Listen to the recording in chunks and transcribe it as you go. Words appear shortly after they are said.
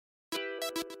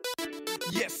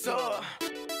Yes, sir.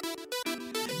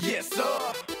 Yes,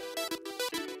 sir.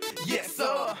 Yes,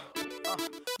 sir.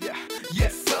 Yeah.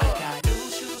 Yes, sir. Got new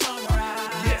shoes on the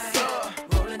ride. Yes, sir.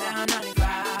 Rolling down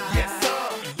 95. Yes, sir.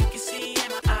 And you can see in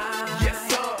my eyes. Yes,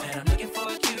 sir. And I'm looking for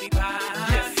a cutie pie.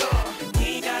 Yes, sir. And we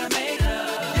ain't gotta make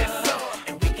love. Yes, sir.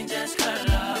 And we can just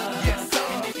cuddle up. Yes, sir.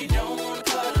 And if you don't wanna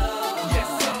cuddle up, Yes,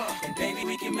 sir. then baby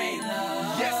we can make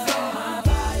love. Yes, sir. My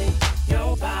body,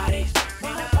 your body,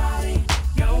 my body,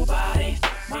 your body,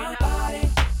 my body,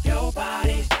 your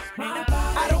body, my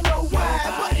body. I don't know why,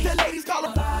 but the ladies call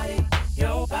them.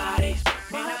 Your body,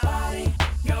 my body,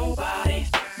 your body,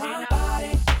 my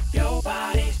body, your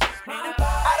body, my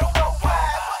body. I don't know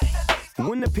why,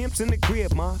 When the pimp's in the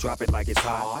crib, ma, drop it like it's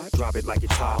hot. Drop it like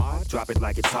it's hot. Drop it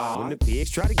like it's hot. When the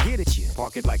pigs try to get at you,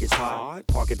 park it like it's hot.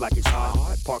 Park it like it's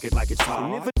hot. Park it like it's hot.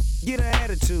 And if a get an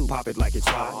attitude, pop it like it's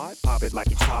hot. Pop it like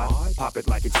it's hot. Pop it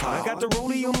like it's hot. I got the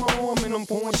rollie on my arm and I'm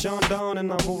pouring Sean down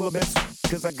and I'm over best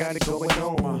cause I got it going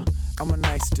on. I'm a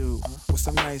nice dude with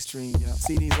some nice dreams.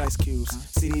 See these ice cubes,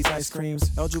 see these ice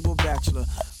creams. Eligible bachelor,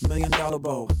 $1 million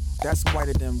bow. That's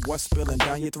whiter than what's spilling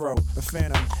down your throat. The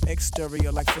phantom,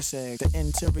 exterior like fish egg, the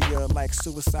interior like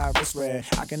suicide wrist red.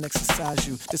 I can exercise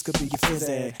you, this could be your phys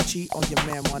ed. Cheat on your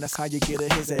man, man, that's how you get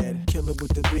a his ed. Killer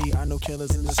with the B, I know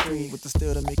killers in the street with the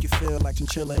steel to make you feel like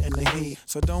chinchilla in the heat.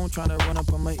 So don't try to run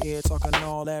up on my ear talking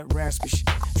all that raspy shit.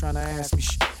 Trying to ask me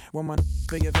shit. When my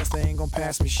big vest, they ain't gon'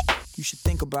 pass me shit. You should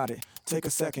think about it, take a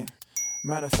second.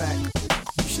 Matter of fact,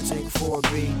 you should take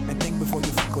 4B and think before you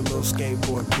fuck a little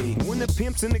skateboard B. When the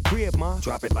pimp's in the crib, ma,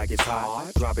 drop it like it's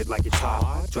hot. Drop it like it's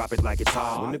hot. Drop it like it's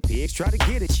hot. When the pigs try to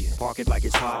get at you, park it like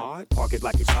it's hot. Park it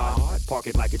like it's hot. Park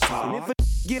it like it's hot. And if a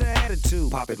get an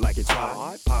attitude, pop it like it's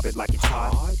hot. Pop it like it's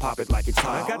hot. Pop it like it's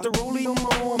hot. I got the rollie on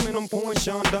my arm and I'm pouring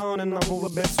Sean down and I'm over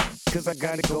best cause I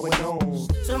got it going on.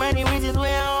 So many reasons why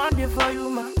I want it for you,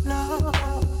 my love.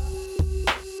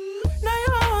 Now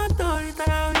you want to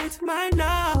return it, my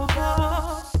love.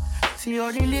 See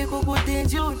all the little good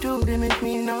things you do, they make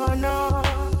me no.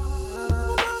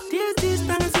 This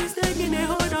distance is taking a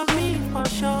hold of me for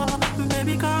sure.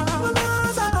 Baby, come.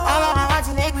 I want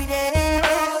to make me there.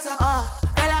 Girl,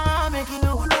 I want to make you.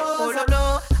 Oh,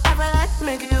 no. I feel like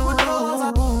make you. Oh,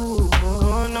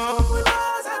 no.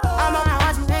 I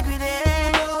want to make me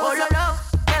there. Oh, no.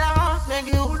 Girl, I want to make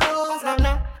you.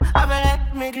 No. I feel like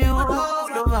make you.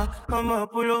 Pull over. Come on,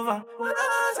 pull over.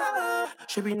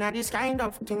 Should be not this kind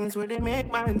of things where they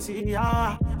make man see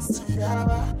ya.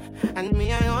 And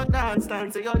me I don't dance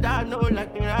so your dad know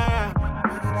like me.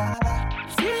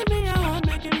 See me, I won't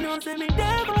make him know, say me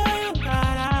there boy you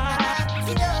gotta.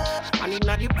 And if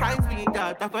not the price be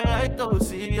that, I feel like to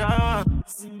see ya.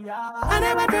 I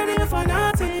never tell you for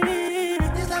nothing.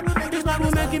 This love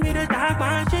will make me the dark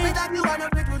man shit. It's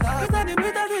like the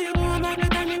better to you, I'm not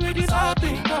letting me with this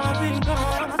hopping.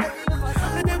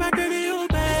 I never tell you,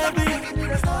 baby.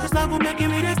 This love will make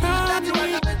me the star.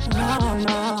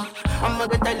 No. I'm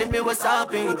gonna tell me what's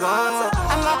up and gone.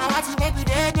 I'm gonna watch you make me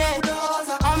dead.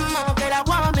 I'm gonna get I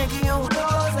wanna make you.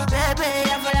 Baby,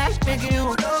 I feel like making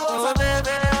you. Oh,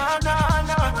 baby, oh, no.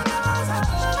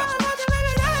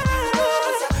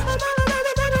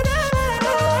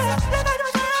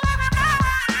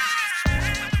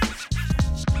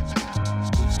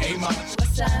 Hey, ma,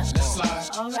 let's slide.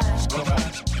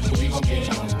 Alright. We gon' get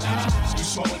it. You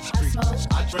smoke,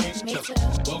 I drink.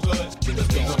 Well, good. Let's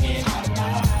go again.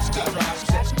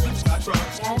 That's right.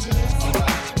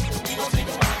 Alright. We gon' take a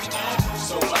ride.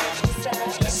 So,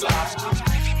 let's slide.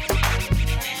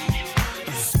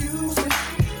 Excuse me,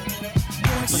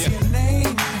 what's your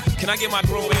name? Can I get my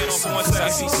grown man on for one second? I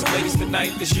see some ladies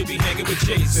tonight that should be hanging with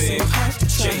Jay-Z.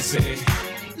 Jay-Z.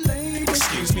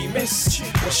 Excuse me, miss,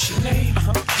 what's your name?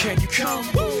 Can you come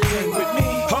hang with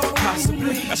me?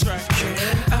 Possibly. That's right. Can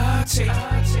I take?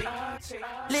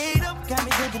 Laid up, got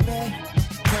me good today.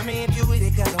 Tell me if you with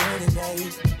it, cause I'm with it,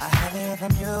 babe. I haven't heard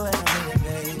from you and I'm with it,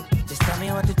 babe. Just tell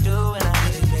me what to do and I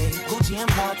hit it, babe. Gucci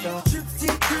and Porto. Trip,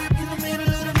 crib in the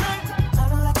middle of the night. I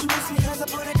don't like you miss me cause I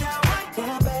put it down right.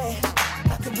 Damn, babe,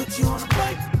 I can put you on a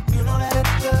flight. You know that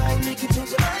it's good, I make you change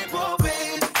your life, oh,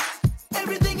 babe.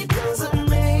 Everything you do is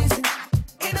amazing.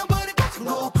 Ain't nobody but to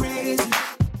go crazy.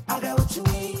 I got what you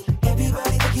need.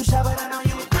 Everybody think you shy, but I know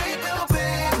you a great little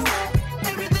baby.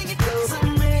 Everything you do is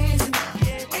amazing.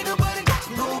 Ain't nobody but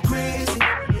to go crazy.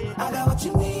 I got what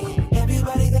you need.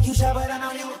 Everybody think you shy, but I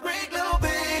know you a great little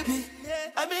baby.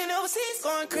 I've been overseas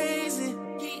going crazy.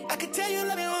 I can tell you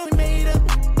love it when we made up.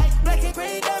 Black and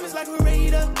gray diamonds like we're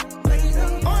raid up.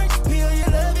 Orange peel, your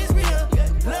love is real.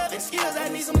 Love and skills, I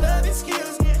need some love and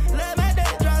skills. Love my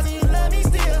day draws and you love me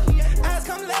still. Eyes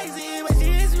come lazy, but she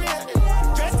is real.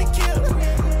 Dressed to kill.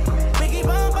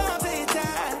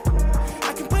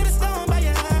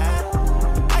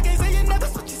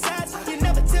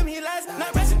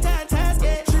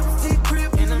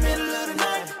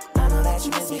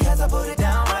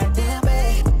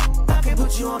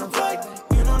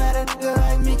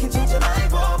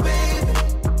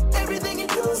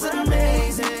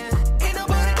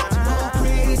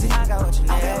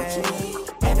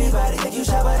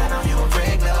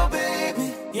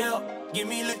 Give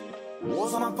me lit.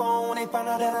 Wars on my phone when they find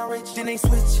out that I'm rich. Then they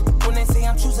switch when they say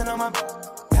I'm choosing on my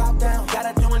top down.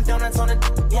 Gotta doing donuts on the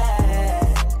yeah.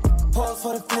 Pause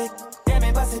for the flick. Damn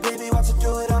it, bust it, baby, watch her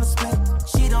do it on the split.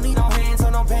 She don't need no hands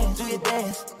or no bands. Do your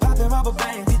dance. Poppin' rubber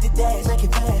bands, hit the dash, make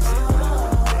it fast.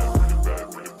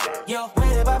 Yo,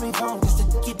 wait about me phone just to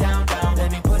get down, down.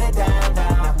 Let me put it down,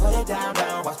 down. Now put it down,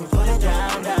 down. Watch me put it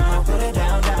down, down. Put it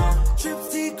down, down. Trip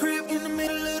to your crib in the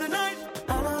middle of the night.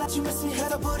 I know that you miss me,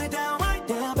 had to put it down right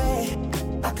down, babe.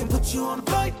 I can put you on a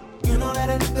flight. You know that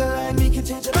a nigga like me can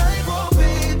change your life, oh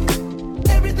babe.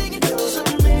 Everything you do is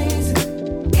amazing.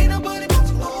 Ain't nobody but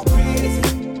you go crazy.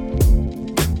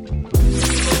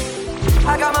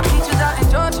 I got my peaches out in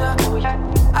Georgia.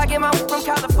 I get my from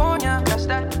California. That's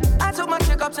that. I took my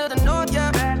chick up to the north,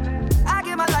 yeah. I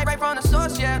get my light right from the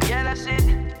source, yeah. Yeah, that's it.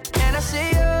 And I see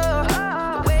you.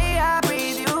 The way I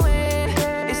breathe you in.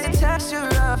 It's the texture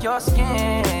of your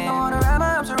skin. I wanna wrap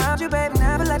my arms around you, baby,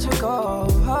 never let you go.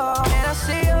 And I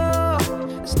see you.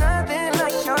 There's nothing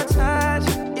like your touch.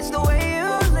 It's the way you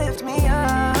lift me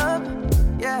up.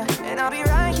 Yeah, and I'll be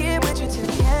right here with you till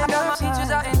the end. I got my teachers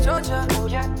out in Georgia. Oh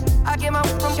yeah. I get my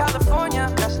from California.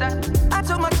 That's that. I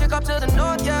took my chick up to the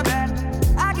north, yeah.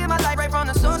 I get my light right from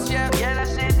the source, yeah. Yeah,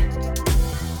 that's it.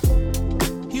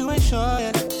 You ain't sure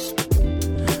yet,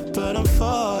 but I'm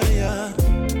for ya.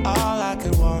 All I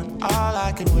could want, all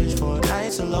I could wish for.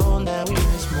 Nights alone that we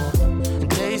miss more, and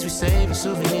days we save as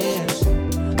souvenirs.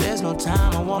 There's no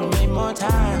time, I wanna make more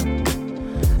time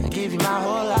and give you my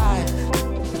whole life.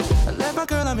 I left my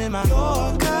girl, I'm in my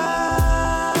Yorker.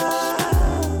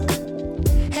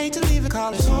 Hate to leave it,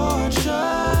 call it torture.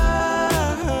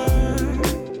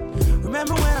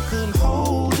 Remember when I couldn't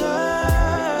hold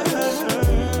her?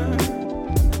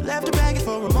 Left her begging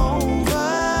for a moment.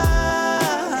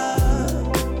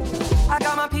 I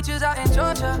got my peaches out in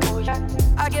Georgia. Oh yeah.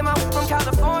 I get my from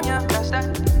California. That's that.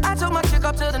 I took my chick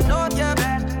up to the north, yeah.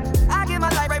 I get my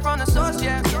light right from the source,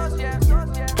 yeah.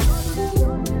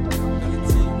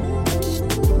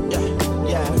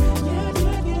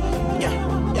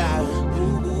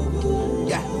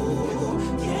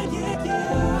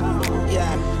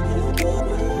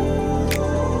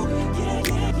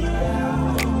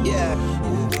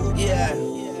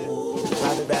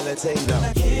 When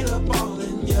I get up all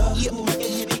in ya, we can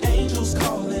hear the angels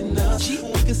calling us. We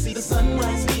can see the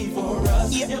sunrise before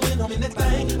us. And when I'm in that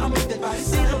thing, I make that body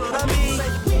say,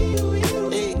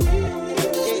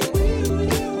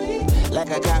 like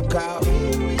a cop call.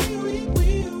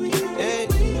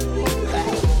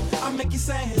 I make you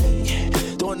say,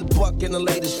 Throwing the buck in the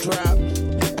latest drop.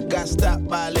 I got stopped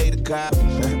by a lady cop.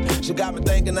 She got me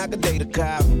thinking I could date a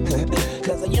cop.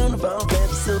 Cause her uniform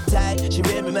pants so tight. She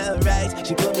read me my rights.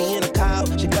 She put me in a car.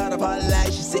 She cut off all the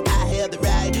lights. She said I have the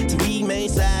right to remain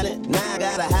silent. Now I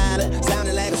gotta hide it.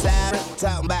 Sounding like a siren.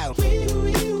 Talking about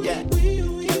yeah.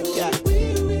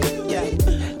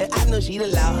 And I know she the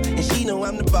law. And she know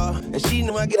I'm the ball. And she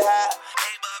know I get high.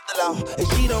 Law. And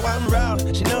she know I'm raw.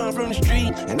 She know I'm from the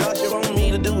street. And all she want me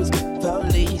to do is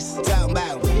police. Talking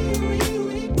about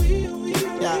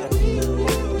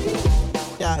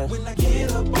yeah. when I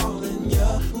get up all in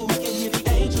ya, we can hear the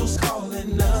angels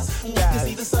calling us. We can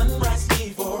see the sunrise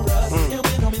before us. And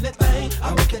when I'm in that thing,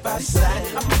 I make that body say,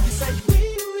 I make you say,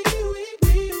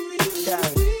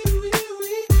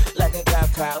 like a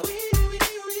cop call.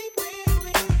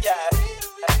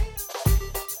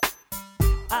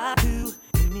 I do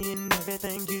any and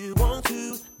everything you want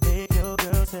to make your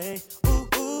girl say, ooh,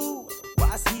 ooh,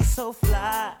 why's he so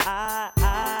fly?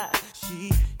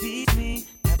 She beats me,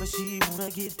 never she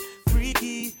wanna get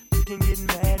freaky. You can get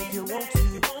mad if you want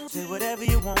to, say whatever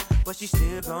you want, but she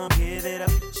still gon' give it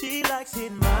up. She likes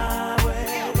it my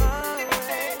way, my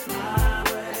way, my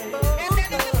way.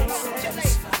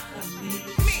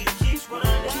 She keeps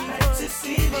running back to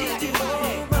see me do it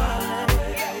my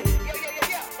way,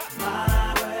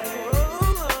 my way.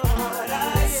 What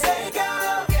I say,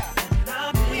 girl, and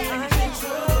I'm in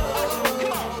control.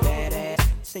 Badass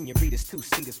senoritas,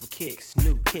 two-seaters with kicks,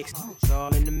 new kicks, it's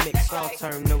all in the mix. All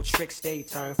turn, no tricks, they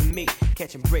turn for me.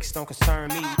 Catching bricks don't concern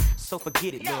me, so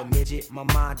forget it, little midget. My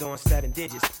mind on 7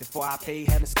 digits. Before I pay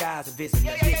heaven skies a visit.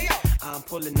 I'm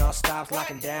pulling all stops,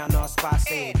 locking down all spots,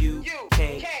 saying you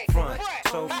can't front.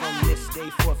 So from this day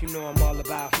forth, you know I'm all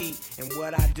about heat. And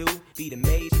what I do, be the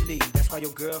major league. That's why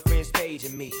your girlfriend's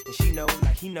paging me. And she know,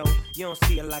 like he know, you don't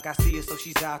see her like I see her, so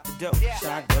she's out the door.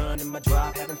 Shotgun in my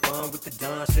drive, having fun with the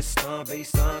dun system.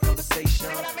 Based on conversation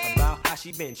about how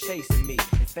she been chasing me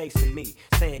and facing me,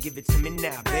 saying give it to me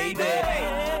now, baby.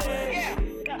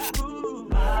 Ooh,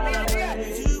 my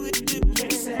way. Do it, you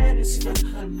can't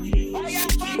satisfy me. She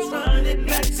keeps running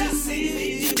back to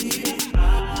see me.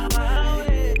 My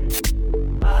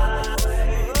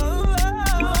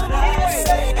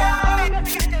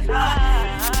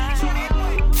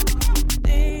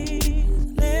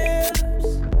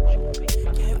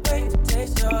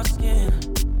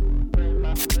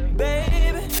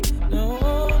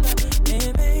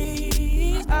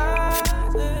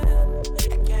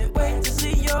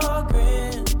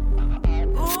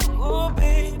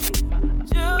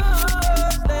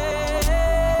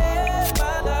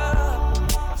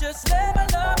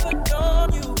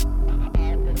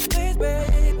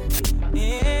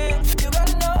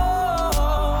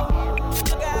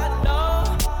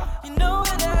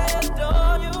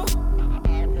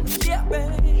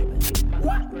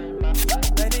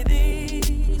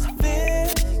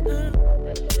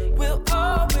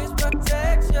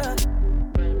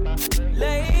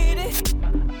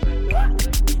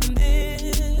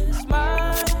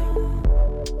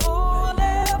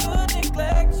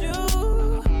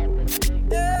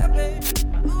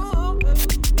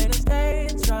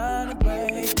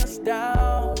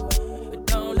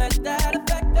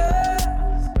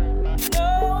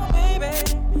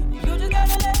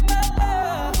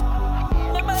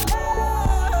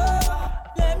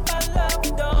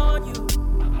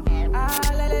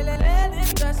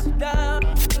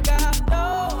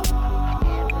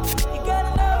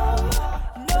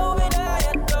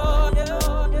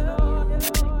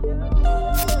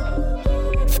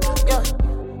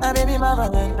my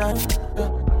Valentine.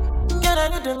 Girl, I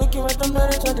need to make you my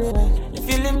temperature daylight. You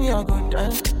feeling me a good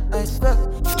time? I swear,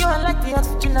 you are like the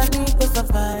oxygen I need to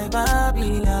survive. I'll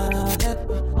be honest.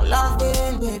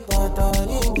 Loving me, but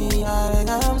only me. I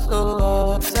am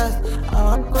so obsessed. I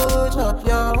want to chop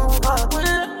your heart.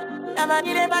 I'm a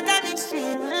need back at this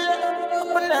shit.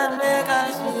 When I make a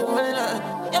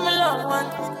shit, I'm a long one.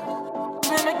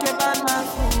 Me make you bad man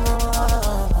sing.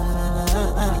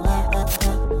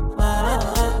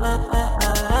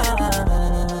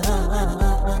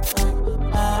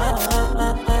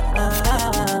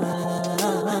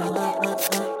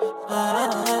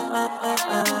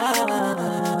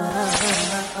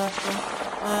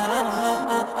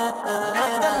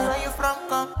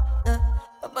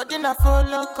 I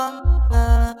follow come,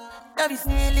 that is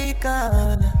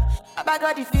silicon. I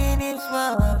got the finish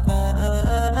work.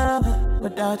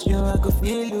 Without you, I could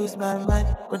feel lose my mind.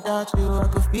 Without you, I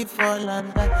could feel fall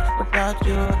and die. Without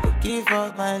you, I could give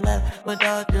up my life.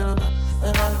 Without you,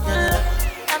 without you.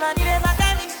 I'm a need my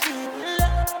kind of shit.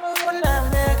 When I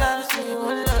make a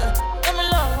shit, I'm a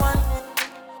long one.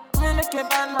 Me make a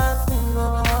bad man sing.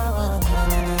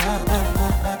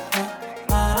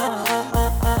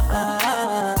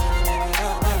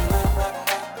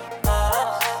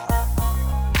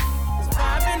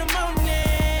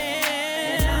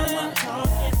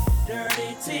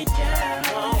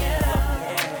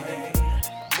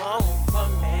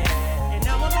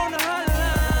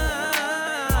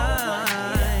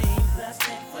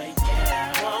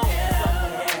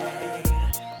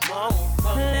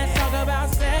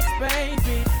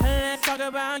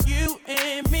 About you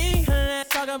and me, let's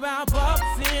talk about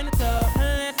bubbles in the tub,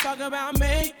 let's talk about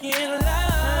making love,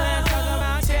 let's talk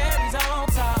about cherries on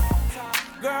top.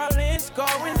 Girl, it's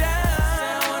going down.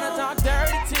 I wanna talk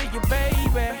dirty to you,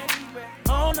 baby,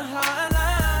 on the hotline.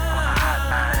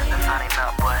 That's not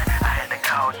enough, but I had to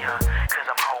call ya, cause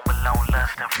I'm home alone,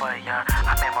 lusting for ya.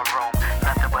 I'm in my room,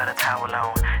 nothing but a towel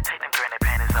on. Take them granny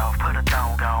panties off, put a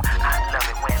thong on. I love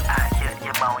it when I hear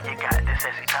you moan. You got this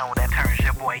sexy tone that turns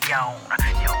your boy on.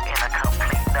 You in a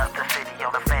complete nut, the city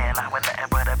on the fan line with nothing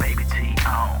but a baby T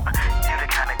on. You the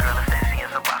kind of girl that's sexy in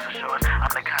some boxer shorts. I'm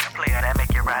the kind of player that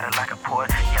make you ride it like a port.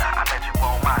 Yeah, I met you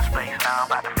on MySpace. Now I'm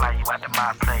about to fly you out to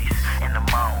my place in the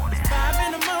morning. 5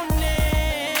 in the morning,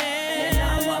 and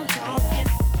now I'm talking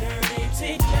dirty to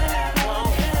you.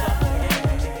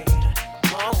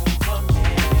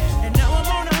 And now I'm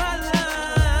on the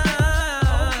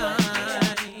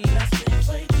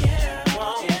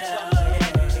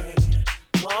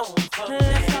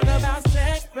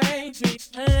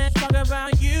let's talk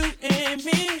about you and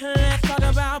me. Let's talk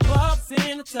about bubbles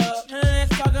in the tub.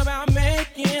 Let's talk about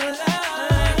making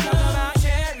love. Let's talk about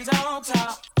cherries on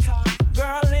top.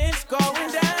 Girl, it's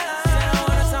going down. I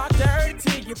wanna talk dirty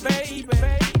to you, baby.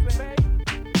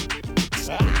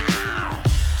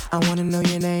 I wanna know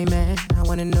your name, man. I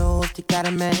wanna know if you got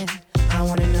a man.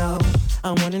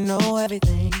 I wanna know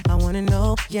everything. I wanna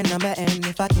know your number and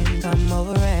if I can come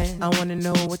over and I wanna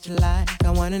know what you like.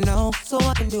 I wanna know so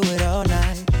I can do it all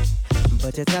night.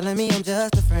 But you're telling me I'm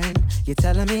just a friend. You're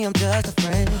telling me I'm just a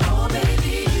friend. Oh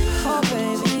baby, you got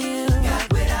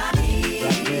what I need.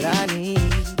 got what I need.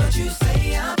 But you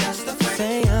say I'm just a friend.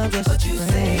 Say I'm just But a you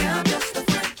friend. say I'm just a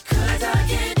friend. Cause I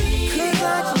can be your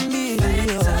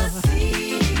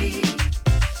fantasy.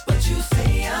 But you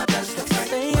say I'm just a friend.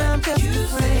 Say I'm just a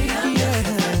friend.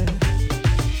 Yeah.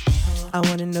 I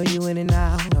wanna know you in and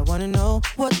out. I wanna know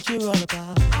what you're all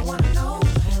about. I wanna know.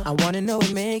 I wanna know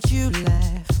what makes you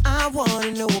laugh. I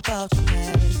wanna know about your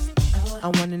past. I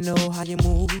wanna know how you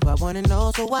move. I wanna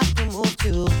know so I can move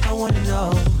too. I wanna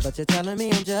know, but you're telling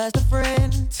me I'm just a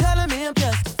friend. Telling me I'm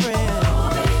just a friend. Oh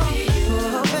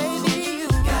baby, you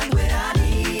got what I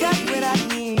need. got what I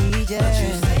need, yeah. But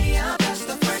you say I'm just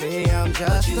a friend. Say I'm just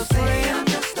But you a say friend. I'm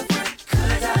just a friend.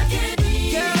 Cause I can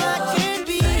be Girl, I can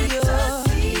be your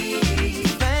fantasy.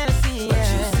 fantasy, But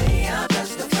you yeah. say I'm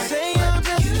just a friend. Say I'm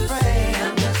just You a say friend.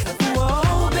 I'm just a friend.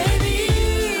 Whoa, baby,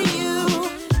 you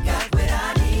got what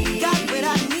I need. got what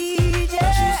I need, yeah.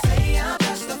 But you say I'm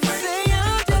just a friend. Say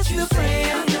I'm just You a say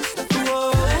friend. I'm just a friend.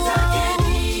 Whoa. Cause I can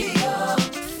be your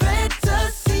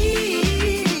Fantasy.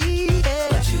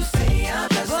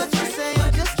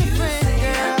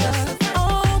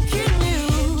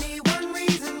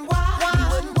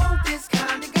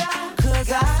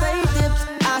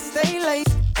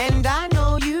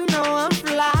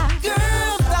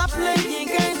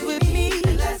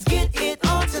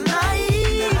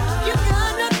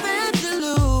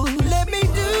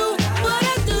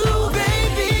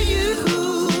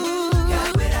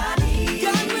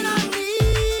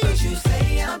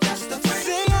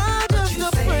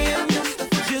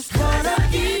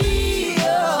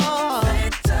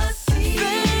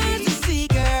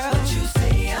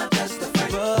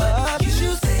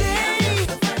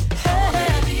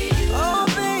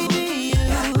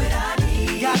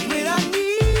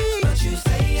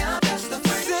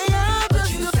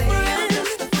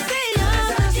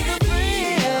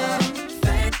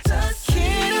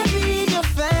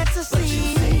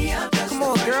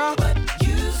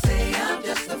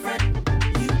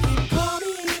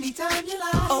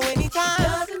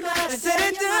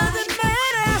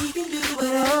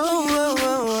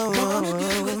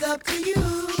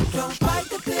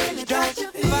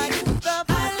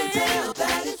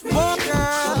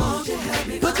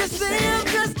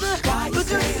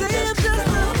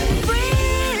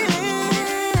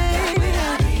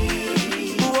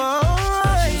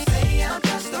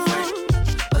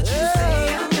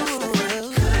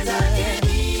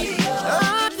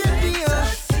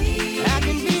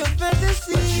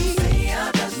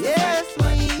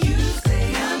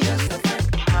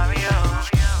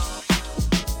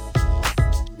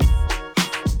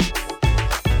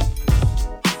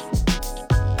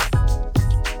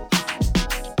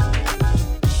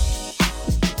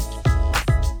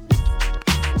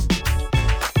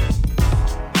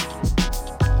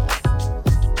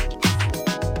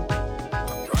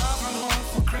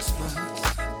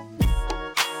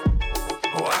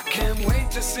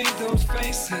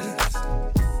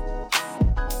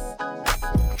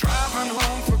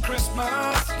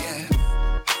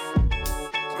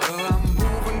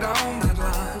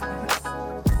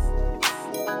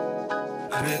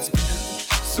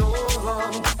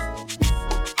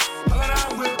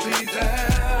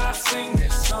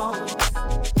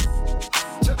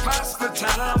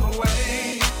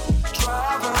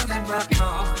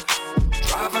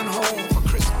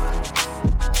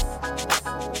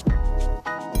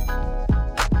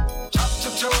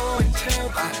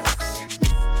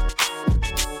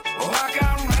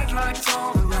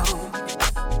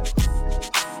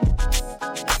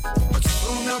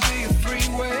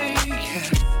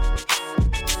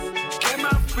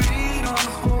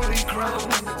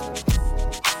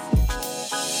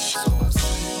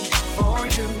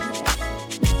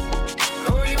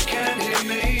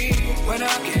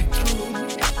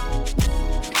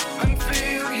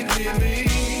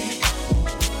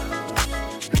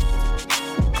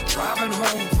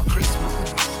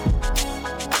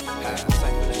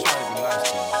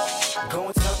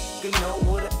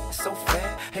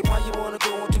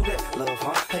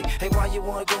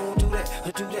 wanna go and do that,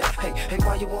 or do that? Hey, hey,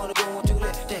 why you wanna go and do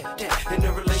that, that? In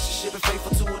a relationship and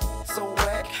faithful to it, so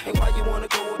whack. Hey, why you wanna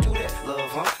go and do that,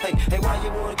 love, huh? Hey, hey, why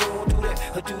you wanna go and do that,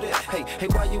 or do that? Hey, hey,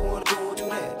 why you wanna go and do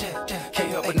that, that? Can't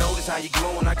help but notice how you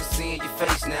glowing, I can see in your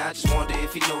face. Now I just wonder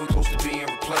if you know he's supposed to be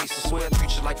replaced. I swear I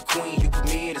treat you like a queen, you put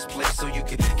me in this place so you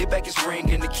can get back his ring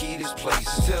and the key to this place.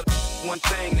 Tell one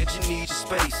thing that you need your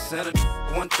space, and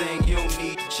one thing you don't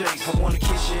need to chase. I wanna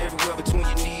kiss you everywhere between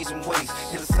your knees and waist.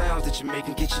 Hear the sounds that you make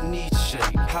and get your needs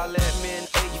shake. Holla at me and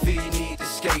hey, you feel you need to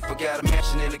escape. I got a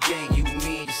mansion in the gate, you and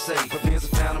me, you safe. My Benz I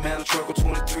found a man, a truck with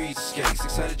 23s escape.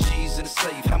 600 G's in the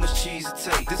safe, how much cheese it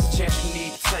take? This is a chance you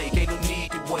need to take, ain't no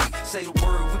need to wait. Say the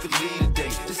word, we could lead a day.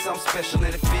 Just something special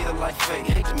and it feel like fate.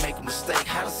 Hate to make a mistake,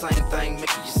 how the same thing make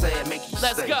you sad, make you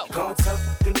Let's stay. go. Gonna tell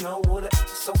you know what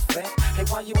it's so fat. Hey,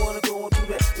 why you wanna go and do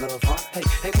that, love, huh? Hey,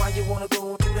 hey, why you wanna go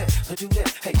and do that, or do that?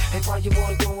 Hey, hey, why you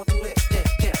wanna go and do that,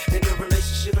 that? In a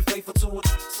relationship and faithful to it,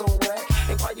 so whack.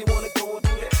 Hey, why you wanna go and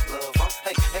do that, love, huh?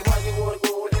 Hey, hey, why you wanna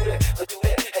go and do that, or do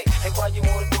that? Hey, hey, why you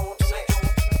wanna go and do that?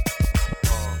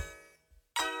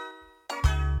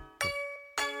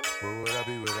 Where would I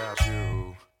be without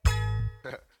you?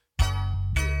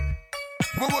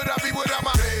 Where would I be without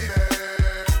my baby?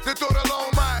 The thought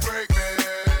alone might break me,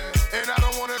 and I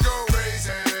don't wanna go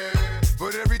crazy,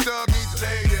 but every thug needs a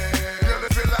lady. Girl,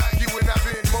 it feel like you and I've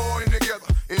been more than together,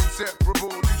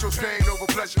 inseparable. You chose pain over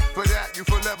pleasure, for that you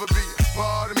forever be a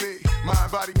part of me.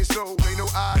 Mind, body, and soul, ain't no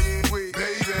I in we.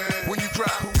 Baby, when you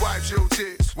cry, who wipes your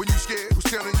tears? When you scared, who's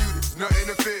telling you there's nothing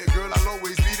to fear? Girl, I'll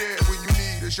always be there when you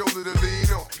need a shoulder to lean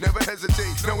on. Never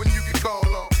hesitate, knowing you can call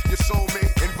on your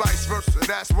soulmate and vice versa.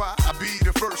 That's why I be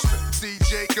the first to see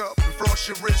Jacob and frost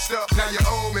your wrist up. Now you're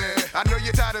old man, I know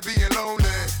you're tired of being lonely,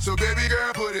 so baby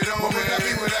girl, put it on. What would I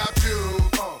be without you?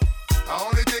 I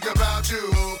only think about you.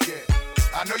 Yeah,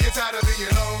 I know you're tired of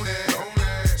being lonely,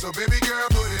 so baby girl,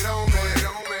 put it on me.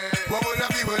 What would I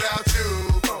be without you?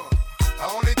 I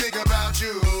only think about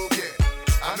you. Yeah,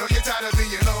 I know you're tired of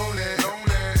being lonely,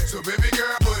 so baby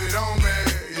girl, put it on me.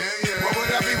 Yeah. What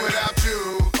would I be without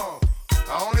you?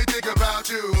 I only think about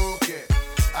you. Yeah,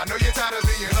 I know you're tired of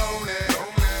being lonely,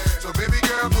 so baby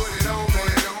girl, put it on me.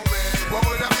 What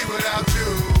would I be without you?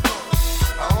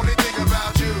 I only think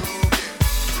about you.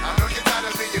 Yeah, I know you're tired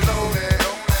of being lonely,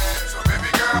 so baby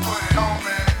girl, put it on me.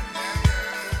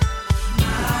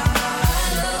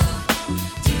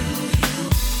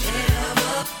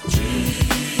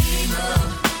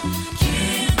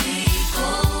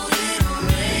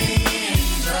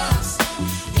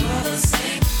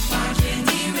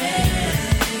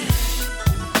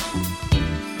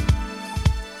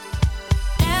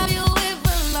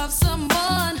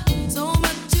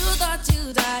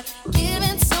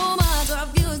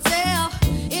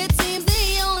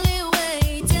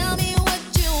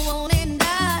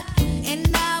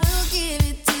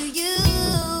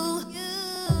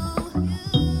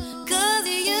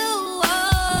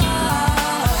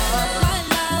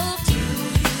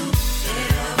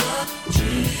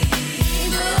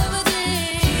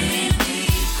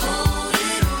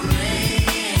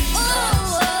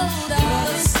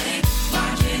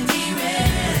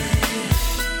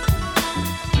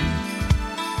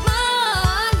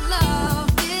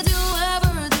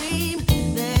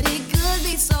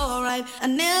 I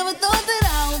never thought that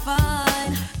I would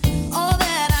find all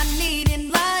that I need in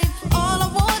life. All I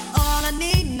want, all I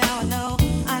need. Now I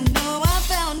know I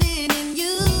found it in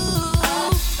you.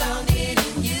 I found it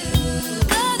in you.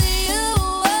 'Cause of you,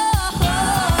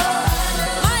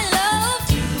 my love.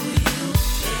 Do you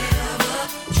ever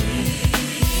dream?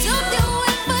 Do you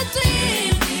ever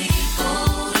dream?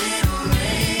 Cold little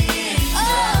rain.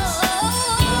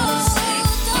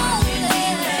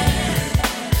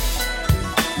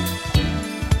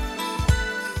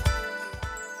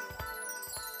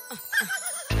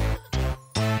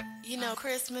 You know,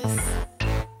 Christmas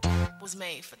was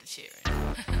made for the children.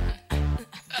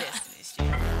 Destiny's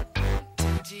Child.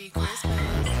 G Christmas.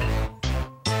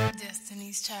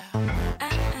 Destiny's Child.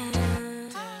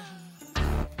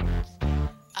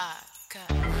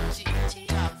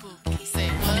 Say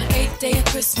what? On the 8th day of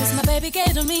Christmas, my baby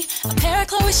gave to me a pair of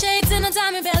Chloe shades and a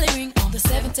diamond belly ring. On the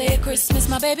 7th day of Christmas,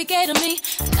 my baby gave to me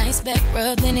a nice back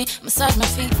rub, then he massaged my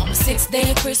feet. On the 6th day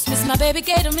of Christmas, my baby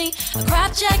gave to me a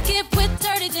crop jacket with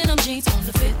dirty denim jeans. On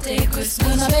the 5th day of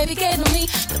Christmas, my baby gave to me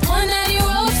the one that he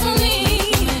wrote for me.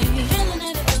 Feeling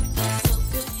that it feels so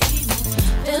good, he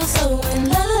feels so in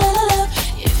love.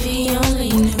 If he only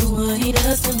knew what he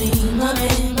does to me, my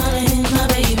man, my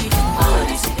baby. Oh,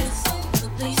 he's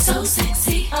so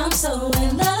sexy, I'm so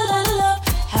in love.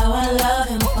 How I love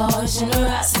him for his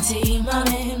generosity. My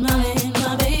man,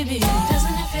 my baby.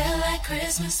 Doesn't it feel like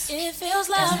Christmas? It feels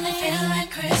it feel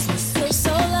like Christmas? Feels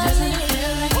so lovely. Doesn't it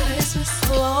feel like Christmas?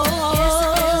 Whoa. Yes,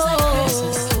 it feels like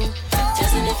Christmas.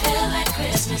 Doesn't it feel like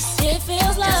Christmas? It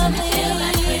feels lovely. Doesn't it feel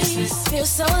like Christmas? Feels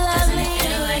so lovely. Doesn't it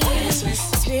feel like Christmas?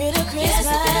 Spirit of Christmas.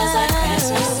 Yes, it feels like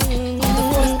Christmas. On the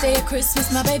fourth day of Christmas,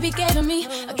 my baby gave to me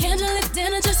a candlelit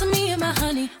dinner just for me and my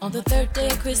honey. On the third day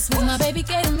of Christmas, my baby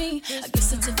gave to me a gift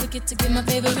certificate to get my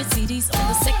favorite CDs. On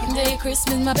the second day of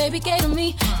Christmas, my baby gave to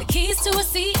me the keys to a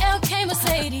CLK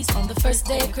Mercedes. On the first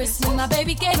day of Christmas, my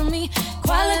baby gave to me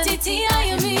quality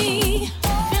T.I.M.E.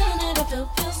 Feeling it, I feel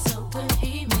so good.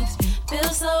 He makes me feel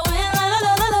so in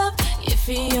love. If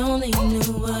he only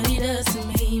knew what he does to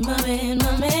me, my man,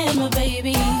 my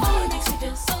baby. Oh, it makes me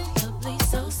feel so lovely,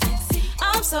 so sexy.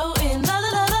 I'm so in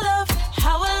love.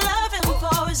 How I love him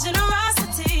for his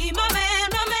generosity, my man,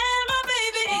 my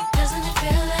baby. Doesn't it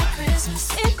feel like Christmas?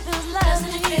 It feels lovely.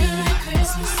 Doesn't it feel like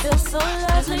Christmas? Feels so lovely.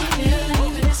 Doesn't it feel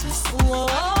like Christmas? Whoa.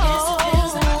 Yes, it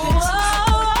feels like Christmas.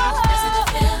 Doesn't it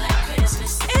feel like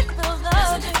Christmas? It feels lovely.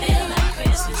 Doesn't it feel like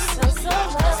Christmas? Feels so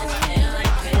lovely. Doesn't it feel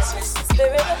like Christmas?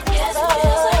 Spirit of Christmas. Yes, it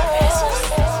feels like Christmas.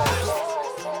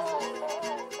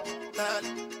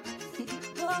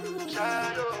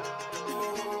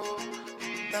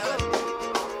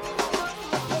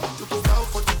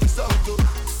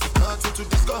 Nothing to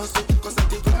discuss, cause I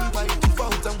did win by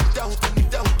default and without any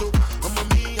doubt. I'm a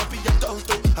me, I be a doubt.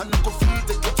 I no go feed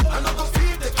the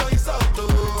choice out.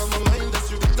 I'm a mind that's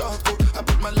really dark. I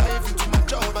put my life into my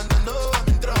job and I know I'm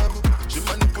in trouble. She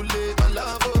manipulate my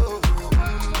love.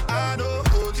 I know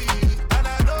holy and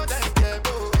I know that get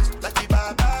both. Like the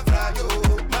Baba fry,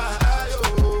 my eye,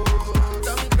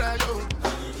 don't cry,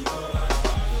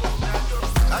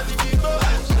 I need people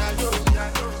and shadow.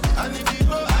 I need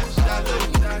people and shadow.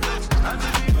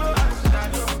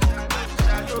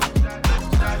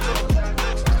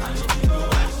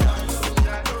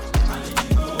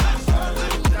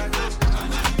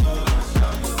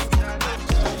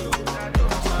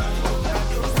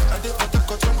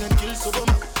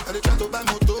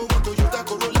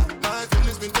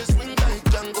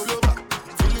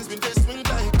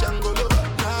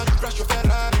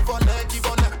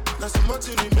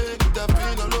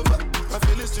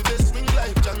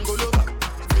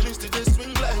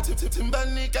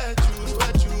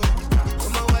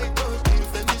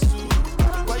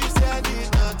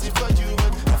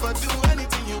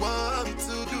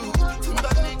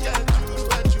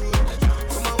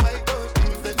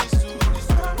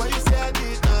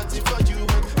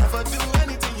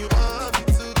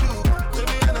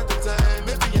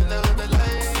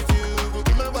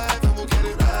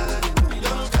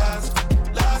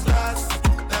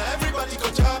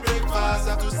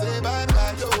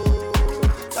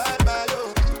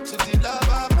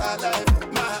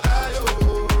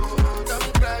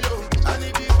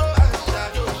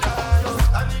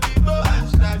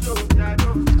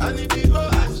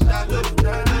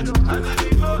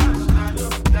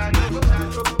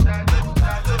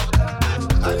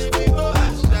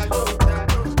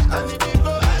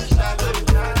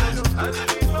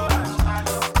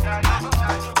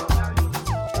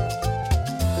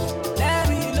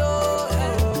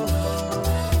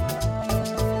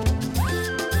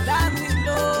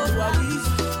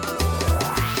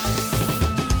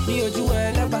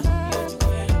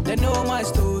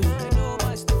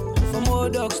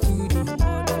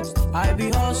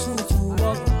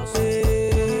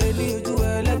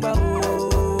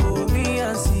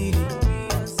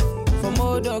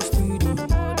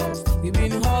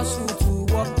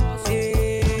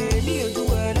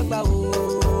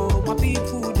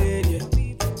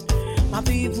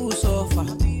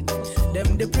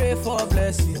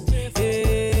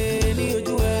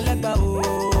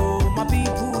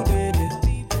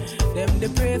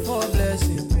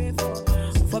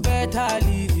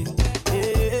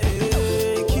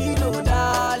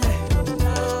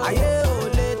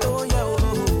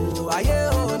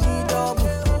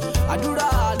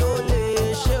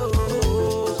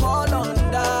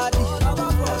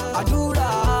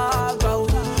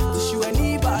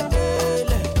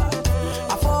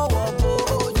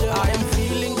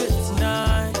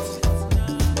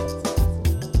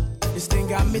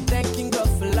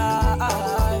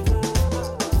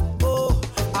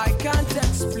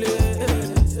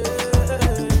 Explain.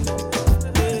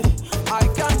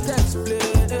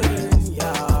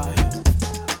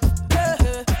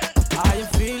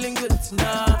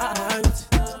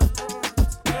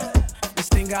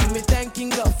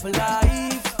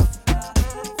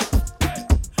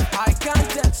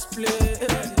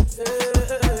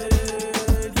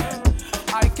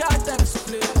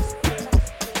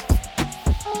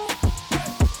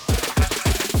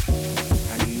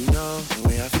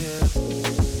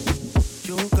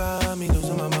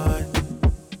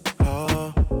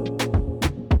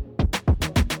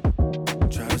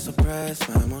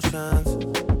 express my emotions.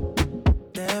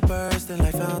 They're bursting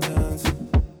like fountains,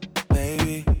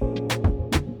 baby.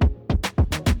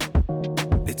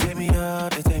 They take me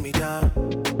up, they take me down.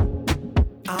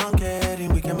 I'm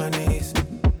getting weak in my knees.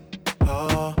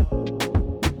 Oh.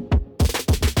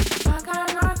 I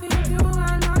got nothing to do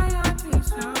and my heart beats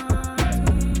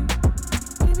something.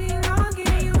 Baby,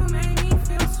 longing you make me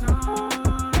feel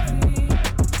something.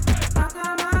 I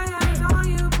got my eyes on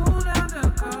you, pull down the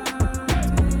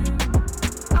curtain.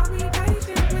 I'll be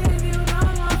patient with you, no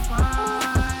more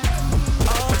fight.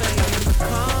 Oh baby,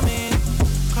 come in,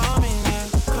 yeah,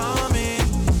 come in.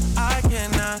 I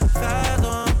cannot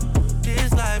fathom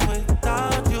this life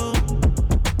without you.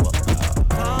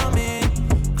 Come in,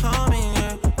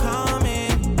 yeah, come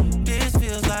in. This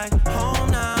feels like home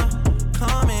now.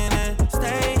 Come in and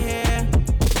stay here,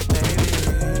 baby.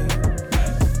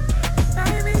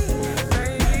 Baby,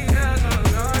 I don't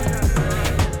know you.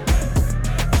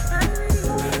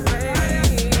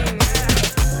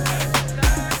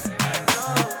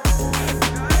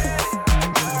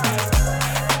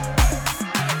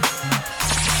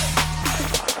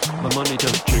 My money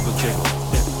don't jiggle, jiggle,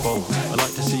 yeah, boom. I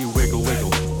like to see you wiggle,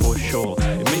 wiggle, for sure.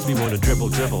 It makes me want to dribble,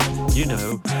 dribble. You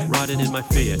know, riding in my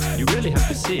Fiat. You really have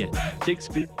to see it. 6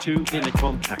 feet 2 in a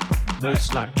compact, no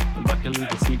slack. And luckily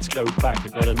the seats go back. I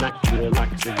got a knack to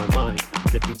relax in my mind.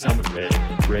 Dipping some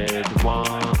red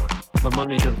wine. My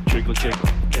money don't jiggle, jiggle,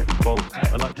 yeah, boom.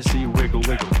 I like to see you wiggle,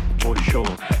 wiggle, for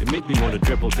sure. It makes me want to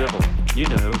dribble, dribble. You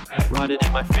know, riding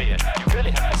in my Fiat. You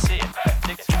really have to see it.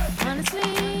 Honestly,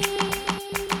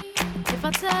 if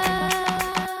I tell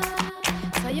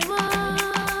you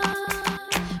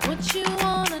what you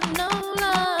wanna know,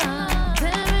 love,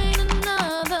 there ain't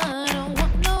another, don't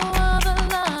want no other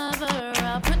lover.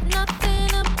 I'll put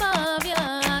nothing above ya, I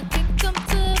kick 'em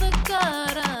to the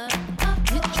gutter.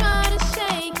 You try to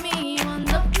shake me, wind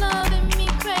up loving me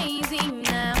crazy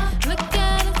now. Look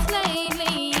at us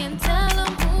lately and tell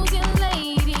 'em who's your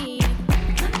lady.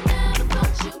 I never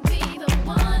thought you'd be the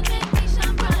one, make me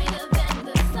shine brighter than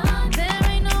the sun. There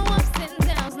ain't no ups and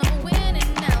downs, no in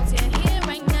and outs, you're here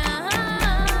right now.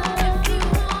 If you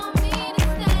want me to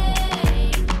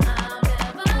stay, I'll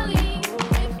never leave.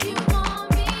 If you want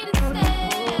me to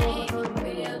stay,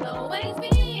 we'll always be.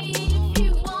 If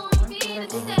you want me to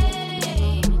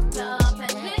stay, love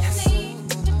endlessly.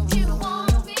 If you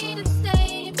want me to stay,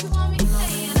 if you want me to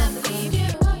stay, I'll never leave you.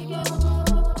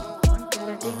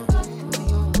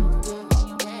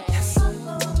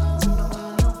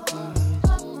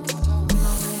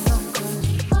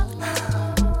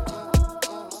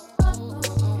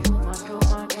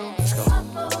 Let's go.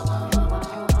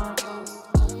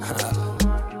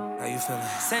 How you feeling?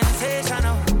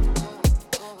 Sensational.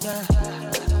 Yeah.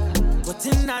 What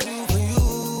didn't I do for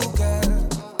you, girl?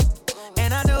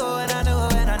 And I know, and I know,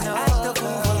 and I know. I act the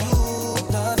fool for you.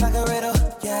 Love like a riddle.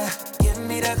 Yeah. Give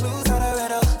me the clues for the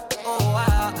riddle. Oh,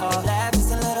 wow. Oh, laugh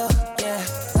just a little. Yeah.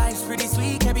 Life's pretty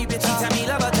sweet, can't be bitchy. Tell me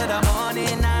love her to the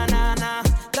morning, nah, nah, nah.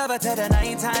 Love her to the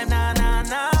nighttime, nah, nah,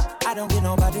 nah. I don't get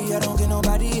nobody, yeah.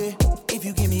 If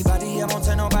you give me body, I won't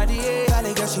tell nobody, yeah.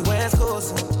 Valley girl, she wears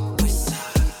clothes.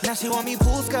 Now she want me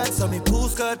pool skirt, so me pool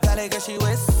skirt. Valley girl, she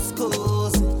wears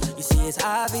schools. You see, it's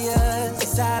obvious.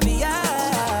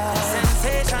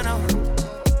 Sensational.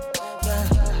 Yeah.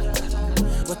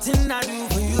 What didn't I do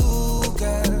for you,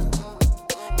 girl?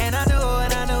 And I know,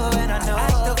 and I know, and I know. I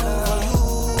act the fool for you.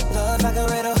 Love like a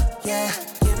riddle. Yeah.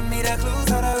 Give me the clues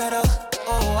for the riddle.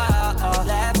 Oh, wow. Oh,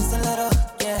 laugh just a little.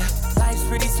 Yeah. Life's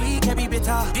pretty sweet, can't be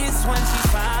bitter. This one, she's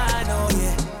fine, oh,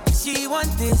 yeah. She want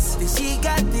this, then she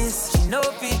got this. She know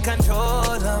we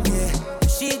control them, yeah.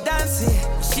 She dance it,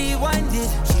 she wind it.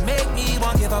 She make me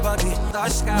want give her body,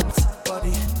 dash caps,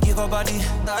 body. Give her body,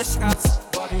 dash caps,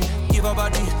 body. Give her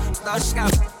body, dash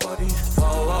caps, body. Oh,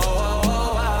 oh, oh, oh,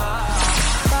 oh.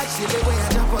 Back she the way I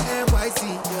jump for NYC.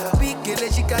 Yeah. Big girl,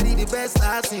 she carry the best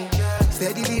I sing.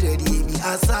 Steadily ready, me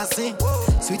assassin.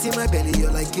 Sweet in my belly,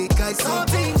 you're like cake I sing.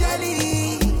 Something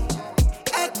jelly,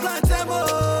 eggplant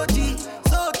emoji.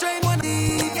 So train one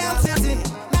day, yeah, I'm sensing.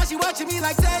 Now she watching me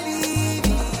like telly.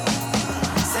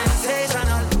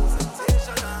 Sensational.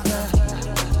 Yeah.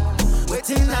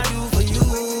 Waiting I do for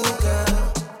you,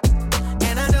 girl.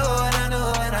 And I know, and I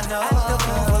know, and I know. I act the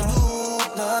fool for you.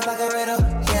 Love like a riddle.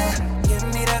 Yeah. Give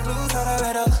me the clues for the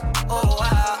riddle. Oh,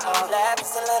 wow. Oh, laugh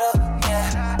just a little.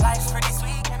 Yeah. Life's pretty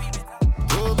sweet. Can be bitter.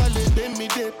 Oh, but let me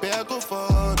dip, I go for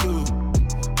you.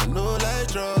 I know like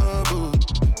trouble.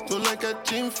 Don't like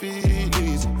catching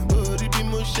feelings. Body be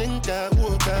motion,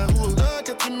 walk. Not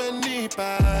getting many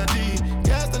party.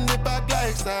 Yes, and the back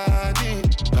like sardine.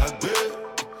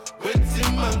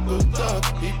 Waiting man go talk.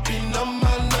 It be no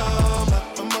man,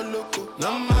 I'm a loco.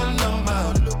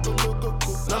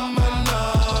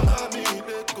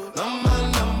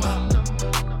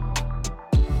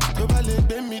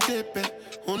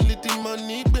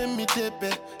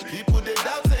 People they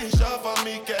doubt say it's sure for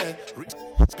me, get.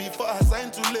 Before I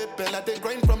sign to label, I take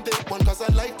grind from day one, cause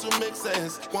I like to make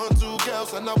sense. Want 2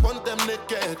 girls and I want them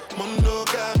naked.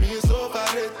 Monogamy is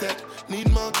overrated.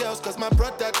 Need more girls cause my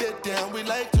brother did them. We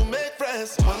like to make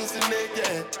friends once in a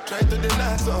year. Try to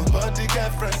deny somebody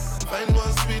get friends. Find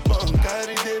one sweet one,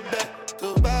 carry the back.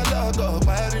 To ballad up,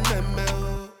 I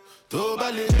remember. To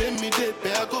ballad, let me dip,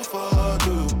 I go for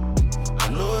you. I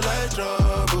know like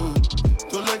trouble.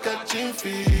 To like catching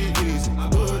feelings.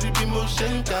 Body be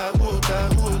motion, kabu.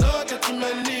 No get too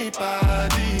many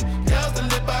party. Girls and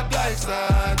they bad like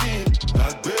sardine.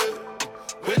 Back babe,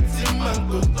 waiting man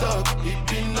go talk. It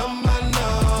be no man,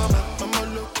 Mama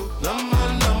loco, no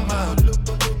man, loco,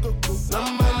 no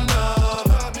man,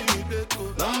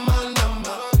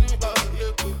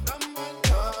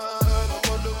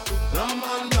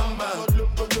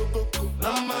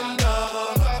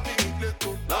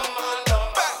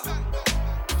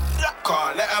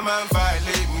 can't let a man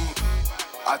violate me.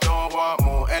 I don't want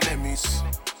more enemies.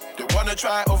 They wanna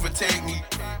try overtake me.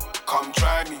 Come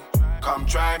try me, come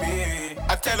try me.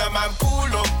 I tell a man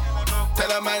pull up.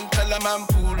 Tell a man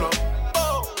pull up.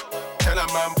 Oh. Tell a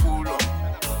man pull up.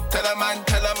 Tell a man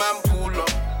pull up.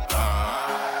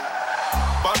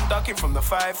 Bun ducking from the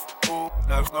 5. Oh,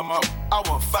 now I'm up. I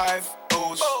want 5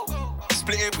 O's. Oh.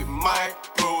 Split it with my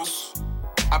bros.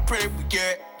 I pray we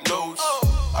get loads. Oh.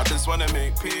 I just wanna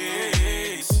make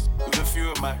peace with a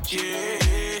few of my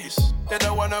G's. They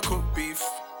don't wanna cook beef.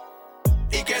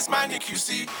 It gets manic, you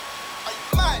see.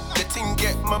 The thing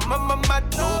get my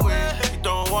mad no way. You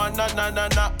don't want na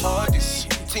all this.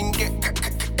 The thing get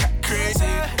crazy.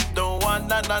 Don't want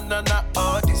na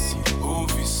all this.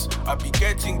 Hoovies, I be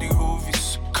getting the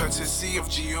hoovies. Courtesy of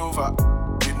Jehovah.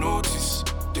 The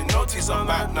notice I'm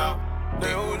back now.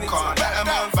 They only can't let a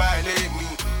man violate me.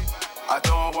 I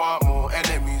don't want more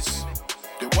enemies.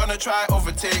 They wanna try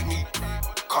overtake me.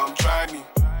 Come try me,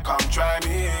 come try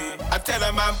me. I tell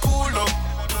a man pull up.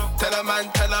 Tell a man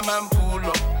pull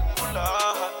up.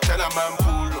 Tell a man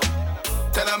pull up.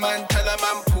 Tell a man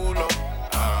pull up.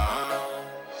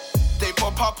 They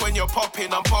pop up when you're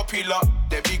popping, I'm popular.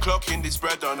 They be clocking this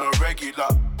bread on a regular.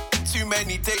 Too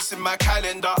many dates in my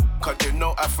calendar, cause they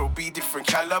know Afrobeats different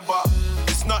caliber.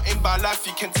 It's nothing about life,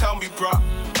 you can tell me, bruh.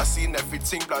 I seen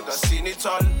everything, blood, I seen it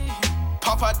all.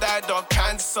 Papa died of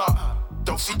cancer.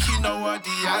 Don't think you know what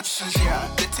the answers, yeah.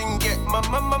 The thing get my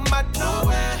mad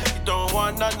nowhere. You don't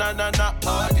want na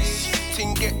all this.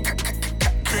 Thing get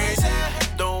crazy.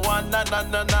 Don't want na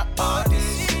all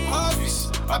this. Obvious,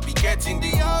 I be getting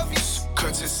the obvious.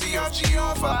 Courtesy of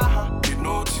Jehovah. They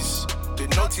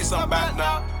notice I'm back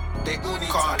now. They only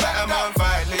can't let a man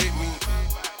violate me.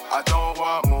 I don't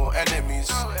want more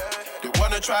enemies. They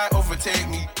wanna try overtake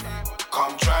me.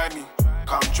 Come try me,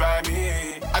 come try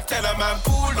me. I tell a man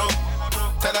pull up.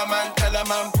 Tell a man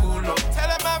pull up.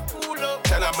 Tell a man pull up.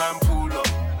 Tell a man pull up.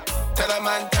 Tell a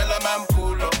man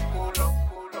pull up.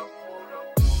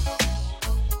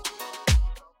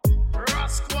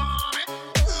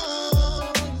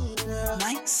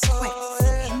 Mike Swift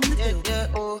in the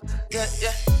building. Yeah.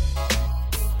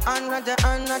 Another.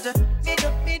 Feed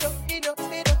up.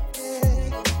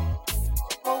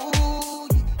 Oh,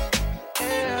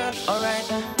 yeah. Alright.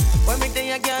 When me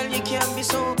day a girl, you can't be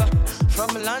sober.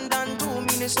 From London to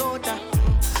Minnesota.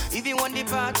 If you want the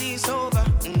party is over,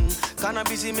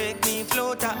 cannabis make me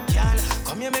float up. Girl,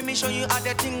 come here, make me show you how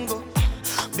the thing go.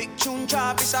 Big tune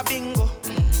chop is a bingo.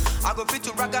 I go fit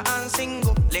to ragga and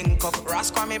single. Link up,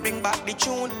 Rascal me bring back the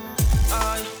tune.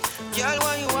 Girl,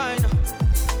 why you whine?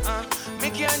 Me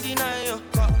can't deny you.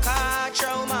 Catch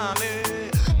out, mommy.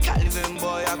 Calvin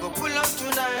boy, I go pull up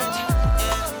tonight.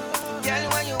 Yeah. Girl,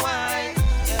 why you whine?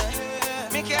 Yeah.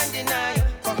 Me can't deny you.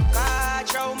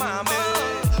 Catch out, mommy.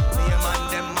 Me and man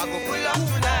them, I go pull up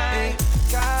tonight.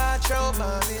 Catch out,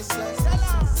 mommy.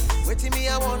 Waiting me,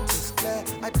 I want to clear.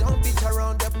 I don't beat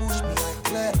around the bush, me I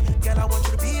clear. Girl, I want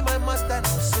you to be my master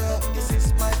now, sir. This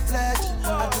is my pledge.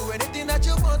 I do anything that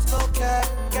you want, no care.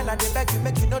 Girl, I dey beg you,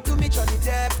 make you not do me Johnny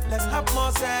Depp. Let's have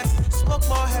more sex, smoke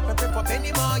more, help and rip up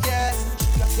any more, yes.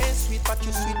 Sugar cane sweet, but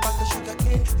you sweet, but the sugar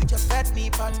cane. You just fed me,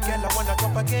 but girl, I wanna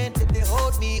drop again. If they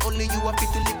hold me, only you are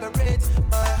fit to liberate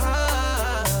my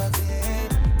heart, yeah.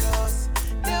 Cause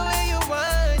the way you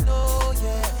whine, oh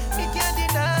yeah, me can't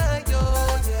deny you,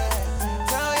 yeah.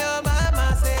 Tell your mama,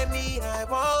 say me, I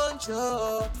want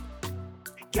you.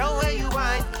 Girl, where you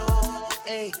whine, oh,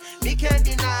 hey, me can't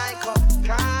deny, come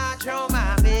control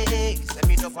my mix. Let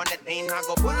me know on the thing, I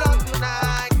go pull up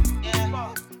tonight, yeah.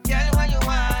 Girl, where you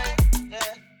whine,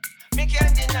 yeah, me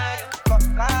can't deny, come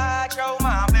control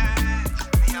my mix.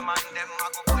 Me and man, them, I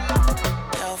go pull up.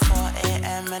 Till 4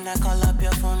 a.m. when I call up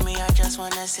your phone, me, I just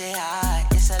wanna say hi.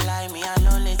 It's a lie, me, I'm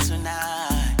lonely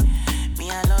tonight. Me,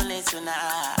 I'm lonely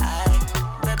tonight.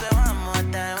 Baby, one more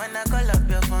time, when I call up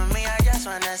your phone, me, I just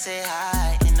wanna say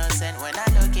hi. Innocent when I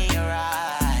look in your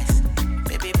eyes.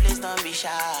 Baby, please don't be shy.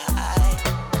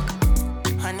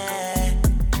 Honey,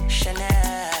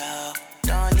 Chanel,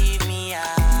 don't leave me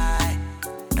high.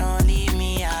 Don't leave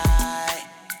me high.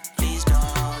 Please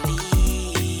don't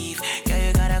leave. Girl,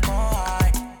 you gotta go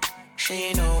hard.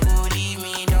 She know who leave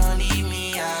me, don't leave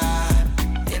me high.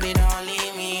 Baby, don't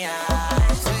leave me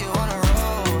high. So you wanna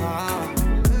roll, huh?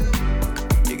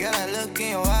 You got that look in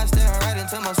your eyes, staring right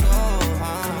into my soul,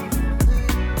 huh?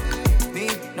 Me,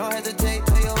 no hesitate,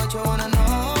 tell you what you wanna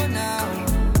know now.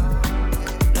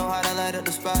 Know how to light up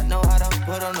the spot, know how to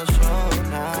put on the show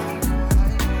now.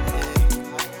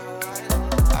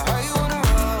 I heard you wanna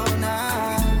roll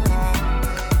now.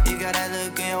 You got that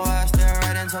look in your eyes, staring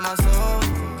right into my soul.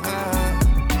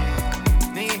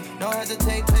 Me, no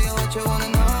hesitate, tell you what you wanna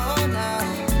know now.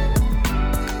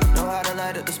 Know how to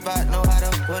light up the spot, know how to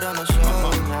put on the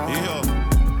show now. Yo,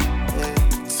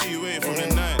 see you waiting from the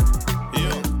night.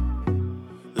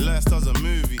 Yo, last does a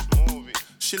movie.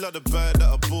 She like the bag that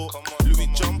I bought. Louis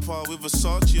jumper with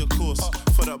Versace, of course.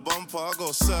 For that bumper, I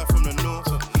go south from the north.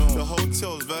 The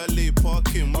hotel's valet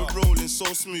parking. We're rolling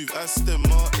so smooth, Aston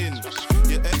Martin.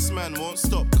 Your ex-man won't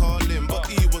stop calling, but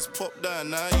he was popped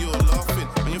down, now you're laughing.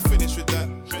 When you're finished with that,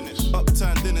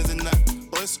 uptown dinners and that.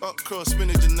 Or it's up cross,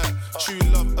 spinach and that. True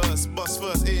love us, bust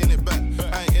first, ain't it back.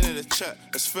 I ain't into the chat,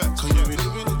 that's fact. Cause you be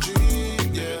living the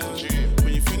dream, yeah.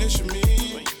 When you finish with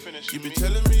me, you be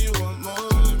telling me you want more.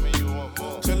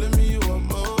 Telling me you want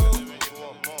more.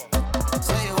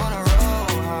 Say you wanna roll,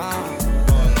 huh?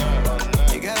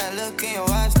 You got that look in your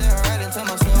eyes, staring right into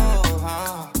my soul,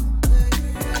 huh?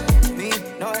 Me,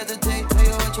 no hesitate, tell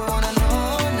you what you wanna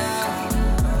know now.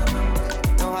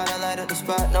 Know how to light up the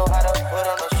spot, know how to put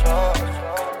on the show.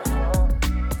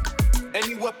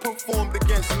 Any weapon formed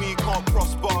against me can't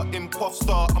prosper.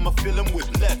 Imposter, I'm a villain with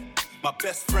lead. My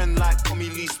best friend like Tommy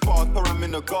Lee Sparta, I'm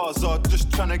in the Gaza, just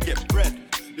tryna get bread.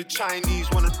 The Chinese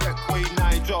wanna take away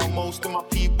Niger. Most of my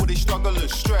people, they struggle and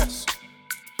stress.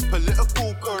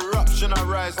 Political corruption, I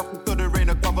rise up until there ain't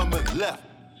a government left.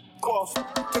 Cost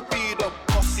to be the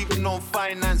boss, even on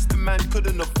finance, the man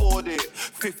couldn't afford it.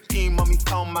 15, mommy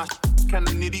found my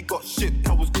Kennedy got shipped,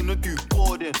 I was gonna do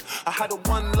boarding. I had a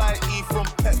one light E from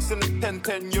Pex and a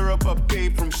 10 Europe, a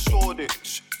babe from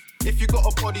Shoreditch. If you got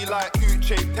a body like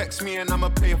Uche, text me and I'ma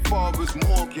pay your father's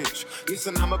mortgage.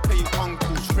 Listen, I'ma pay your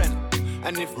uncle's rent.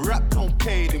 And if rap don't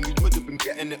pay, then we would've been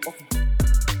getting it off.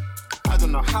 I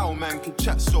don't know how man can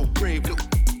chat so brave. Look,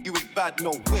 you was bad,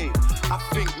 no way. I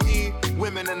think me,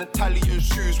 women and Italian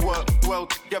shoes work well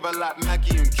together like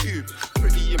Maggie and Cube.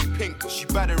 Pretty in pink, but she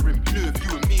better in blue. If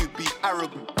you and me would be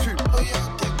arrogant too. Oh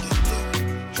yeah, take it,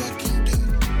 shaking it,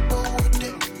 forward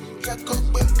it, jack up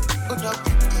it, oh that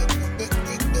big,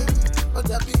 oh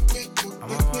that big,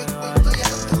 oh yeah,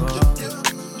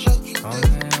 shaking it,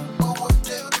 forward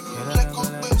it, jack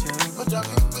up it, oh that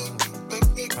big.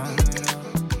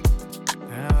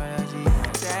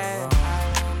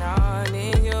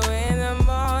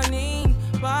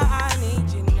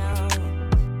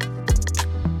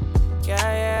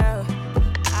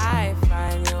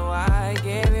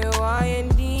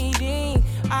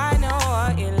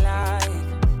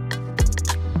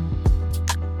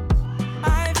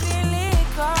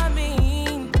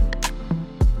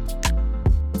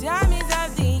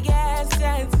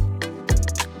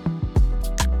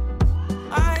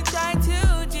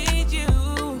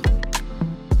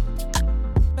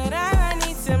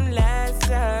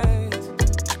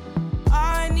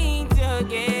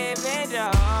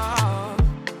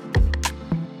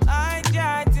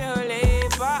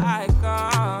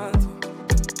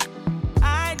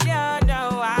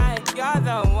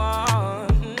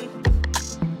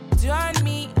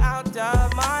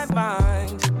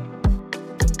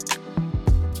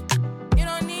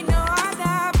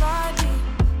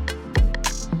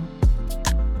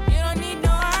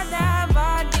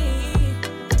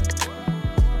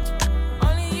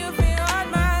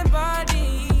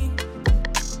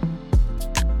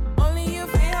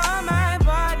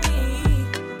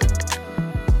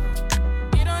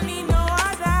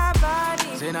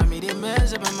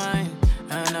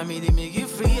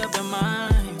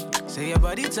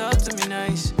 Talk to me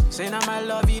nice. Say now my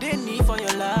love you didn't need for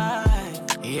your life.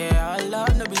 Yeah, our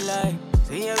love no be lie.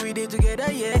 Say yeah we did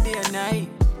together, yeah, day and night.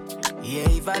 Yeah,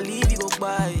 if I leave you go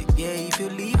by. Yeah, if you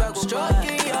leave I go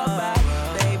stroking by. Your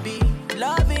body, baby.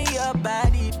 Loving your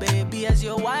body, baby. As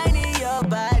you're whining your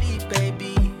body,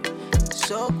 baby.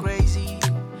 So crazy.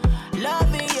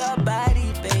 Loving your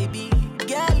body, baby.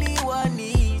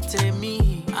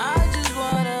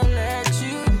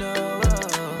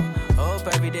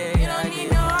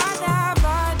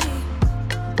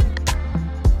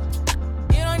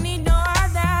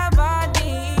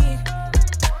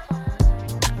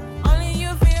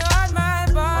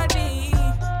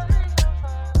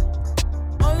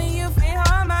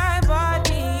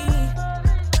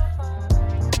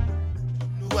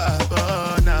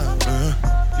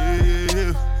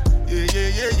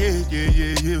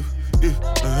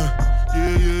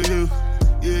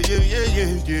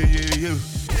 Go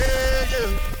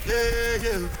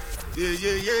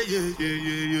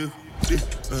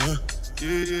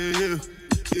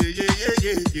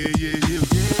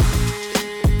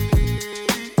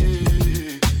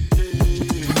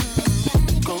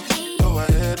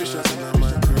ahead, the shots in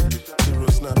my crib. Zero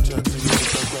Snapchat, zero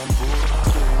Instagram,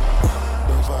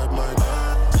 the vibe might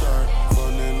start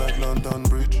falling like London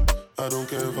Bridge. I don't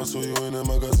care if I saw you in a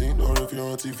magazine or if you're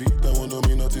on TV. That one don't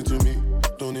mean nothing to me.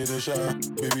 Don't need a shower,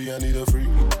 baby, I need a free.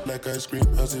 Like ice cream,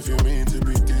 as if you mean to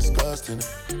be disgusting.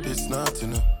 It's not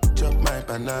enough. Chop my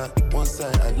banana, one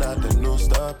side I like and no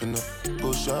stopping up.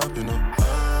 Go shopping up,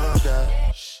 oh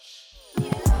gosh.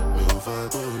 Move on,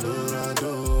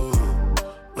 Colorado.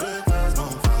 Breakfast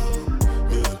don't fall.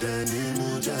 Me and Danny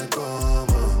Muja come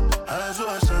on. I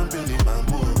saw a champagne in my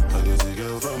mood. I get a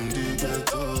girl from the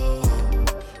ghetto.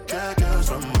 Cat girls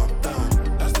from uptown.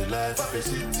 That's the life of a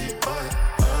city boy.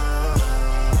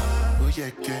 Oh yeah,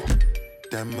 get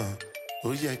Dama.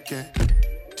 Oh yeah, get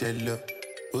Jello.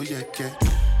 Oh yeah, get.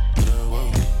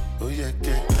 Oh yeah,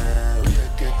 get. Oh yeah,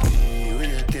 get. Oh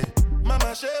yeah, get.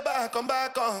 Mama Sheba, come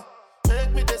back on.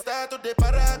 Make me the start to the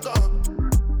paragon.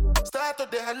 Start to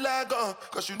the halagon.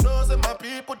 Cause you know say my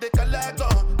people they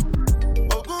calagon.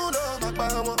 Oguno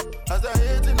makbamo. As they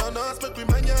hating on us, make we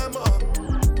manyamo.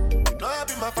 You know I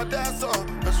be my father's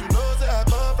son. Cause you know say I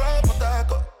come from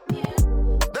Potako.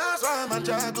 That's why I'm a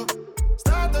jago.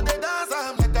 Start to the dance,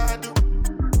 I'm like I do.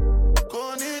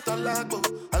 Koni Tolago.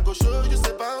 I go show you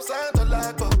say bounce and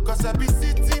Tolago. Cause I be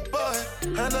city boy.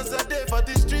 And as I day for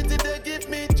the street, they give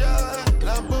me joy.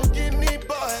 Lamborghini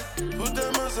boy. Put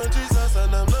them on some Jesus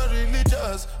and I'm not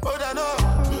religious. Oh, I know.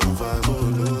 Move I go,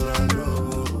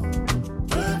 Lorado.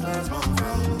 Breakfast, move I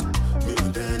Me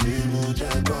and Danny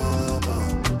Muja come.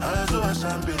 I saw a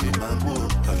champagne in my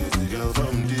mood. I get the girl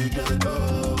from the ghetto.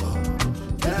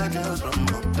 Yeah, girls from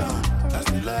uptown. That's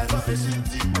the life of a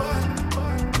city boy.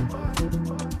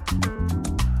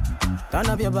 Turn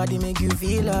up your body, make you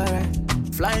feel alright.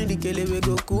 Flying the kele, we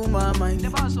go cool my mind.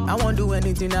 I won't do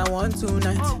anything I want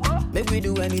tonight. Make we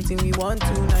do anything we want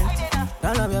tonight.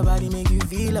 Turn up your body, make you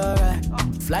feel alright.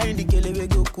 Flying the kele, we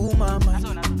go cool my mind.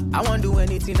 I won't do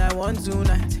anything I want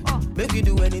tonight. Make we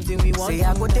do anything we want. Say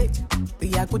I go take,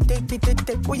 I go take,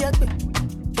 oh yeah,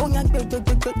 don't ya take, I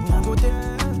go take,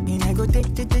 and I go take,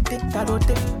 I go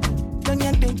take, don't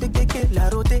ya take, la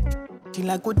rote, she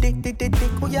la go take,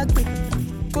 oh yeah,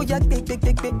 go ya take,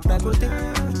 I go take,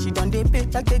 she done dey pay,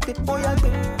 take, oh yeah,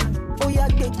 take,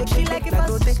 She like it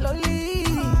fast slowly.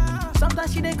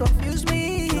 Sometimes she dey confuse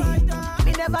me.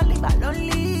 Me never leave her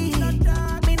lonely.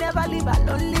 Me never leave her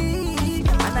lonely.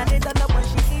 And I dey turn up when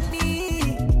she need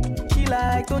me. She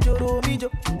like Tojoro Mijo.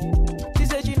 She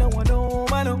say she don't want no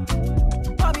man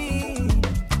for me.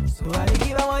 So I dey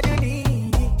give her what you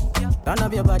need. Turn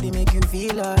up your body, make you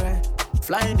feel alright.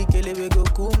 Flying the kele, we go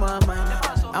cool my mind.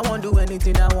 I won't do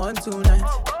anything I want tonight.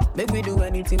 Make we do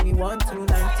anything we want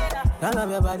tonight. Turn up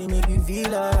your body, make you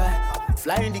feel alright.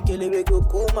 Flying the kele, we go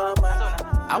cool my mind.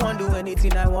 I won't do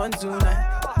anything I want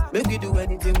tonight. Make we do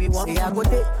anything we want. Say I go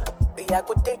take,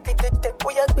 oh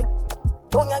yeah,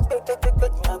 don't ya take,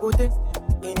 I go take,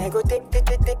 and I go take,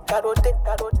 I go take.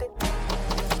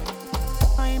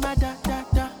 I'm a da.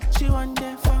 She want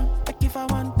the fun. I give her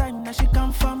one time, now she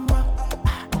come from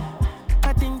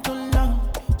I think too long.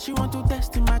 She want to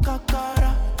test in my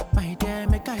cockara. My dear,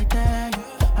 make I tell you.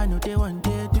 I know they want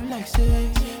to do like say.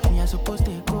 Me I supposed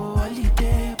to go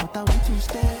holiday, but I want to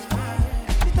stay.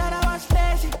 She thought I was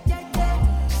lazy.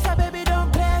 She said, baby,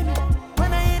 don't play me.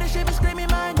 When I hear the she be screaming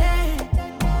my name.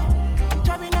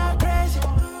 Driving her crazy.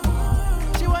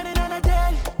 She want it on a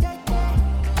daily.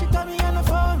 She call me on the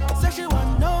phone. Say she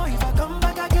want to know if I come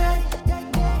back again.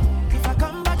 If I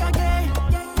come back again,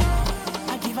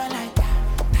 I give her like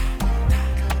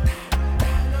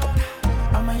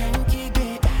I'm a Yankee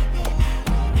bitch.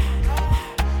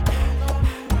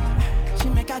 She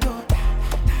make her go.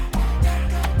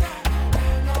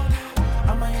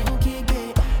 I'm a Yankee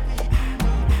bitch.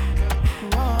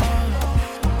 Whoa.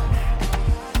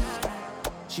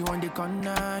 She want the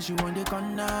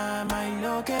corner, my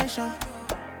location.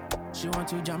 She want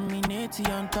to jam me natty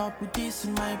on top with this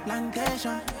in my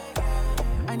plantation.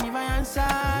 And if I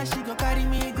answer, she go carry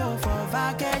me go for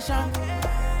vacation.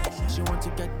 She want to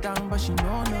get down, but she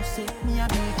know no say me a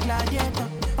big gladiator.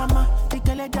 Mama, the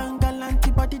girl down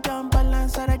galant, body down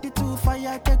balance, already too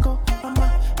fire take go.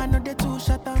 Mama, I know they too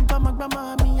shut down, grandma,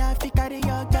 me I fi carry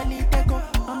your galley take go.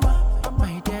 Mama,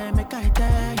 my dear, make I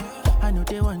tell you, I know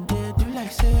they want to do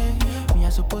like say me I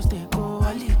supposed to go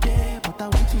holiday, but I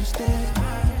want to stay.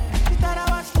 She thought I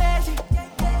was lazy.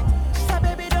 She said,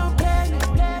 baby, don't play me.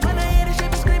 When I hear the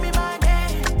shit be screaming my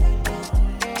name.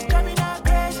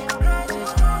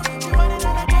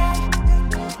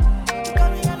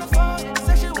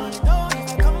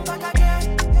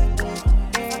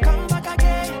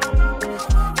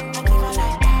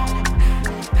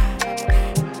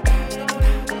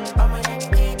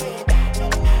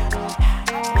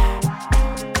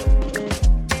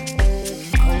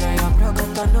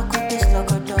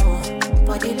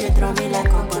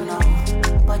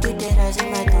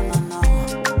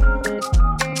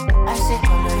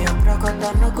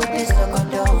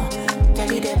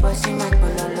 the boss in my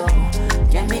pololo.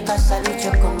 Jamaica salute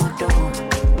your komodo.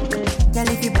 Girl,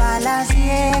 if you balance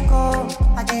Diego,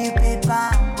 I give you paper.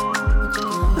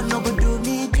 No go do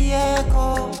me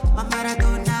Diego, my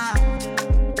Maradona.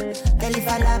 Girl, if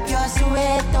I lap your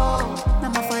sueto,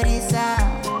 I'm a farisa.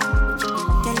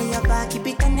 Girl, your back keep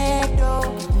it connected,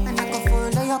 and I can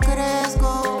follow your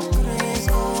Cresco.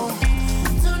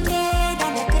 Tonight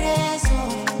on the Cresco,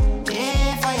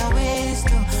 pay for your waist,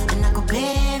 and I can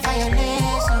pay for your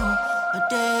lace, a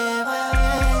day for your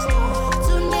waist.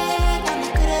 Tonight on the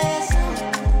Cresco,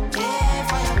 pay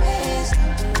for your waist, I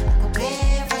can pay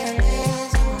for your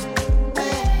lace.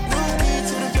 You need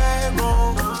to the table.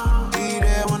 Be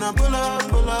there when I pull up,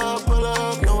 pull up, pull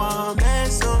up. No, I'm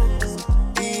mess up.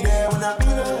 Be there when I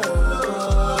pull up.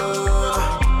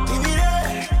 Leave me there.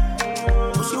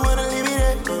 Oh, she wanna leave me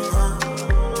there.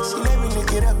 She let me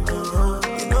lick it up.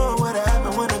 You know what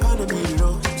happened when I got to be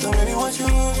low. So maybe what you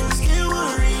still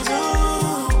want to reason.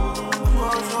 I'm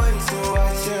all for it, so I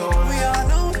chill. We all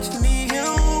know what you need.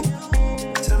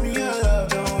 Tell me your love,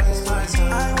 don't waste my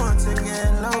time. I want to get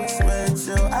low, sweat,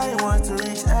 chill. I want to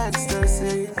reach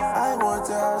ecstasy. I want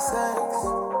to have sex.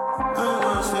 I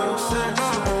want your sex.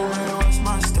 What's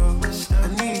my stuff? I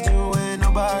need you and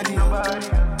nobody else.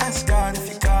 Ask God if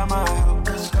you got my help.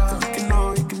 So we can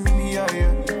know you can meet me out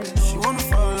here. She wanna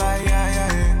fall like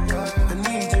yeah. I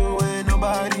need you and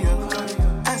nobody else.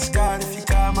 Ask God if you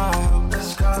got my help.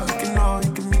 So we can know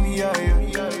you can meet me out here.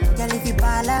 Girl, if you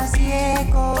balance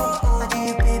Diego, I give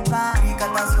you paper.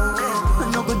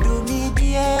 No go do me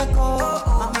Diego,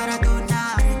 my Maradona.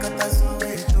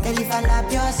 Girl, if I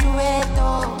lap your sueto,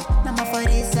 I'm a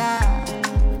farisa.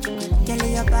 Girl,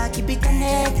 your back keep it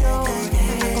connected,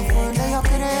 and I can follow your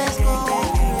Cresco.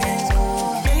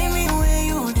 Telling me where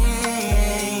you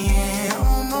there,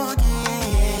 oh my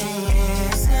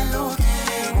day, say look,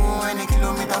 go and a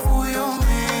kilometer for your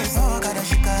waist. Oh, gotta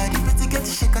shake it, if it's get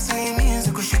to shake, say me is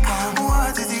go shake.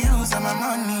 What is the use of my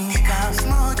money? Can't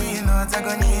smoke it, not I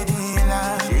go need it.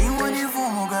 She want it for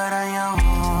me, God, I am.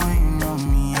 You know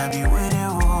me, I be with it.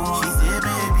 She say,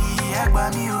 baby, I got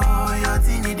me, oh, your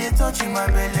thing need to touch in my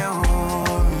belly, oh.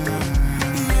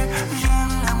 Yeah,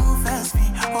 j'aime l'amour fast me,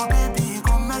 oh baby,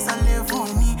 comme ça l'est pour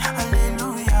me.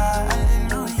 Alléluia,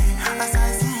 alléluia,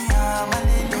 assassin,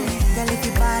 alléluia. Girl, if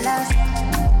you balance.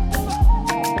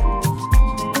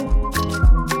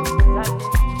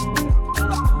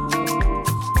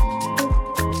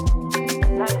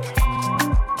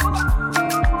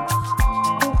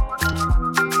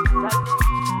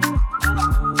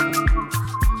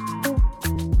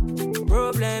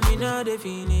 Problem in all the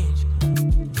finish.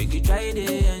 We could try to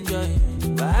enjoy.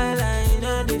 Byline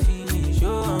on the finish.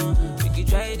 Oh, we could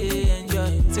try to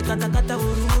enjoy. Se kata kata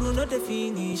uru uru not the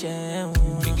finish.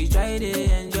 We could try to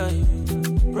enjoy.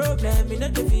 Problem in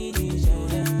all the finish. So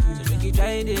we could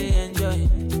try to enjoy.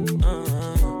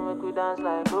 We could dance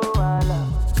like Luala.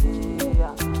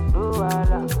 Yeah,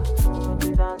 Luala. We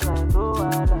could dance like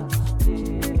Luala.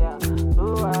 Yeah,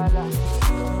 Luala.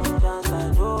 We could dance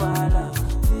like Luala.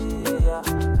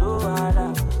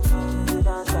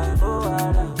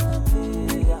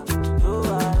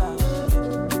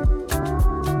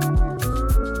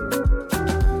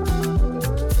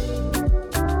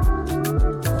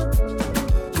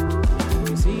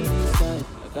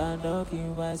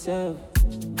 Myself,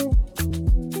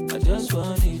 I just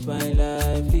want to live my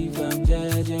life, if I'm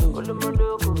judging. I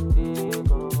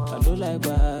don't like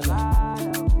bad,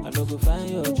 I don't go find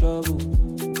your trouble.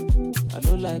 I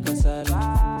don't like a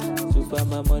salad, so far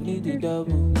my money the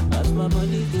double. As my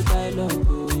money the buy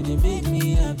logo, it make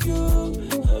me happy,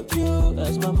 happy.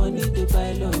 As my money the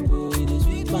buy logo, it is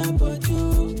sweet my butt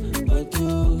too.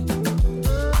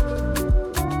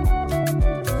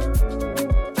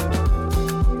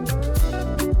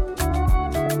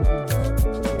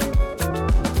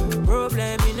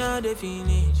 The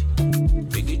finish,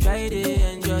 we could try to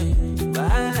enjoy.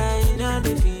 Byline on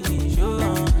the finish,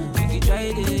 oh, we could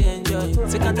try to enjoy.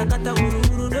 Se kata kata uru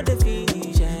uru no the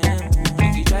finish, we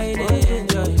could try to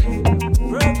enjoy.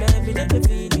 Problem in the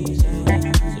finish, so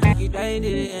we could try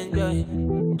to enjoy. We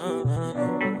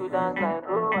could dance like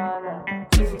Luala,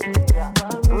 yeah,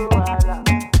 Luala.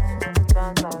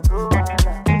 Dance like Luala,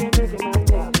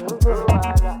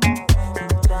 Luala.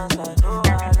 Dance like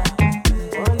Luala,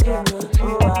 oh yeah,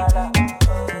 Luala.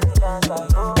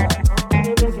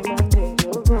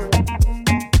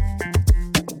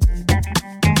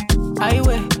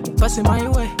 Passing my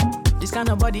way. This kind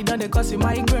of body done they cause you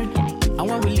migraine. I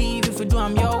won't believe if you do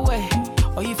I'm your way.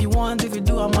 Or if you want, if you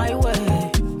do I'm my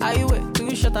way. I wait,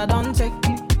 2 shot I don't take.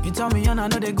 You tell me and I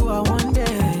know they go out one day.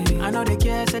 I know they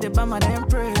care, say they buy my damn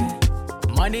pray.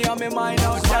 Money on me mind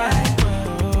outside.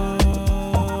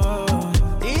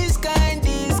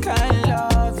 kind of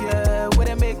love, yeah, would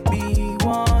it make me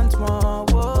want more?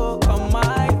 Whoa, come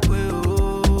my way,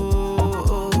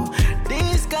 oh.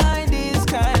 This kind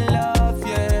of love,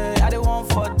 yeah, I don't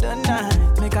want for the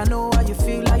night. Make I know how you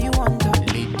feel, how you want to.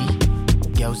 Lady,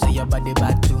 girl say your body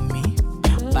bad to me.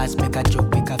 Pass make a joke,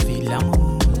 make a feel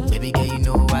I'm baby girl, you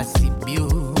know I see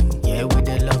you. Yeah, with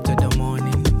the love to the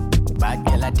morning. Bad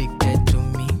girl addicted to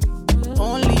me.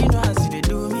 Only you know how see they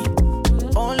do me.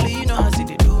 Only you know how see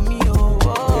they do me. Oh,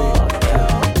 oh,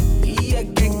 yeah,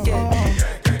 yeah.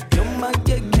 You're my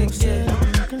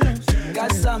yeah.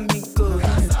 Got some go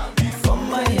from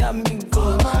Miami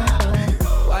go.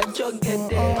 Watch you get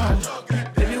there,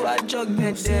 baby. Watch you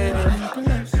get there.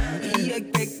 Yeah.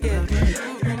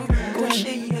 Go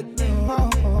shake your thing.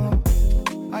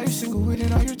 Are you single with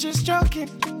it or you just joking?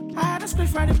 I had a split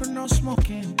Friday but no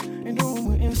smoking. In the room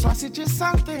with him, so I said just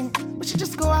something. We should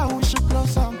just go out and we should blow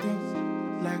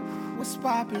something. Like, what's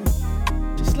poppin'?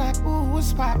 Just like, ooh,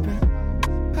 what's poppin'?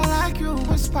 I like you,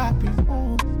 what's poppin'?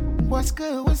 Ooh, what's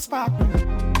good, what's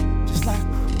poppin'? Just like,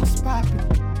 what's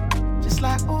poppin'? Just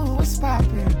like, ooh, what's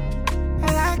poppin'?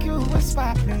 I like you, what's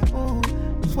poppin'? Ooh,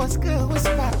 what's good, what's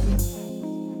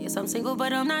poppin'? Yes, I'm single,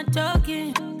 but I'm not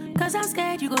joking. Cause I'm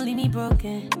scared you gon' leave me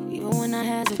broken. Even when I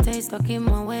hesitate, stuck in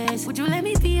my ways. Would you let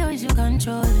me be or is you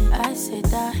controlling? I said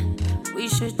that we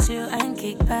should chill and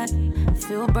kick back.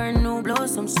 Feel burn, no blow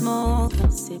some smoke.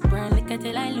 Sip burn liquor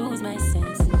till I lose my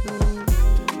sense.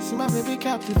 See my baby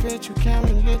captivate, you can't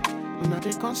relate. When I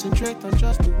they concentrate on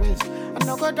just the waist. I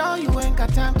know go down, you ain't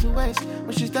got time to waste.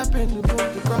 When she step in the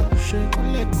room, the ground shake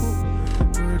and let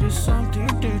go. Word is something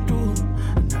they do,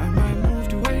 and I might move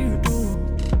the way you do.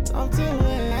 Something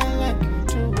way I like you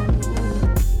too.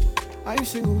 Are you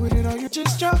single with it or you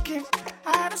just joking?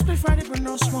 I had a split Friday but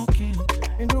no smoking.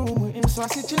 In the room with him, so I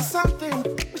said just something.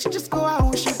 We should just go out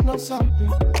and we should know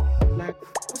something. Like,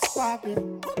 what's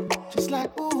poppin'? Just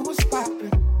like, ooh, what's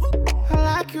poppin'? I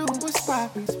like you, what's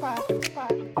poppin'?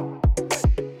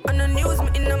 On the news, me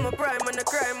in my prime, on the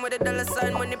crime with a dollar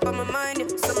sign, money for my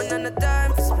mind. Someone on the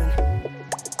time for spend.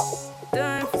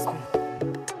 Time for spend.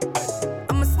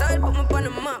 I'm a style, put me on the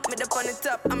map, me up on the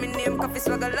top. I'm in name, coffee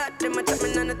swag a lot, them a chat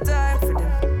me on the time for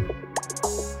them.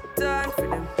 Time for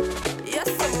them. Yes,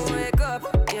 I'm wake up,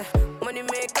 yeah. Money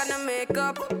make and I make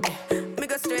up, yeah. Me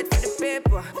go straight for the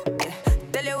paper, yeah.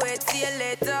 Tell you wait, see you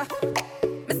later.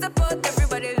 Me support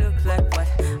everybody look like what?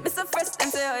 Me so fresh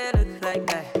and say how you look like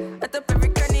that. I top every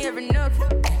cranny, every nook.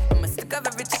 I'm a stick of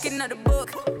every chicken out the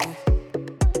book.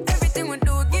 Everything we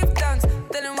do, give thanks.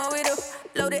 Tell them what we do.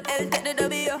 Load the L, take the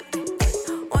W.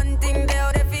 One thing they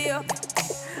out there for you.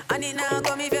 I need now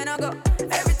come if you not go.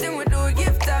 Everything we do,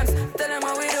 give thanks. Tell them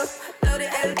what we do. Load the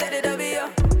L, take the W.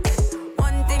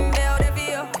 One thing they out there for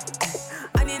you.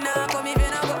 I need now come if you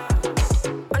not go.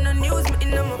 On the news, me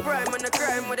in my prime, on the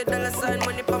crime with a dollar sign,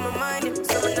 money for my mind.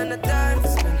 Someone on the time to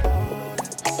spend.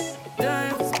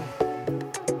 Time to spend.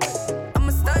 I'm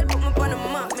a style, put me on the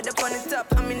map, me up on the top.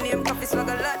 I'm in name, coffee swag a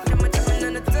lot, them a chopping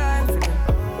on the time for them.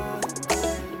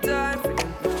 Time for them.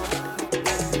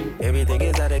 Everything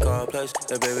is how they call plush.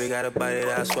 The baby got a body,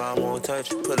 that's why I won't touch.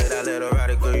 Pull it out, let her ride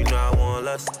it, girl, you know I want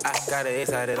lust. I got it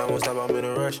excited, I won't stop, I'm in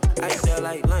a rush. I eat that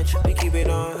like lunch, we keep it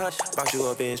on hush. Box you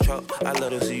up in his truck, I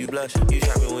love to see you blush. You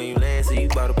shopping when you land, so you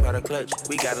bought a product clutch.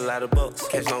 We got a lot of bucks,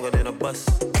 catch longer than a bus.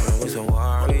 We some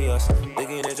warriors,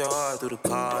 looking at your heart through the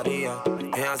cardio.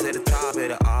 Hands at the top of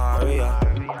the aria.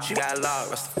 She got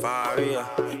locked,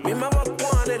 Rastafari. Me and my walk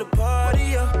one at the party,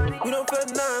 yeah. We don't feel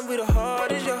nothing, we the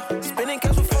hardest, yeah. Spending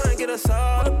cash for fun, get us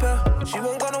all a pair. She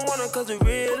won't gonna want it cause the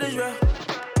real is real.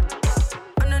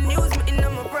 On the news, me in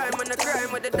my prime, on the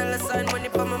crime with a dollar sign, money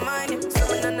for my mind.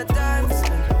 Someone on the time to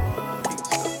spend.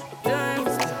 Time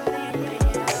to spend.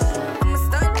 I'm a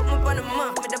style, put me on the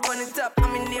map, me up on the top.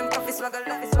 I'm in name, coffee swag a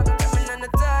lot, coming on the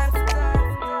time.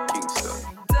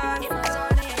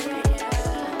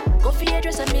 Go for your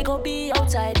dress and me go be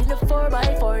outside in the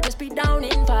 4x4, just be down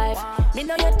in 5. Me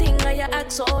know your thing and you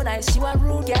act so nice. You a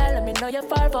rude girl and me know you're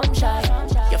far from shy.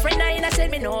 Your friend I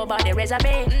said me know about the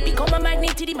resume. Become a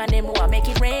magnet to the man them who a make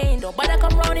it rain. Don't bother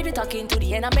come round if you talking to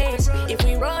the enemies. If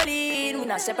we roll in, we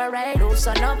not separate.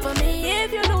 Loosen up for me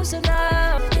if you loosen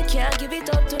up. You can't give it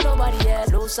up to nobody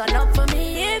else. Loosen up for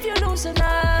me if you loosen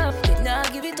up. You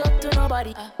not give it up to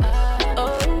nobody.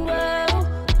 Oh, well,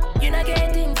 you're not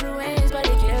getting influenced by the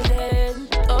girl them.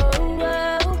 Oh,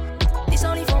 well, this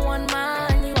only for one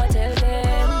man, you are tell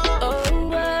them. Oh,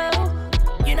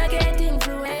 well, you're not getting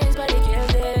influenced by the girl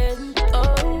them.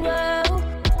 Oh,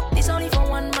 well, this only for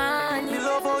one man. You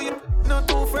love how you not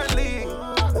too friendly.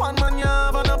 One man you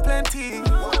have and a plenty.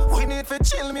 We need to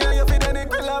chill me and you fit any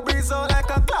grill a breeze out like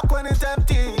a clock when it's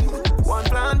empty. One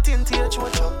planting to your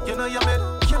chocho.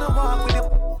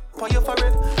 you for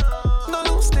it. No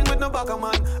loose thing with no bugger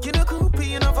man. You no groupie,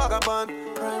 you no vagabond.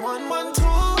 Pray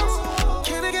 112.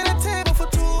 Can I get a table for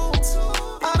two?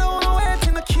 I don't wanna wait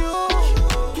in the queue.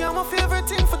 You're my favorite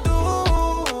thing for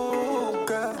do,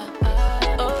 girl.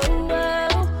 Oh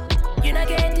well, you're not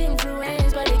getting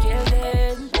influenced by the girl.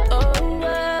 Oh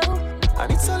well, I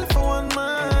need solid for one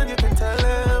man, you can tell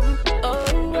him.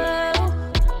 oh well,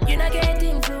 you're not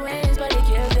getting influenced by the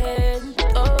girl.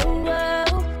 Oh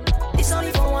well, it's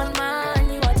only for one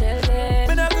man, you are telling.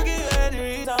 Me not gonna give you any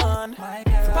reason.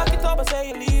 Pack it up and say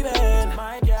you're leaving.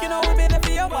 You know we've been there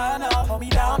for a while now. Hold me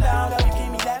down, girl, you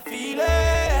give me that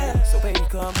feeling. So baby,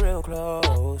 come real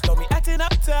close. Don't be acting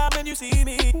up time when you see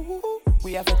me.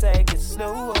 We have to take it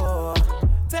slow.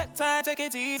 Take time, take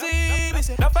it easy. Me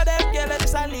say, enough of them, girl, let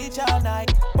us leech all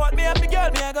night. But me and me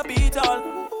girl, me ain't gonna beat all.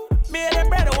 Me and them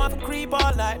brother want to creep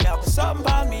all night. Now something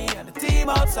about me and the team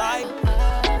outside.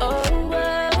 Oh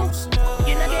well,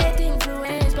 you're not getting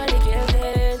influenced by the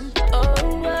girl.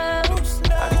 Oh well,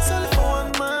 I need solid for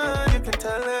one man, you can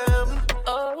tell him.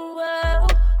 oh well,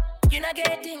 you're not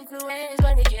getting influenced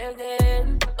by the girl.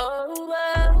 Oh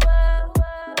well.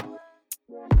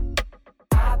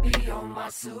 I be on my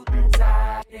suit and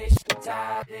tie, ish,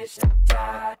 tie, ish,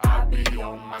 tie. I be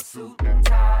on my suit and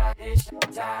tie, ish,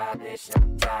 tie, ish,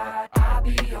 tie. I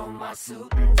be on my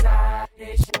suit and tie,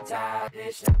 ish, tie,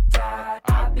 ish, tie.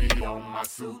 I be on my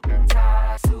suit and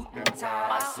tie, suit and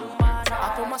tie, suit and tie.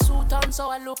 I put my suit on so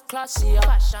I look classier.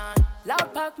 Fashion,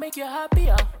 loud pack make you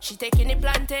happier. She taking the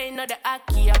plantain or the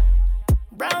akia.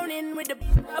 Browning with the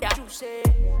juice.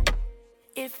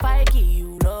 If I give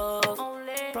you love,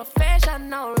 only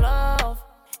professional love.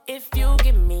 If you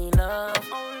give me love,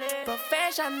 only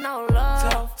professional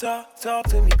love. Talk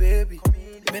to me, baby.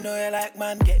 Me know you like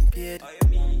man getting paid.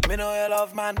 Me know you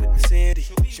love man with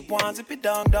Mercedes. She wants it be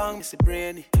down, Missy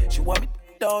Brainy. She want me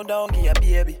down, give her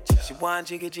baby. She want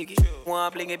jiggy,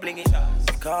 want blingy.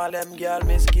 She call them girl,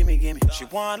 miss gimme. She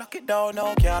want lock it down,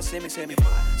 can't see me.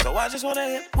 So I just wanna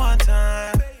hit one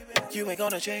time. You ain't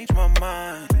gonna change my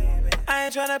mind. I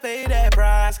ain't tryna pay that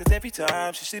price, cause every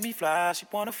time she see me fly, she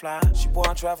wanna fly. She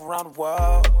wanna travel around the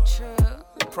world. True.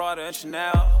 Prada and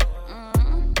Chanel.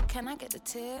 Can I get the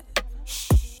tip?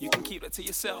 You can keep that to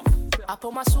yourself. I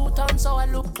put my suit on so I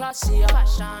look classier.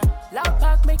 Fashion, loud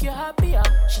pack make you happier.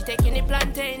 She taking the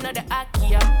plantain or the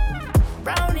akia.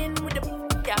 Browning with the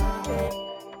yeah.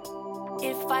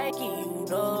 If I give you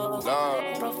love,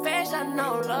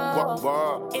 professional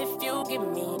love. If you give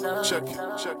me love, check.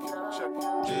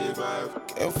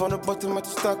 Came from the bottom, I to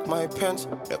stack my pens.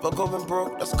 Never going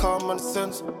broke, that's common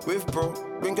sense. With bro,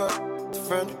 bring your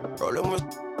friend. Rolling with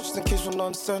just in case for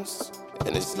nonsense.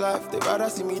 In this life, they rather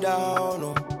see me down,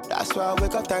 oh. That's why I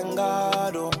wake up, thank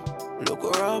God, oh. Look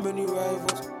around, many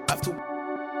rivals. Have to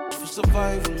for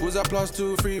survival. Who's that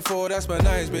 +2, 3, 4? That's my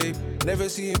nice, babe. Never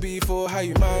seen before, how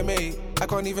you my mate? I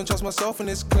can't even trust myself in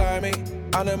this climate.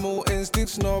 Animal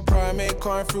instincts, no primate.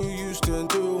 Crying through Houston,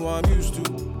 do what I'm used to.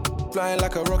 Flying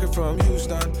like a rocket from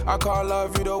Houston. I can't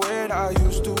love you the way that I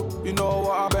used to. You know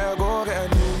what, I better go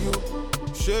get a new you.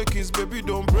 Shake it, baby,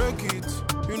 don't break it.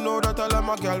 You know that I like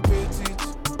my girl petite.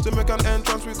 To make an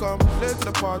entrance, we come late to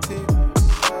the party.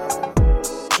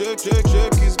 Shake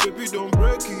it, baby, don't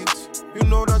break it. You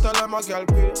know that I like my girl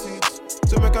petite.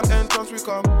 To make an entrance, we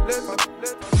come late.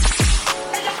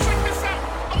 Hey, y'all check this out.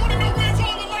 I wanna know where's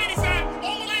all the ladies at?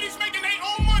 All the ladies making their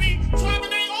own money, driving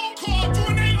their own car,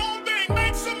 doing their own thing.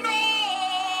 Make some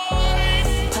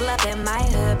noise. Pull up in my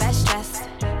hood, best dressed.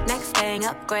 Next thing,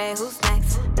 upgrade, who's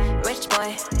next? Rich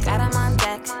boy, got him on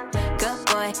deck. Good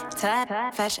boy, type,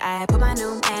 fresh. I put my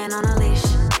new man on a leash.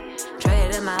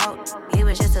 Traded him out, he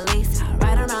was just a lease.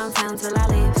 Ride around town till I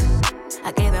leave.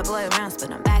 I gave that boy rounds,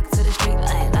 but I'm back to the street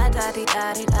like la da di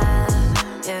da di da.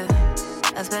 Yeah,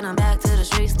 I spin him back to the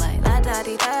streets like la da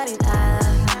di da di da.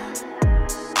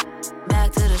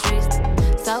 Back to the streets,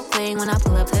 so clean when I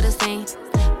pull up to the scene.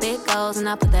 Big goals and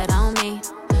I put that on me.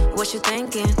 What you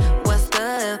thinking? What's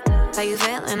good? How you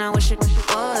feeling? I wish you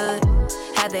would.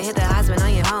 Had to hit the husband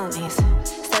on your homies.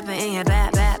 Stepping in your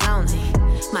bad, lonely.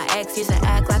 My ex used to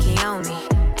act like he owned me.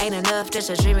 Ain't enough just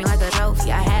to treat me like a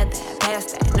trophy. I had that,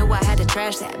 passed that, knew I had to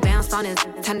trash that. Bounced on his,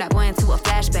 turned that boy into a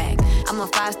flashback. I'm a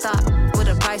 5-star with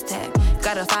a price tag.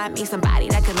 Gotta find me somebody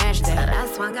that can match that.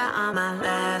 That's one got on my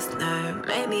last nerve.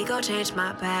 Made me go change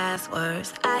my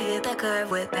passwords. I hit the curve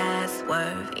with that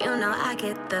swerve. You know I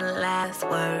get the last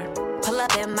word. Pull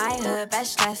up in my hood,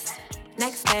 best dressed.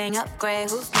 Next thing,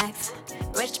 upgrade, who's next?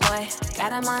 Rich boy,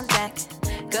 got him on deck.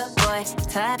 Good boy,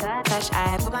 touch.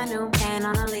 I put my new man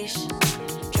on a leash.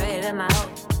 Traded him out,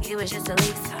 he was just a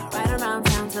lease. Right around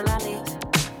town till I leave.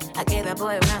 I gave that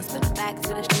boy a round, spin him back to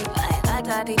the street like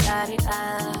la-da-dee-da-dee-da.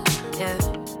 Yeah,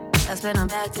 I spin him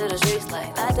back to the streets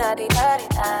like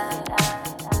la-da-dee-da-dee-da.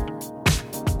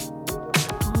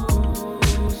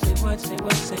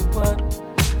 Say what?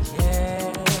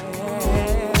 Yeah,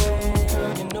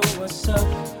 girl, you know what's up.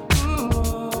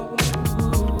 Ooh,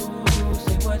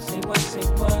 say what?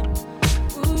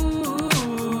 Ooh,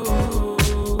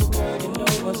 girl, you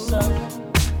know what's up.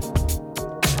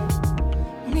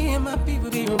 Me and my people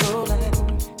be rolling,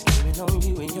 scheming on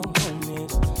you and your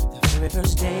homies. The very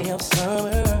first day of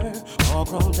summer, all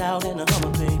grown out in a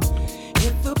Hummer, babe.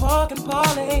 Hit the park and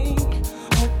parlay.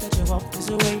 Hope that you walk this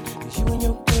away, 'cause you and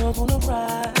your girls wanna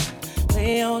ride.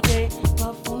 Play all day,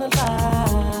 puff on the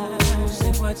line.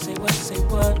 Say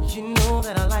what? You know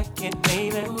that I like it,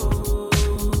 baby. Ooh,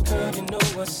 girl, you know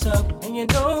what's up, and you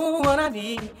know what I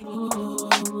need.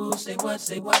 Ooh, say what?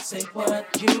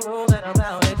 You know that I'm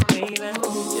about it, baby.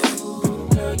 Ooh,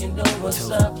 girl, you know what's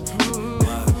up.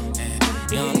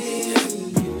 Baby.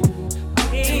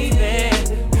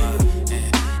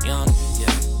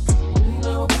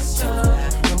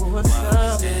 What's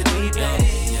up, baby?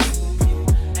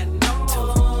 And no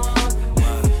more.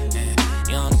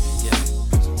 Young,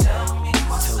 tell me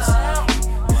what's up.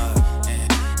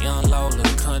 Young Lola,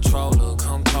 controller,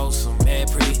 come closer, mad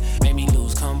pretty, make me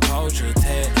lose composure.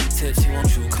 Tad tips, you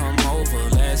want you come over.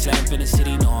 Last lap in the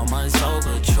city, no I'm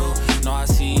unsober. True, no I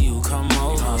see you come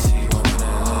over.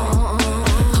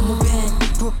 I'm a bad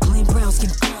Brooklyn brown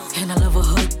skin, and I love a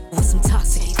hood with some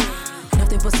toxic.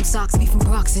 Nothing but some socks, me from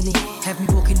Bronx in it. Have me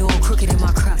walking all crooked in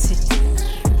my Crocs.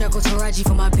 Now go Taraji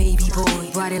for my baby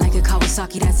boy. Ride it like a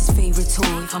Kawasaki, that's his favorite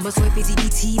toy. I'ma swipe his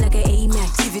EBT like an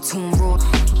A-Max. Give it to him raw.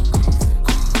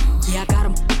 Yeah, I got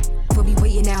him for me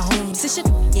waiting at home. This shit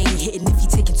ain't hitting if he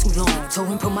taking too long. Told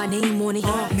him put my name on it,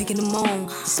 making him moan.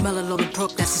 The smell of Lola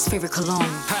Brook, that's his favorite cologne.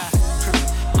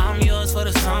 I'm yours for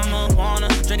the summer, wanna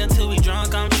drink until we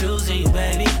drunk, I'm choosing you,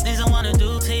 baby. Things I wanna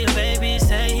do to you, baby.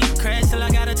 Say you crazy till I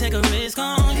gotta take a risk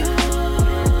on you.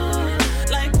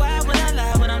 Like why would I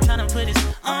lie when I'm tryna put this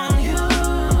on you,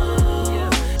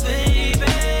 baby?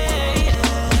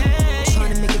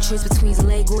 Trying to make a choice between his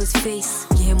leg or his face.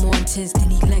 Yeah, more intense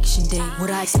than election day. What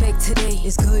I expect today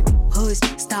is good. Hoods,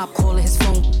 stop calling his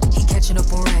phone. He catching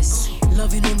up on rest.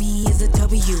 Loving on me is a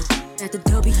W. At the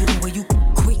W, where you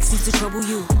quick seems to trouble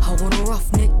you. I want a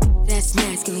rough neck, that's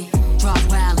masculine. Drop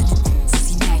wild and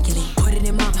it's immaculate. Put it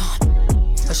in my mouth.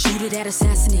 A shooter that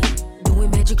assassinate.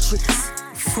 Doing magic tricks.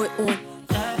 Foot on,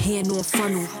 hand on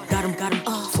funnel. Got him,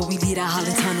 before we leave that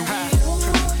Holland tunnel.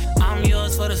 I'm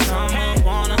yours for the summer,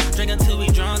 wanna drink until we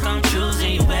drunk, I'm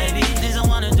choosing you, baby. Things I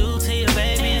wanna do to you,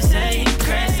 baby. Say you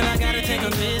crazy till I gotta take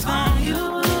a risk on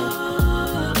you.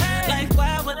 Like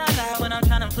why would I lie when I'm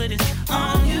tryna put this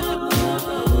on you?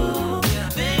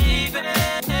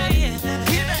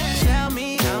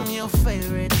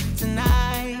 Favorite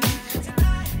tonight,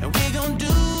 and we gon'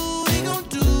 do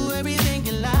everything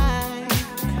you like.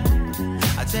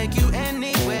 I'll take you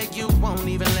anywhere you won't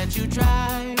even let you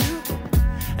drive,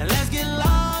 and let's get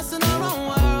lost in our own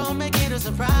world, make it a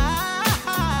surprise.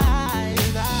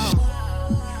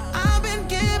 I've been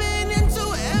giving into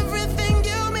everything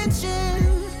you mentioned.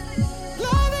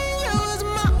 Loving you is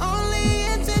my only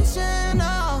intention.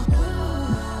 Oh,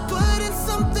 putting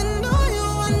something on you,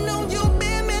 I know you've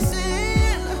been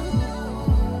missing.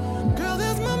 Girl,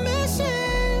 that's my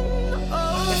mission.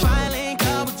 Oh, if I link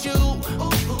up with you,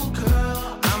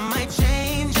 girl, I might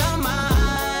change your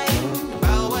mind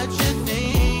about what you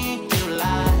think you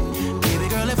like. Baby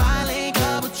girl, if I link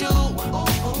up with you,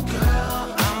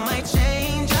 girl, I might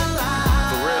change your life.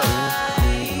 For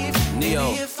real. Neo.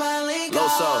 Baby, if I link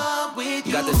Loso. up with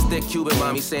you. Got this thick Cuban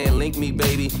mommy saying link me,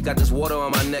 baby. Got this water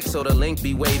on my neck so the link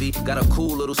be wavy. Got a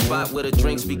cool little spot where the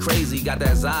drinks be crazy. Got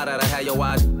that Zod that'll have your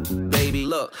eyes, baby.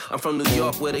 Look, I'm from New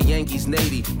York where the Yankees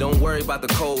Navy. Don't worry about the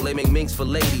cold, they make minks for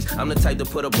ladies. I'm the type to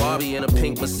put a Barbie in a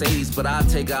pink Mercedes, but I'll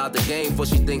take her out the game before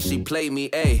she thinks she played me.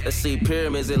 Ayy, let's see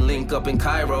pyramids and link up in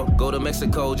Cairo. Go to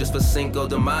Mexico just for Cinco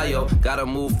de Mayo. Gotta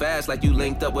move fast like you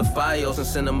linked up with Fios and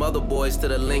send them other boys to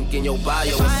the link in your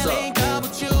bio. What's up?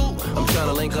 I'm trying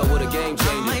to link up with a game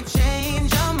changer. I might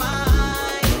change your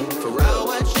mind. For real.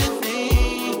 What you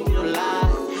think you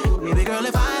like. Baby girl,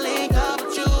 if I link up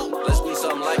with you, let's be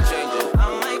something life changing. I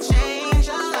might change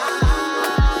your life.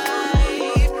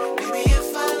 Baby,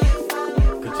 if I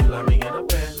Could you love me in a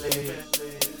Bentley?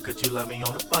 Could you love me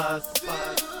on a bus?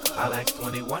 I'll ask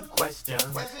 21 questions,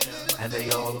 and they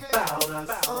all about us.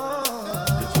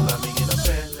 Could you love me in a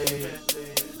Bentley?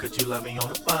 Could you love me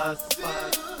on a bus?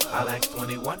 I'll ask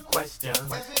 21 questions,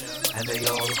 and they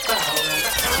all about us.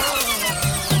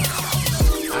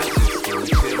 I just don't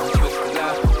feel twisted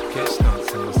out. catch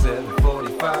stunts in my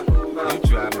 745. You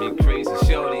drive me crazy,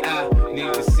 shorty. I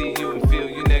need to see you and feel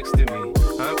you next to me.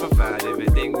 I provide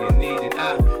everything you need, and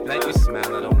I like your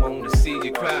smile. I don't want to see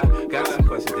you cry. Got some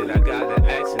questions that I gotta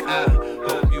ask, and I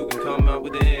hope you can come up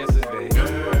with the answers, baby.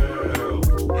 Girl,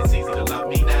 it's easy to love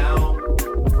me now.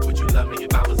 Would you love me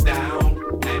if I was down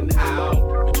and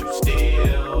out? Would you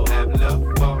still have love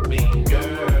for me,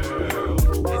 girl?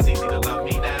 It's easy to love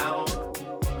me now.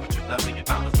 Would you love me if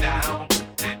I was down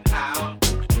and out?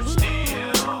 Would you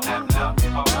still have love for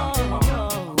me?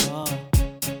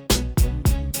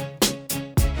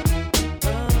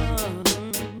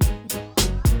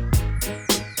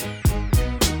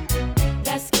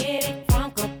 Let's get it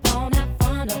crunk up on that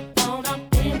fun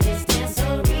up in this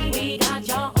dancery. We got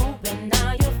y'all open,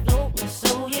 now you're floating,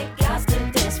 so you got to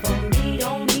dance for me.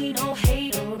 Don't need no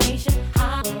hateration,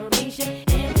 holleration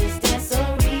in this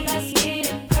dancery. Let's get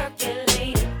it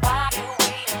percolated, why you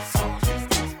waiting? So just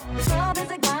dance for me. Love is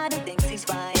a guy that thinks he's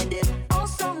fine, and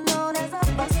also known as a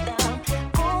buster.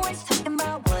 Always talking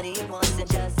about what he wants and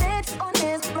just sits on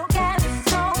his broke ass.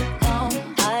 So no,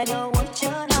 I don't want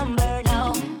your number,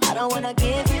 no. I don't wanna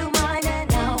give you mine,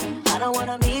 and no, I don't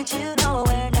wanna meet you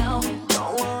nowhere, no.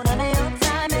 Don't want none of your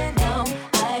time, and no,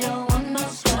 I don't want no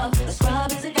scrub. The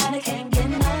scrub is a guy that can't get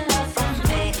no love from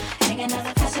me. Hanging out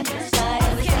the passenger side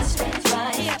of his best friend's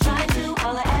ride, trying to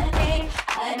holler at me.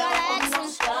 I don't want no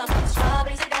scrub. The scrub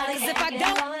is a guy that can't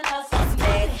get no love from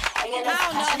me. Hanging out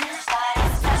the passenger side of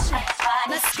his best friend's ride.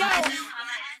 Let's go.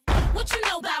 What you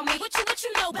know about me? What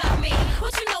you know about me?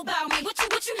 What you know about me? What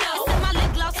you know? I said my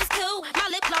lip gloss is cool. My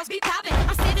lip gloss be popping.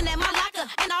 I'm standing at my locker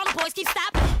and all the boys keep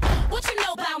stopping. What you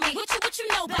know about me? What you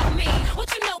know about me? What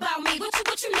you know about me?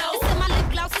 What you know? I said my lip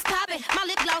gloss is popping. My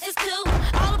lip gloss is cool.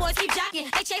 All the boys keep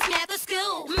jocking. They chase me after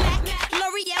school. Mac,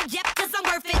 L'Oreal, yep, 'cause I'm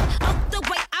worth it. Oh, the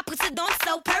way I put it on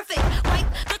so perfect. Wipe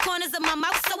the corners of my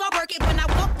mouth so I work it. When I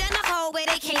walk down the hallway,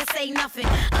 they can't say nothing.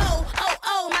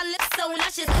 Oh, my lips so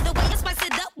luscious. The way I spice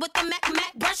it up with the Mac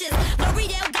brushes.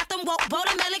 L'Oreal got them woke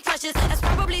watermelon crushes. That's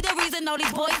probably the reason all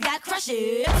these boys got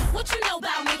crushes. What you know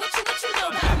about me? What you know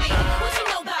about me? What you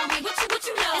know about me? What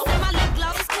you know? I said my lip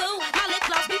gloss is cool. My lip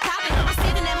gloss be popping. I'm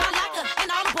standing at my locker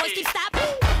and all the boys keep stopping.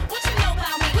 What you know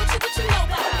about me? What you know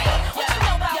about me? What you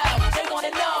know about me? They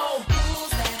wanna know.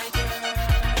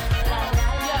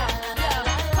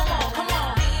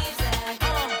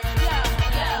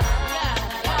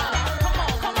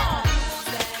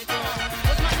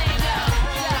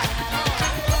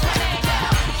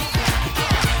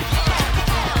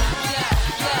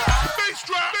 Bass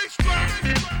drop.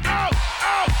 Out.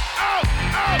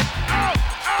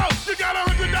 You got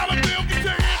 $100 bill, get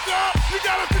your hands up. You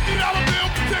got a $50 bill,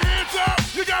 get your hands up.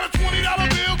 You got a $20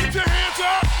 bill, get your hands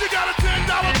up. You got a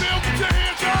 $10 bill, get your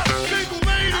hands up. Single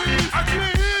ladies, I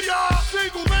can't hear y'all.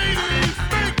 Single ladies,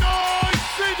 make noise.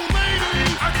 Single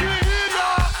ladies, I can't hear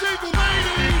y'all. Single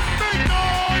ladies, make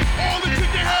noise. All the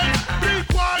chicken heads, be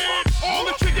quiet. All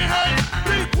the chicken heads,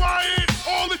 be quiet.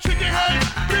 All the chicken heads,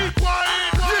 be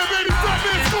quiet. Yeah, baby, stop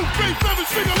this. Scoop, bass, seven,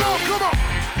 sing along, come on.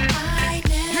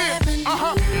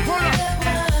 Hold up.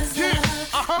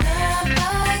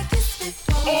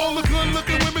 All the good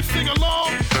looking women sing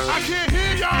along. I can't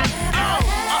hear y'all.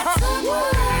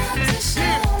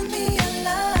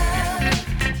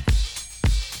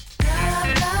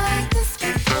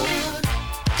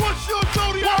 What's your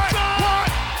zodiac sign?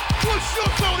 What's your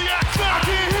zodiac sign? I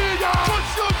can't hear y'all.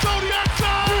 What's your zodiac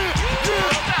sign?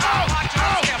 Out.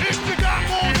 If you got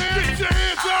more hair, get your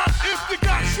hands up. If you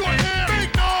got short hair,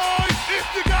 make noise. If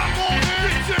you got more hair,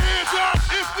 get your hands up.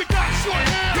 If you got short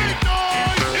hair, make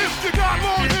noise. If you got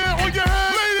long hair on your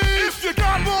head, ladies. If you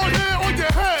got long hair on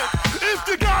your head. If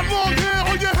you got long hair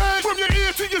on your head, from your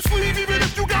ear to your sleeve, even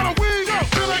if you got a weave.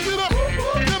 Can I get up?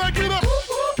 Can I get up?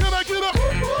 Can I get up?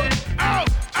 Out.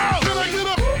 Can I get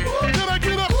up? Can I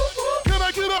get up? Can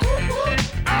I get up?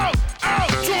 Out.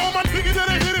 To all my niggas that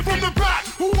hit it from the back,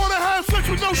 who wanna have sex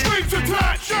with no strings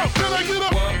attached. Yo, can I get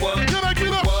up? Can I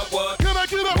get up? Can I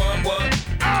get up?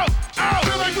 Out.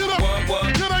 Can I get up?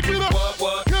 Can I get up?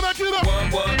 Can I get up?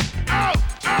 Out.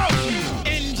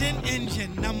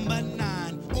 Engine number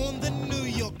 9 on the New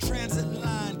York Transit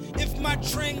line. If my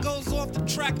train goes off the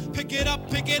track, pick it up.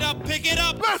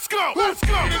 Let's go. In the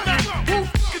night. Whoop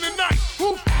in the night.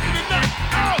 Whoop in the night.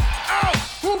 Out.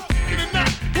 Whoop in the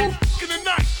night. Whoop in the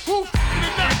night. Whoop in the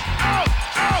night. Out.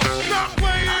 Not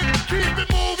playing. Keep it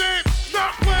moving.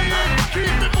 Not playing.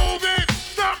 Keep it moving.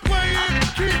 Not playing.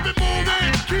 Keep it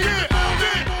moving. Keep it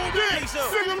moving.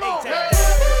 Sing along. Sing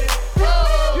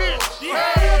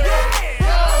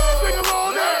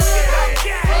along. Ladies.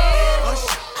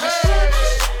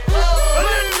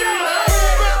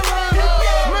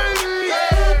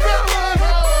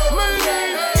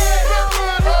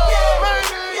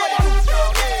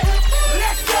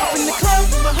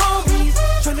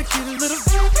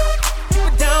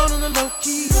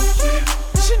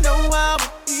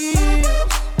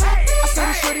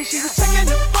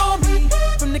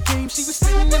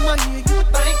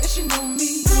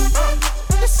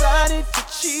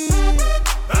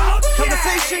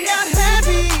 Conversation got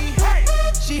heavy.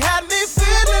 She had me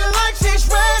feeling like she's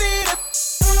ready to.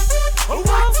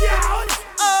 Watch out!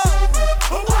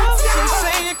 She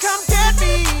saying, "Come get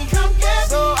me."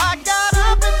 So I got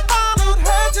up and followed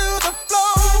her to the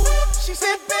floor. She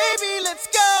said, "Baby, let's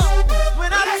go."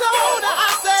 When I told her,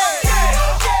 I said,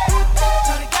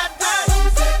 Tony got down, she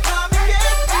said, "Come and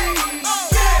get me."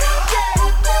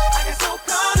 I got so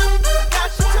caught up, forgot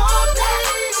she told me.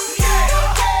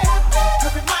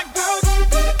 Could be my girl, she could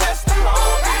be the best of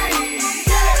all me.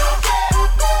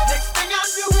 Next thing I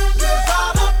knew, she was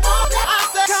all up on me. I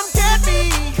said, "Come get me."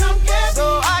 So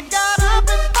I got up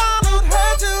and followed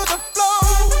her to the floor.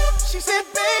 She said,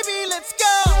 "Baby, let's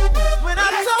go." When I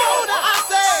told her, I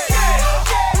said,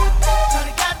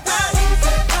 Tony got down, she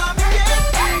said, "Come and get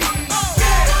me."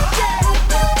 I got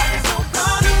so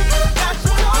caught up, forgot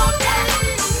she told me.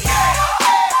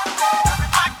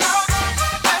 My girl, she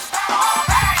the best of all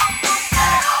me.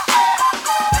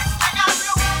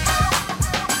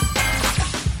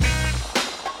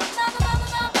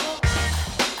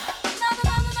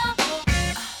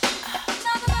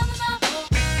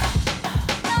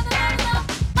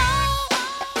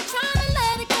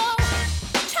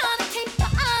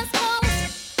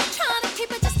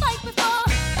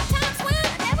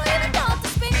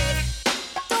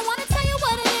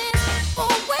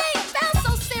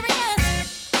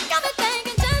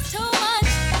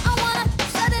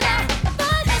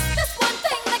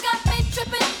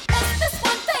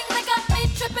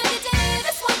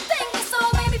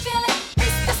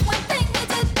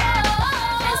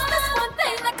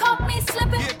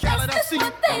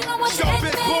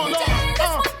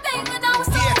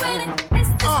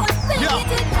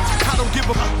 I don't give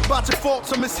a about your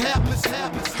faults or mishaps.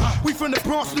 We from the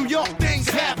Bronx, New York, things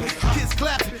happen. Kids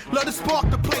clapping, love to spark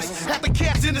the place. Half the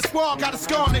cats in the squad got a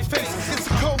scar on their face. It's a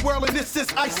cold world and this is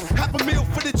ice. Half a meal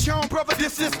for the charm, brother,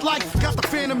 this is life. Got the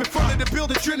phantom in front of the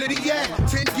building, Trinity, yeah.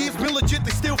 10 years been legit,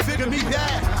 they still figure me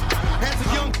bad. As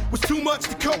a young, was too much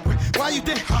to cope with. Why you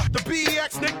think the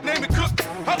BX nickname it Cook?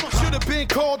 I should have been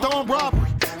called on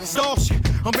robbery, extortion,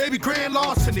 or maybe grand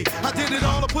larceny. I did it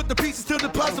all, I put the pieces to the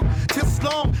puzzle. Till it's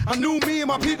long, I knew me and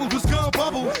my people was gonna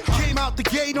bubble. Came out the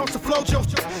gate on some flojo.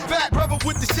 Fat brother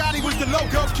with the shotty was the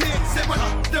logo kid. Said my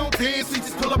don't dance, he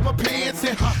just pull up my pants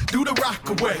and do the rock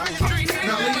away.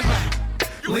 Now lean back,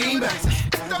 lean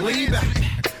back, lean back.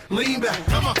 Lean back,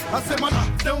 come on. I said my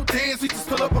don't dance, we just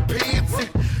pull up our pants and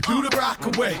do the rock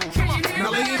away.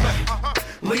 Now lean back,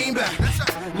 lean back,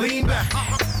 lean back,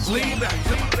 lean back.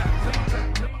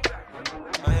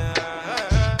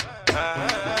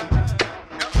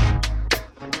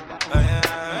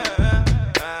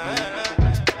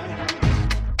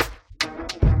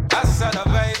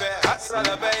 I said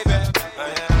a baby.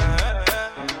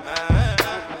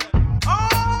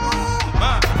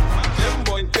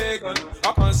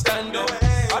 I can't stand up.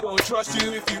 I don't trust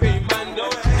you if you ain't man though.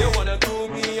 They wanna do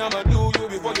me, I'ma do you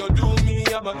before you do me.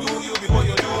 I'ma do you before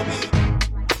you do me.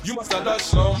 You must have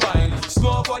lost your mind.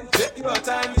 Small boy, take your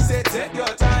time. He said take your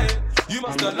time. You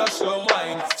must have lost your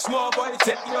mind. Small boy,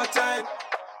 take your time.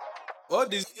 All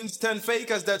these instant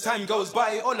fake as the time goes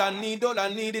by. All I need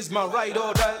is my ride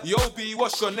or die. Yo B,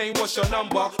 what's your name, what's your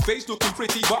number? Face looking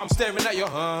pretty, but I'm staring at your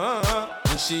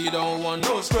And she don't want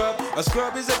no scrub. A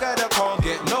scrub is a guy that can't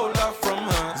get no love from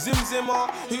her. Zim Zimmer,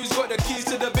 who's got the keys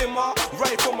to the bimmer?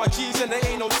 Right for my G's and there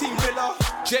ain't no team villa.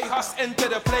 J Hus enter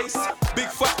the place. Big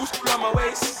fat push on my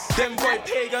waist. Them boy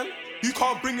pagan, you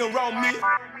can't bring around me.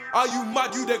 Are you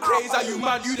mad, you the craze? Are you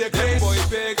mad, you the craze? Boy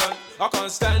pagan, I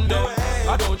can't stand them.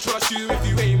 I don't trust you if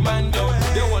you ain't man though.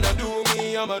 They wanna do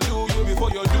me, I'ma do you before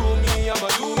you do me. I'ma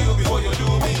do you before you do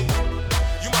me.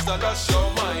 You must have lost your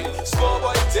mind. Small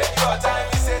boy, take your time.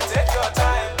 He said take your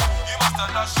time. You must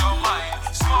have lost your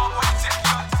mind. Small boy, take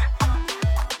your time.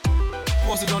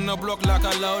 Posted on the block like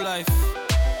a low life.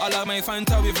 I like my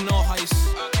Fanta with no ice.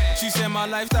 She said my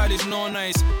lifestyle is no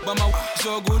nice, but my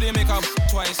so good they make her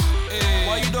twice. Hey.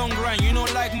 Why you don't grind? You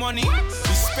don't like money?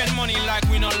 We spend money like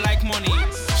we don't like money.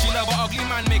 She love an ugly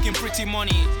man making pretty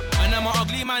money, and I'm an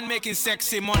ugly man making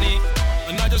sexy money.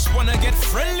 And I just wanna get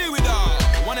friendly with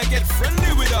her. Wanna get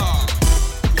friendly with her.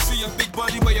 You see your big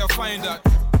body where you find that.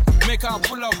 Make her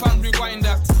pull up and rewind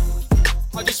that.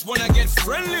 I just wanna get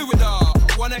friendly with her.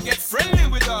 Wanna get friendly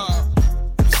with her.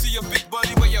 You see your big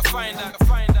body where you find that.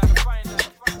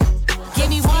 Give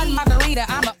me one margarita,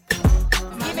 I'm a.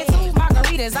 Give me two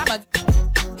margaritas, I'm a.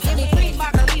 Give me three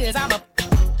margaritas, I'm a.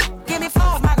 Give me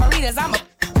four margaritas, I'm a.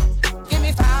 Give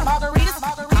me five margaritas,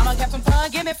 I'ma get some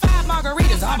fun. Give me five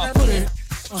margaritas, I'ma put it.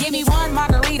 Give me one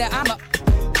margarita, I'm a.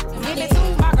 Give me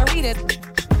two margaritas.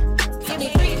 Give me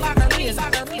three margaritas,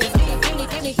 Give me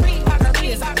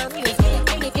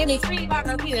me 3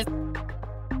 margaritas.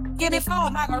 Give me 4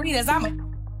 margaritas.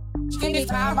 Give me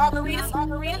 5 margaritas.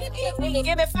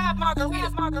 Give me 5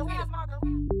 margaritas.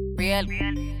 Real,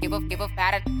 give a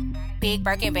fat big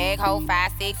Birkin bag, hold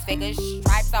 5-6 figures.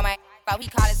 Stripes on my so he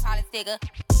call it sticker.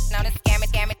 Now the scam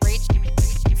it rich.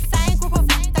 Same group of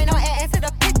they know add to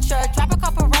the picture. Drop a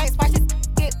couple rights, watch it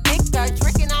get bigger.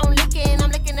 Drinking, I'm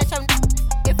licking at your.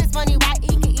 If it's money right, he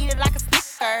can eat it like a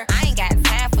Snicker. I ain't got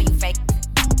time for you fake.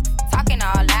 Talking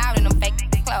all loud in them fake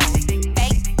clothes.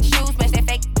 Fake shoes, match that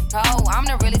fake toe. I'm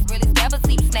the realest ever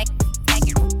see you snake.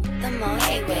 The most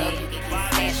act up, you can get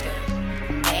smashed up.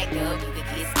 Act up, you can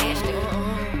get smashed up.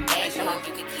 Act up,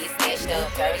 you can get smashed up.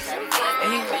 Dirty,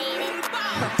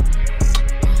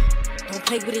 Don't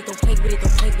play with it, don't play with it,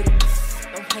 don't play with it.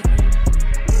 Don't play with it.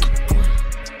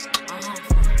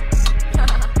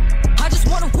 I just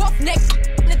want a rough neck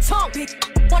in the tongue.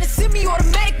 Wanna send me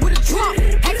automatic with a drum.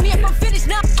 Ask me if I'm finished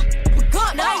now.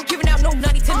 Begun. I ain't giving out no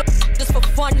 90 just for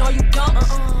fun. Are you dumb?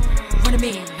 Run a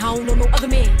man, I don't know no other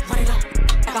man. Run it up.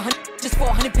 Like 100 just for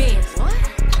 100 bands. I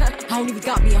don't even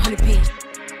got me 100 bands.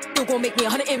 Still gonna make me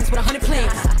 100 M's with 100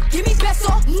 plans. Give me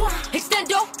peso,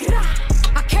 extendo.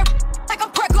 I care like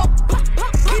I'm Prego.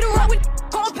 Peter Rowan,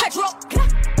 call Petro.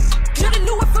 Shoulda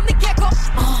knew it from the get-go.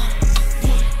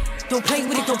 Don't play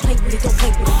with it, don't play with it, don't play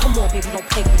with it. Come on, baby, don't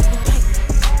play with it. Don't play with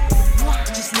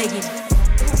it. Just lay it.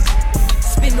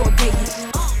 Spin all day.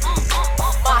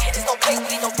 My hitters don't play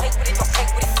with it, don't play with it, don't play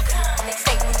with it. They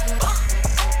stay with it.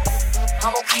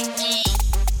 I'm okay.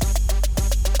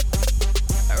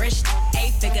 A rich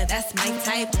 8-figure, that's my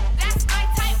type. That's my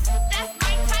type, that's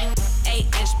my type.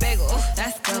 8-inch bagel,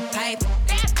 that's the pipe.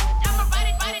 I'ma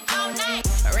ride it all night.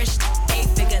 A rich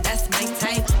 8-figure, that's my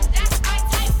type. That's my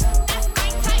type, that's my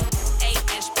type.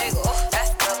 8-inch bagel,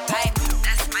 that's the pipe.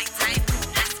 That's my type,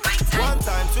 that's my type. 1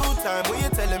 time, 2 time, when you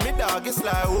telling me dog, it's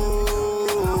like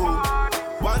ooh.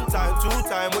 1 time, 2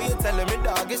 time, when you telling me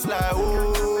dog, it's like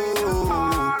ooh.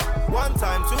 1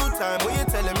 time, 2 time, when you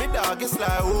telling me dog, it's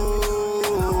like ooh.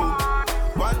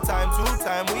 1 time, 2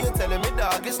 time, when you telling me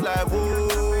dog, it's like ooh.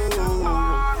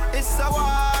 It's a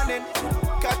warning,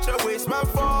 catch a waste man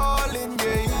falling,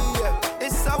 yeah.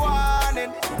 It's a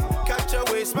warning, catch a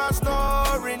waste man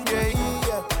snoring,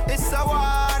 yeah. It's a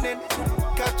warning,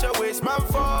 catch a waste man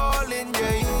falling,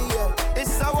 yeah.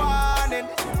 It's a warning,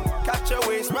 catch a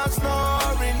waste man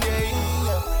snoring, yeah.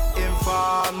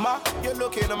 Informer, you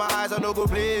looking in my eyes, I no go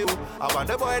play you. I want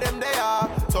the boy them they are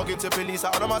talking to police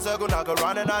out of my circle, now go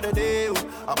running out of day.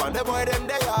 I want the boy them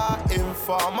they are.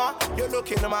 Informer, you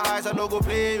looking in my eyes, I no go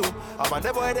play you. I want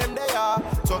the boy them they are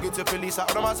talking to police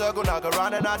out of my circle, now go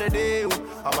running out of day.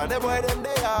 I want the boy them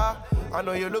they are. I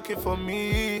know you're looking for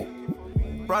me.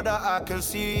 Brother, I can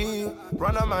see.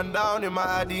 Run a man down in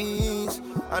my IDs.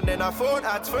 And then I phone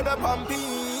ads for the pumpy.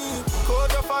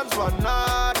 Code your fans for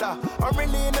nada. I'm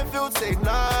really in the field, say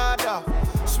nada.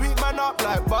 Sweet man up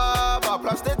like Baba.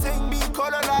 Plus the thing be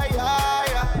color like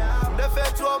yeah. The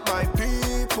fed to my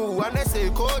people. And they say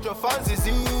code your fans is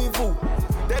evil.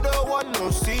 They don't want no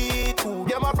sequel.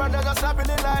 Yeah, my brothers are snapping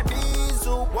it like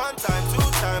diesel. 1 time, 2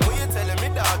 time, when you telling me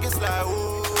dog, it's like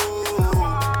ooh.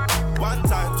 1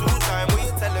 time, 2 time, when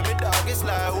you telling me dog, it's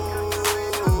like ooh.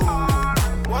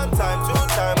 1 time, 2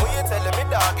 time, when you telling me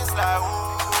dog, it's like ooh.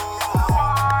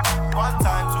 1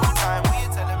 time, 2 time, when you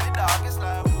telling me dog, it's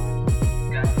like ooh.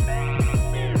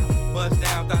 Bust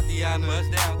down, Tatiana. Bust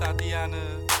down, Tatiana.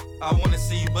 I wanna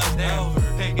see you bust down.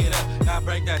 Pick it up, now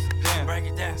break that shit down. Break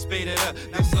it down, speed it up,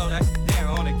 now slow that shit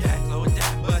down on the gas. Slow it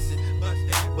down, bust it, bust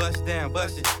down, bust down,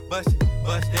 bust it, bust it,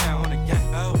 bust down on the gas.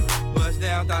 Bust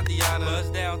down, Tatiana.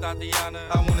 Bust down, Tatiana.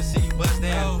 I wanna see you bust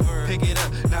down. Pick it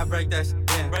up, now break that shit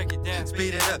down. Break it down,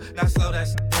 speed it up, now slow that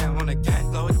shit down on the gas.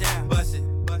 Slow it down, bust it,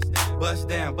 bust down, bust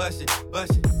down, bust it,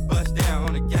 bust it, bust down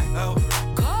on the gas.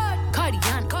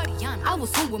 Cardiana, Cardiana. I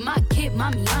was home with my kid,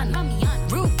 Mamiana.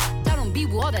 Rude, I don't be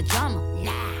with all that drama.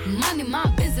 Minding my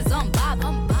business, I'm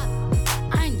bobbing.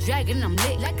 I ain't dragging, I'm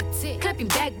lit like a tick. Clapping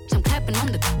back, I'm clapping on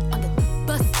the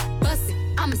bust it.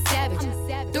 I'm a savage.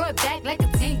 Throw it back like a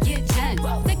 10-year challenge.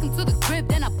 Take him to the crib,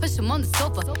 then I push him on the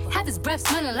sofa. Have his breath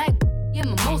smelling like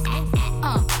mimosa.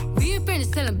 We ain't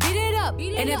finished, tell him beat it up.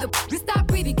 And if the stop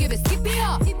breathing, give it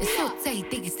CPR. It's so tight,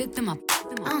 think it's slipped in my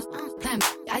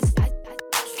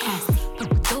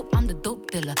I'm the dope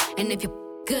dealer. And if you're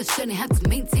good, shouldn't have to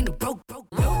maintain the broke.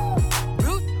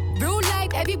 Real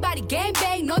life, everybody gang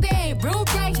bang. No, they ain't real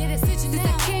right. Yeah, since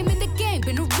I came in the game,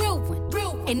 been a real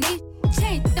one. And they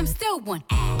changed, I'm still one.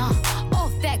 All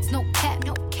facts, no cap.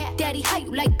 Daddy, how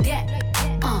you like that?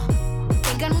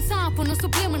 Ain't got no time for no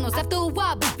subliminals. After a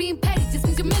while, but being petty just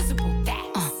means you're miserable.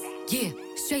 Yeah,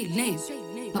 straight lane.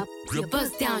 game. My your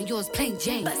buzz down, yours plain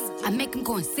Jane. I make him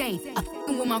go insane. I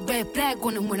f***ing with my red flag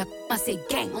on him when I say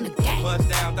gang on the gang. Buzz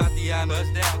down, Tatiana. Buzz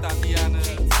down, Tatiana.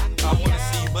 I wanna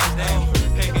see you buzz down.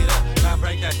 Pick it up, now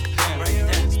break that shit down. Break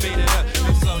it down, speed it up,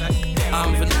 and slow that shit down.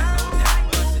 I'm vanilla.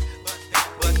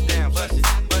 Buzz down, buzz it,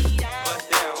 buzz it, buzz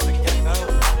down on the gang.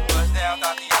 Buzz down,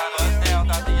 Tatiana. Buzz down,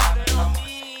 Tatiana.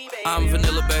 I'm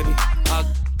vanilla, baby.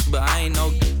 But I ain't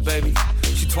no baby.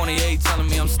 She 28, telling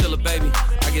me I'm still a baby.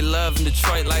 I get love in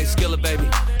Detroit like Skilla, baby.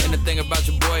 And the thing about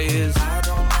your boy is I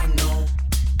don't like no,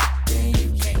 then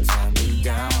you can't tie me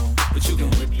down. But you can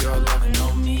whip your lovin'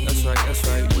 on me. That's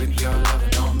right, whip your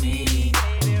lovin' on me.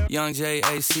 Young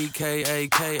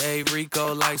J-A-C-K-A-K-A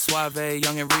Rico like Suave,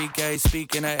 young Enrique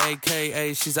speaking at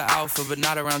AKA. She's an alpha but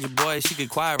not around your boy. She get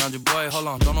quiet around your boy. Hold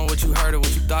on, don't know what you heard or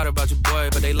what you thought about your boy,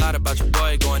 but they lied about your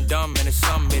boy. Going dumb and it's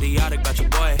something idiotic about your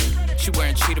boy. She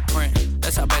wearing cheetah print,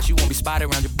 that's how bad she won't be spotted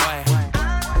around your boy.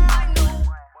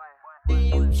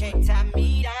 You can't tie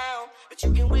me down, but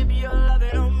you can whip your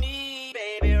lovin' on me,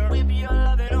 baby. Whip your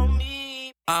lovin' on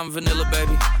me. I'm vanilla,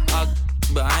 baby,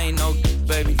 but I ain't no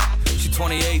baby. She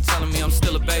 28, telling me I'm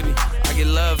still a baby. I get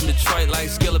love in Detroit like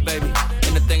Skilla, baby.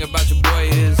 And the thing about your boy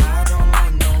is I don't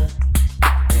like no,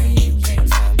 and you can't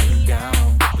tie me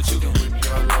down. But you can whip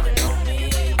your lovin' on me,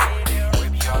 baby.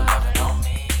 Whip your lovin' on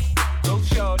me. Go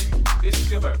shorty, it's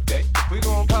your birthday. We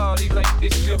gon' party like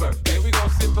it's your birthday. We gon'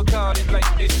 sip Bacardi like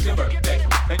it's your birthday.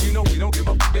 And you know we don't give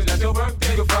a f***, it's not your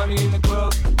birthday. You can find me in the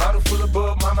club, bottle full of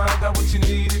bub. Mama, I got what you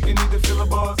need if you need to fill a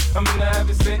buzz. I'm in the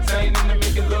having sex, I ain't in the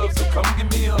making love. So come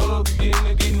give me a hug, if you're in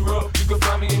the getting rough. You can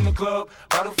find me in the club,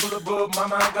 bottle full of bub.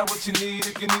 Mama, I got what you need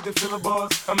if you need to fill a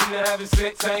buzz. I'm in the having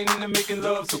sex, I ain't in the making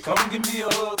love. So come give me a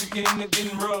hug, if you're in the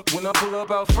getting rough. When I pull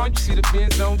up out front, you see the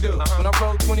Benz on dub. When I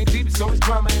roll 20 deep, it's always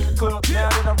drama in the club. Now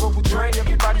that I roll with Dre,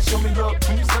 everybody show me love.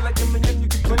 When you sell like Eminem, you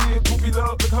get plenty of goofy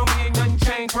love. But homie, ain't nothing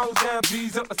changed, pros down,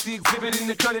 G's up. I see exhibit in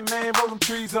the cutting, man, roll them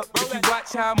trees up. If you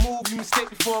watch how I move, you mistake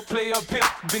before I play up pimp.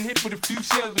 Been hit with a few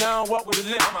shells, now I walk with a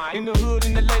limp. In the hood,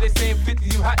 in the lady saying 50,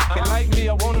 you hot. They like me,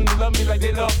 I want them to love me like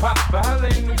they love pop. But holla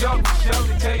in New York, for sure,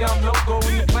 they tell you I'm loco.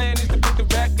 And the plan is to put the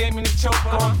rap game in the choke.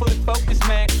 I'm fully focused,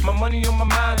 man. My money on my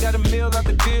mind, got a meal out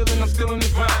the deal, and I'm still in the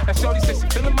grind. Now shorty says she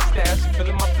feeling my style, she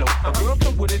feeling my flow. I grew up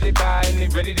with it, they buy, and they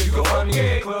ready to go. I'm in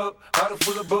the club, bottle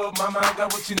full of bub. Mama, I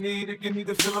got what you need if you need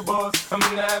to fill a buzz. I'm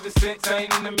in the having sex, I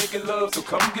ain't in the making love. So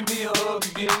come give me a hug,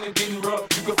 if you're in the getting rough.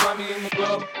 You can find me in the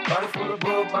club, bottle full of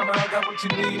bub. Mama, I got what you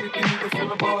need if you need to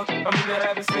fill a buzz. I'm in the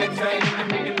having sex, I ain't in the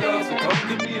making love. So come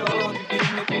give me a hug, if you're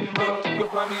in the getting rough. You can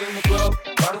find me in the club,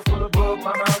 bottle full of bub.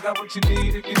 Mama, I got what you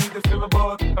need if you need to fill a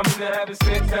buzz. I'm in the having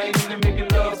sex, I ain't in the making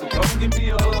love. So come give me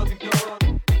a hug, if you're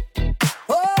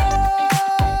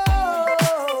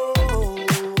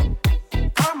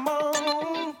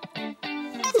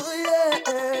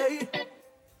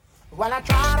Well, I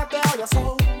try to tell you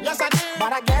so, yes I did,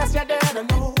 but I guess you didn't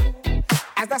know.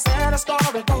 As the sad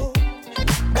story goes,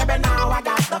 baby, now I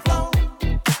got the flow,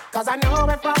 cause I know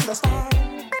it from the start.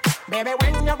 Baby,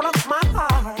 when you broke my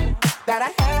heart, that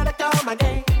I had to come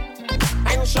again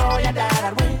and show you that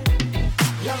I'd win.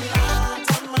 You lied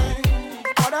to me.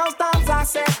 All those times I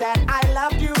said that I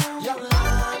loved you. You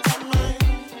lied to me.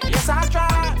 Yes, I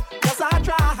tried. Yes, I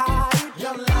tried.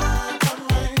 You lied to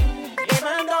me.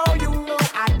 Even though you know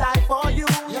I died for you.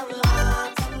 You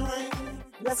lied to me.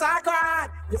 Yes, I cried.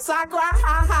 Yes, I cried.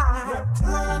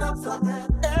 Return of the man.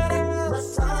 It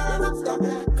is. Return of the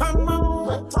man. Come on.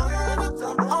 Return of the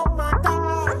man. Oh my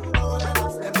God.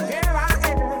 Here I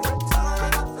am.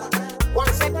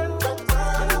 Once again.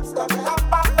 Return of the man.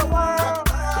 Up off the world.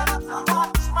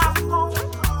 Watch my home.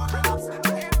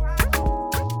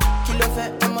 Kilo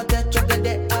fait un moteur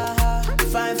chocolat,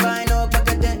 fine fine au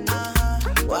paquet,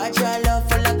 watch your love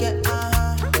for like it,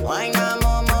 wine a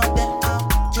moment,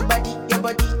 your body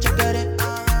chocolate,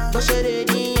 push it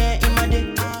in my day,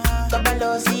 kabalo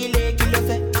sile kilo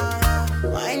fait,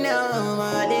 wine a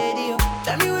my lady,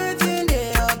 tell me what's in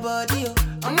your body,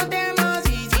 I'm not damn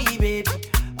easy baby,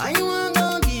 why you want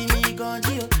to give me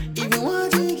control, if you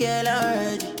want to get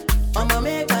already, I'ma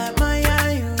make up my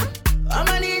you,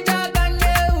 I'ma need to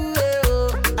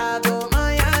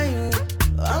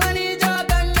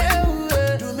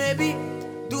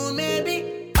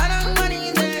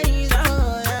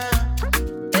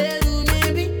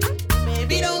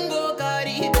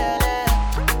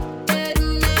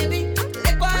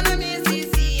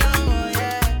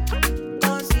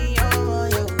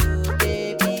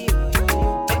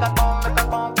Come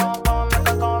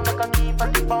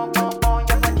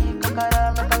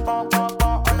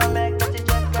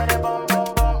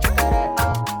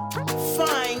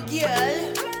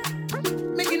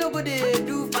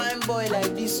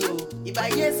If I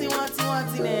hear see one thing,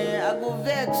 I go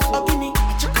vex. Okini,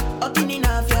 Okini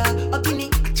Navia, Okini,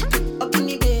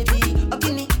 Okini baby,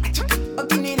 Okini,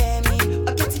 Okini Remy,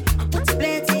 Okiti,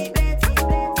 plenty.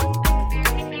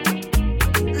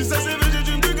 Ça c'est vrai, j'ai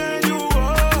du gain you.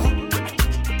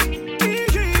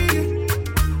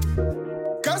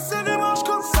 Casse des manches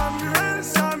comme Samuel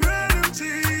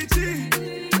Titi.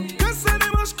 Casse des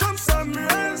manches comme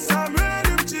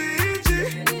Samuel Titi.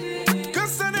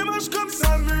 Casse des manches comme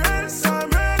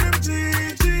Samuel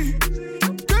Titi.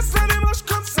 Casse des manches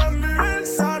comme Samuel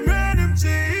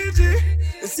Titi.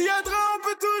 Et s'il y a trop, on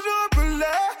peut toujours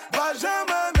appeler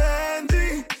Benjamin Mendy.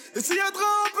 Et s'il y a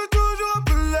trop, on peut toujours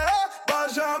appeler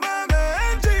Benjamin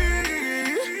Mendy.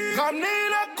 Ramenez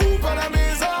la coupe à la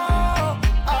maison.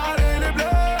 Allez les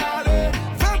bleus, allez.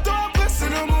 20 ans après c'est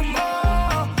le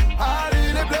moment. Allez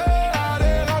les bleus,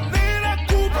 allez. Ramenez la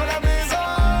coupe à la maison.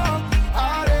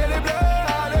 Allez les bleus,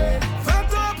 allez. 20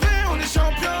 ans après on est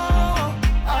champion.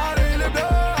 Allez les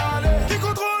bleus, allez. Qui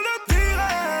contrôle le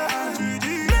terrain?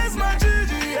 Blaise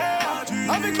Matuidi,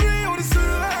 yeah. Avec lui on est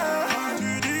serein.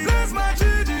 Blaise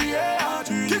Matuidi, yeah.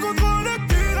 Qui contrôle le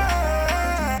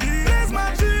terrain? Blaise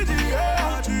Matuidi,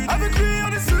 yeah. Avec lui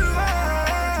on est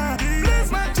serein.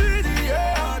 Blaise Matuidi,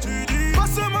 yeah. Pas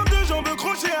seulement deux jambes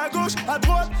crochet à gauche, à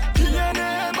droite. Kylian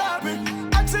Mbappé.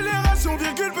 Accélération,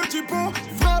 virgule, petit pont.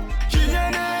 Frappe,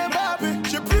 Kylian Mbappé. Je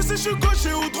sais plus si je suis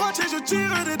gaucher ou droitier, je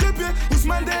tire des deux pieds.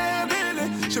 Ousmane Dembélé.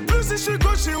 Je sais plus si je suis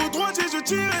gaucher ou droitier, je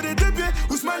tire des deux pieds.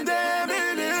 Ousmane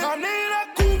Dembélé. Ramenez la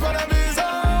coupe à la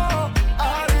maison.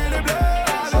 Allez les bleus,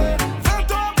 allez.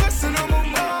 20 ans après c'est le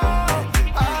moment.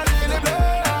 Allez les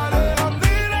bleus, allez.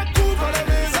 Ramenez la coupe à la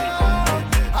maison.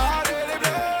 Allez les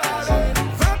bleus, allez.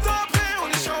 20 ans après on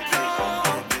est champion.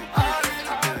 Allez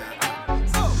les bleus.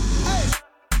 Oh, hey.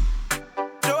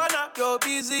 Joanna, your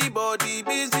busy body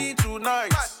busy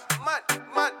tonight. Mad.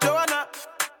 Joanna,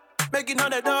 making all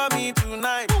the dummy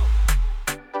tonight.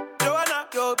 Joanna,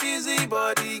 your busy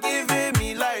body giving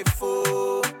me life,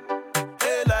 oh,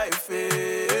 hey life,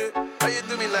 hey. How you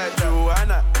do me like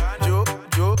Joanna,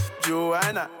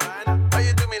 Joanna? How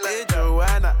you do me like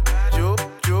Joanna,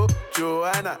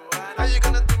 Joanna? How you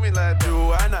gonna do me like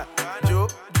Joanna,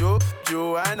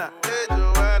 Joanna?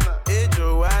 Hey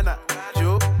Joanna,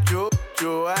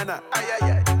 Joanna?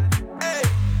 Ay. Hey,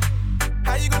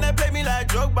 how you gonna play me like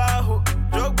Drogba, ho?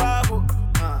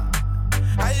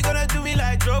 How you gonna do me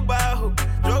like Drogba, ho?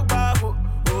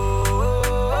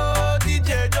 Oh,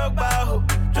 DJ Drogba, ho.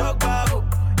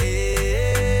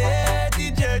 Hey,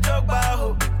 DJ Drogba,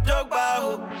 ho.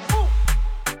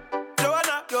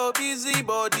 Joanna, your busy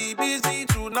body busy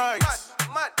tonight.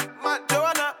 Mad.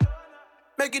 Joanna,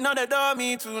 making all the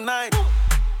dummy tonight.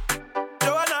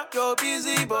 Joanna, your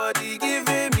busy body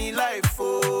giving me life,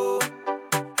 oh,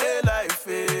 hey life,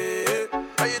 hey.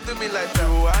 How you do me like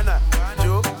Joanna,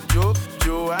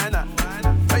 Joanna?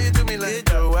 How you do me like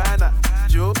Joanna,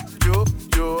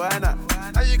 Joanna?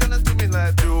 How you gonna do me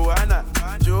like Joanna,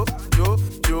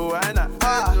 Joanna?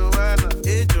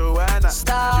 Hey Joanna,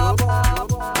 Stop.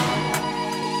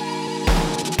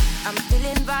 I'm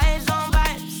feeling vibes on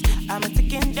vibes. I'm a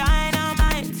ticking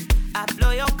dynamite. I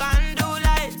blow your candle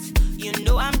lights. You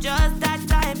know I'm just that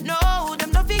type. No,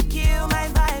 them no fit kill my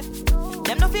vibe.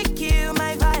 Them no fit kill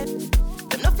my vibe.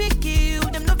 Them no fit kill.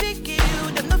 Them no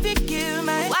fit kill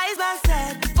my. Wise man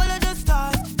said, follow the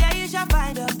stars. There you shall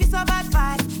find a piece of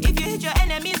advice. If you hit your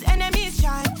enemies, enemies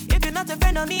shine. If you're not a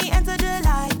friend of me, enter the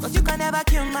light. Cause you can never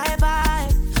kill my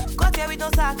vibe. Got here with no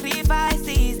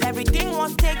sacrifices. Everything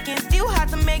was taken, still had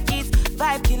to make it.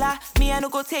 Vibe killer, me I no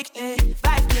go take it.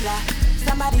 Vibe killer,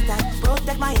 somebody time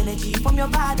protect my energy from your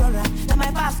bad aura. Now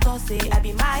my pastor say I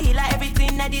be my healer,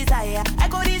 everything I desire. I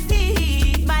go this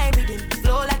deep, my rhythm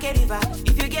flow like a river.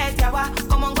 If you get yawa,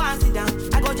 come on go and sit down.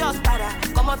 I go just para,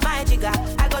 come out my jigger.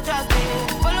 I go just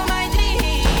follow my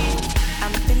dream.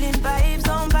 I'm feeling vibes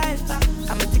on vibes.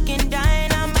 I'm a ticking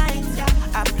dynamite.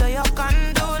 I blow your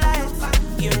candle lights.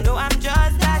 You know I'm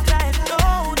just that type.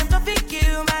 No, them no fit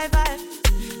kill my vibe.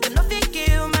 Them no fit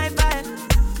kill my vibe.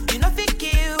 You no fit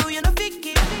kill.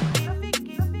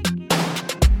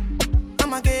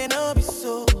 I'm again, no be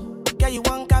so. Yeah, you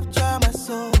won't capture my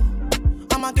soul.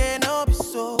 I'm again, no be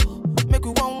so. Make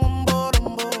we one wumbo.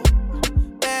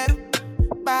 Better,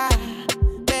 bye.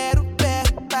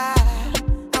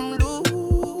 I'm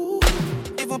loose.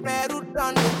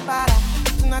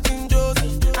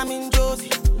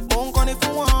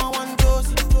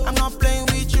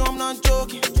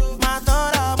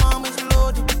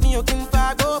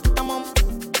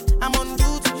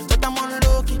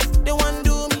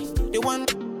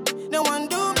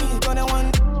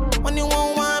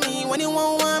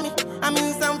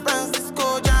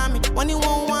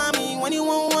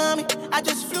 I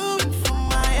just flew in from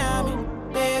Miami,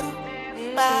 Peru,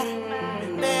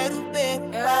 Peru,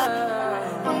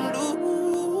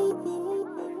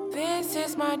 This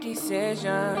is my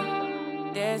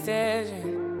decision. This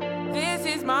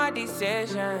is my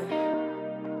decision.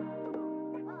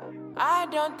 I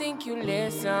don't think you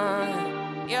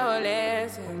listen. You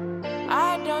listen.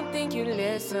 I don't think you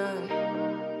listen.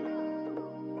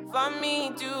 For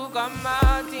me to come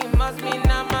out, it must mean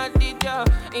I'm a teacher.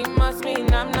 It must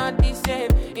mean I'm not the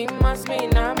same. It must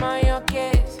mean I'm on your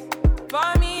case.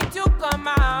 For me to come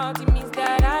out, it means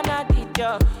that I'm not the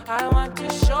teacher. I want to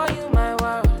show you my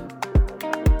world.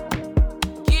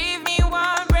 Give me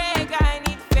one break, I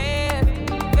need faith.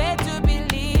 Faith to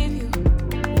believe you,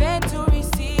 faith to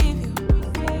receive you.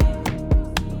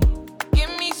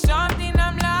 Give me something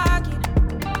I'm lacking.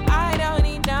 I don't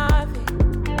need nothing.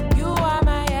 You are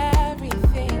my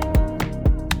everything.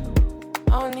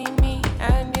 Only me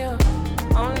and you.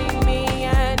 Only me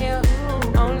and you.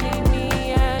 Only me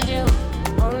and you.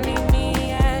 Only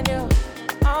me and you.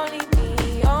 Only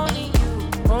me, only you.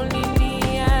 Only me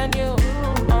and you.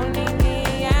 Only me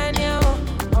and you.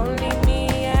 Only me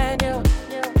and you.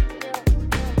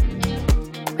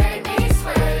 Make me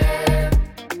sweat,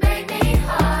 make me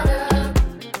harder,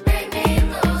 make me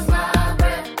lose my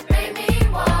breath, make me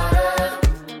water,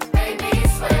 make me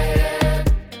sweat,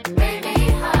 make me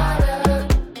harder,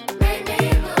 make me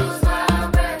lose my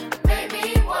breath, make me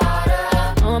water.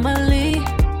 Normally,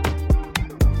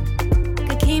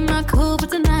 could keep my cool, but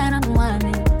tonight I'm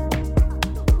whining.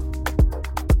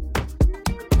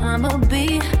 I'ma be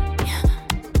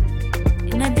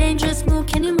in a dangerous mood.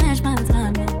 Can you match my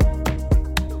timing?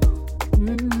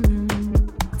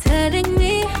 Telling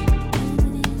me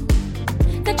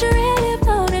that you really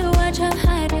about it, what you're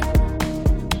hiding.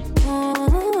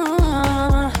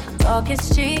 Talk is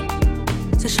cheap,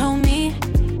 so show me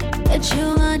that you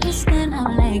understand. I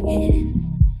like it.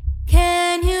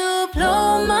 Can you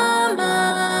blow my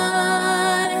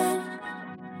mind?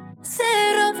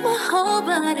 Set off my whole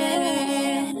body.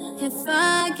 If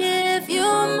I give you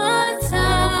my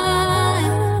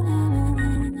time,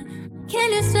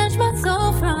 can you snatch my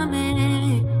soul from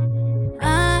it?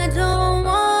 I don't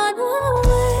wanna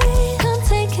wait. Come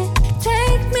take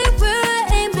me where I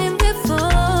ain't been before.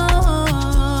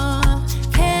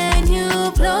 Can you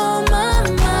blow my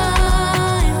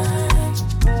mind?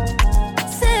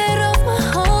 Set off my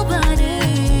whole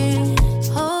body,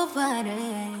 whole body.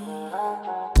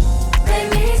 Make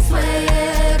me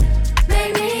sweat,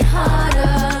 make me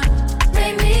harder,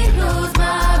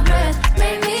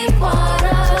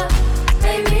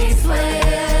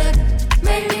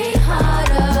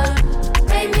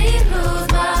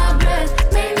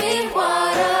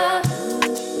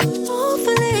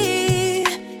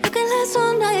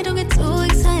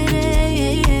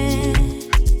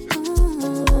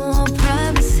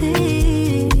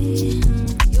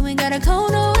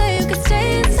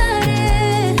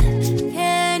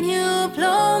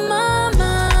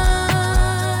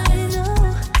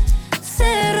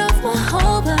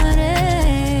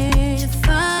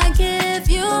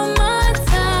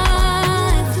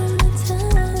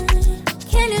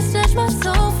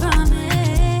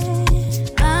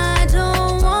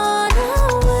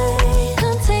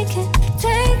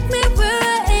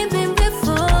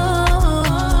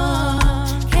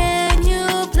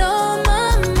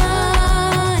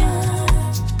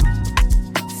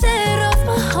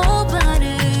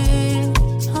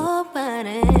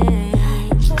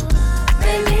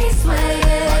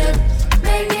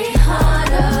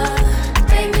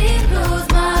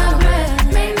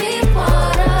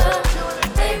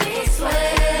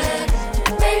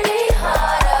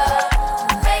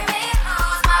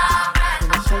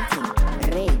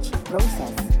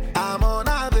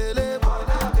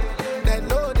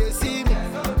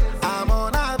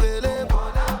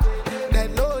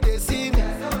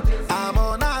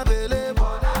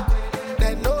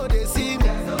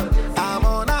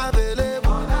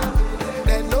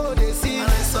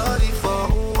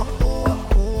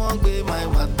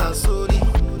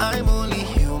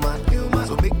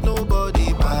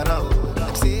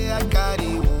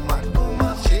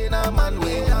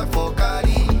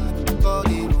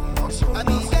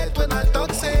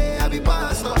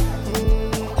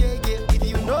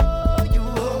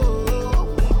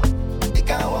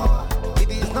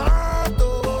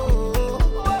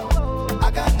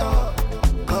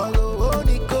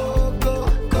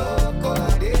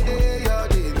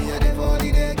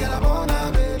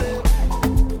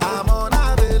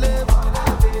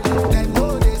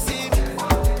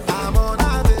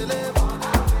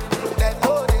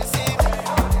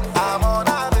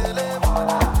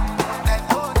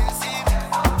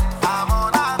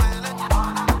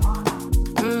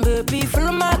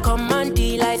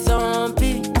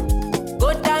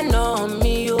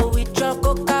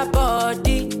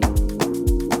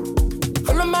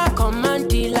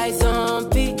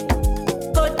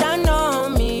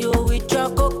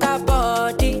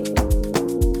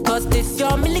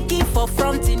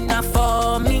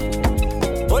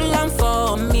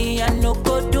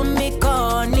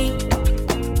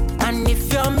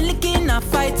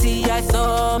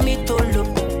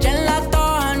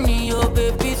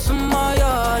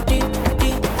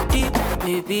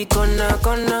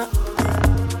 gonna.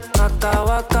 Waka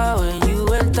waka when you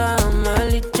enter my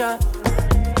licha.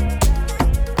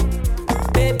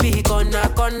 Baby, gonna.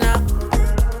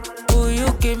 Will you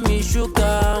give me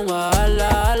sugar?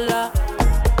 Wahala.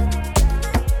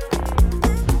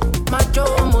 Macho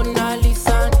Mona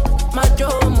Lisa, Macho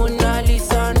Mona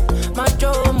Lisa,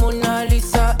 Macho Mona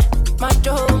Lisa,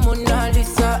 Macho Mona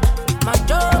Lisa,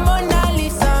 Macho Mona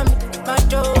Lisa,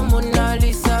 Macho Mona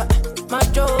Lisa,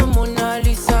 Macho Mona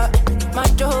Lisa,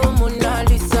 Macho Mona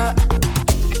Lisa.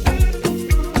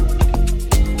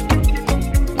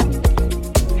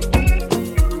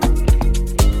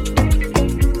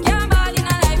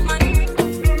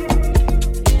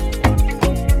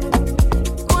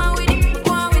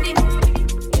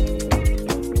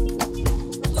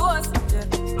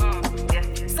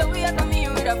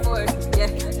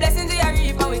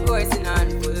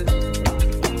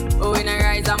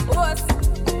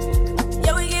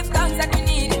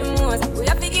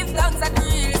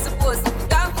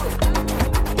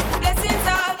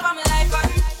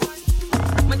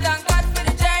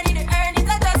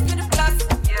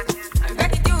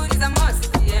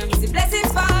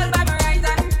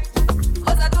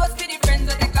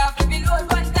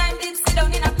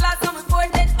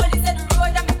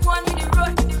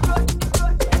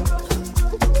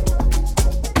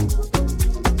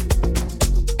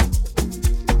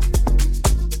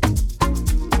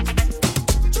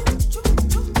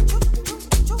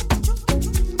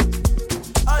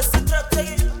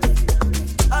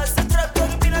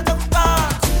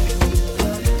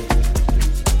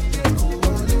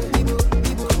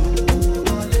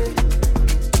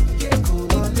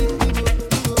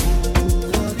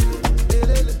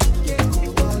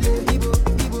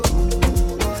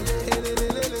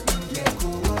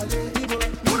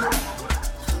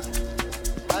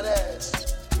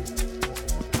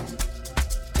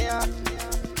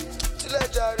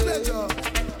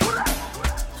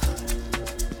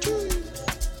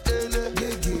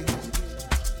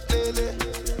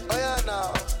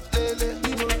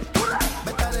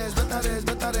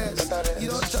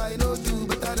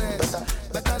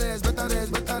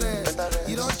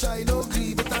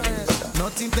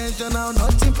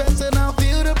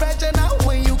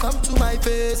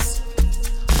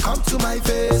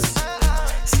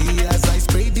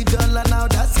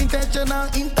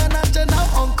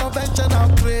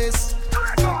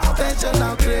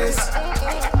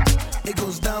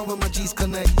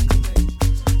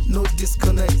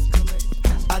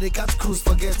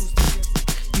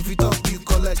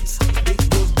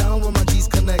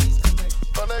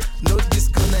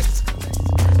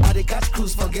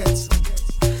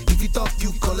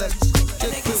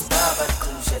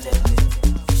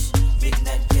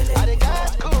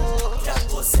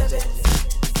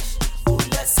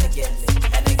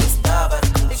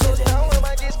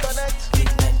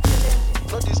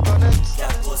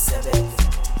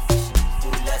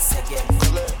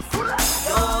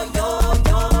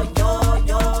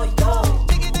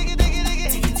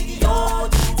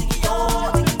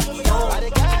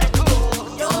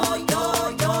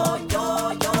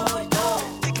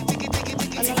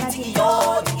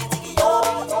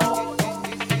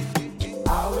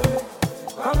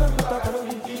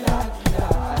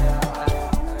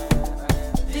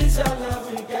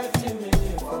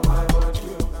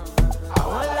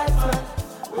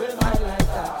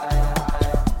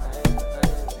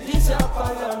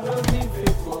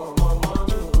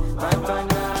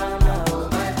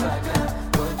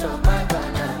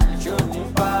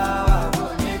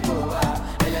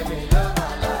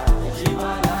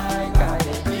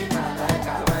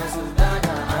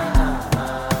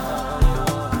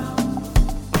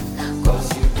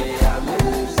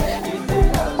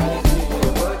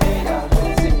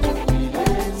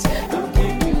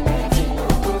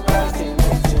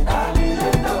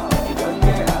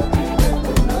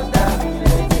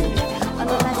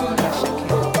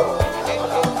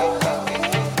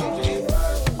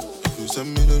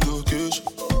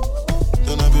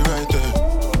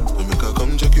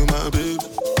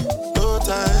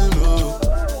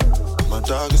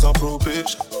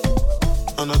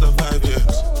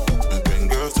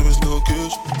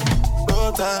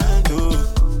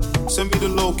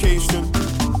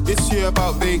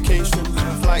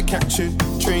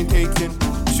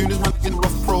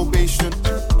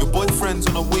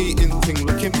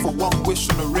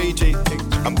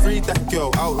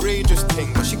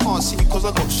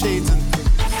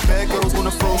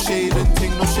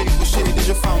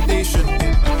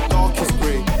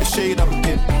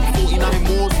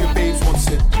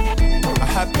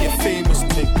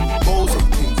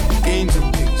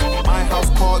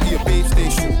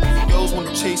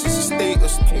 Chase the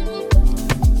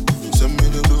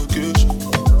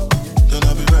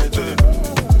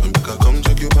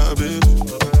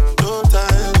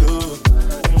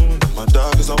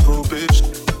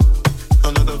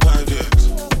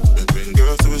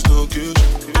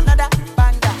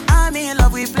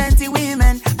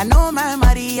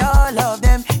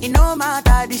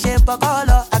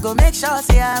color. I go make sure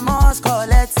say I must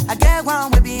collect. I get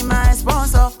one will be my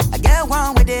sponsor. I get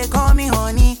one where they call me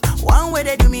honey. One way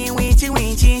they do me winchy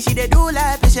winchy. She they do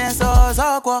like patience or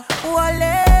zoko.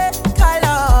 Wale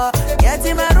color. Get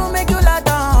in my room make you lie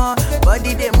down.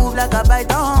 Body they move like a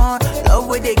python. Love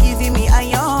where they giving me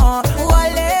iron.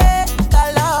 Wale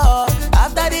color.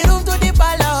 After the room to the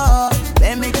palace.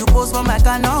 Then make you pose for my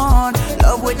canon.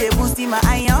 Love where they boosting my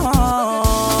iron.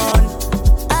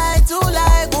 I too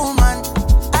like woman.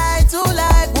 I too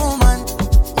like woman.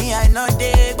 Me I know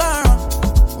they borrow.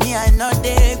 Me I know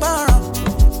they borrow.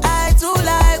 I too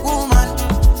like woman.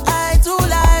 I too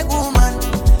like woman.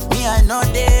 Me I know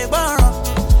they borrow.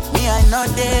 Me I know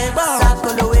they borrow.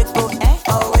 Sakolo weko,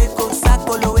 oh weko,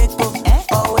 sakolo weko,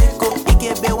 oh weko.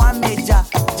 Ikebe one meja,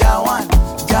 ja one,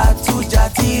 ja two, ja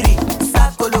three.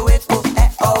 Sakolo weko,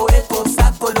 oh weko,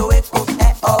 sakolo weko,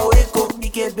 oh weko.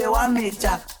 Ikebe one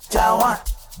meja, ja one,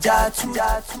 ja two,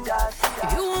 ja two, ja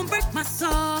three. You won't break my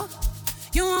soul.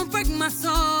 You won't break my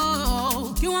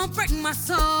soul. You won't break my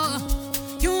soul.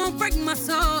 You won't break my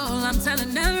soul. I'm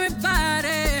telling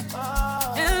everybody,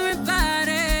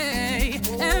 everybody,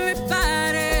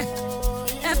 everybody,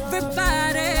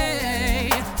 everybody.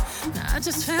 Now I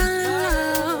just fell in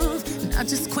love. And I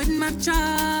just quit my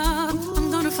job. I'm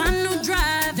gonna find no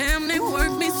drive. Damn, they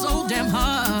work me so damn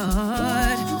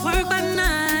hard. Work by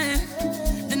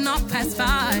 9, then off past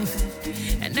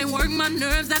 5. And they work my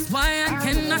nerves, that's why I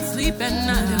cannot sleep at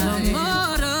night.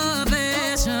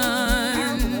 Motivation.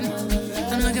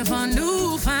 I'm looking for a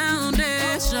new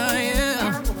foundation,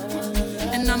 yeah.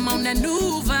 And I'm on that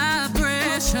new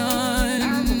vibration.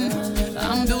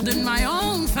 I'm building my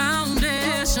own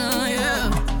foundation,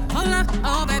 yeah. Hold up,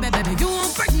 oh baby, baby, you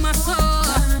won't break my soul.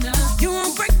 You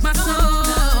won't break my soul.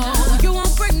 You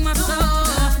won't break my soul.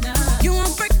 You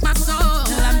won't break my soul.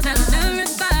 I'm telling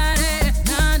everybody,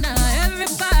 nah, nah,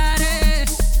 everybody,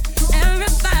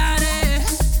 everybody,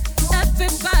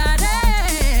 everybody.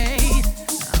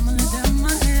 I'ma let down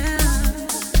my hair,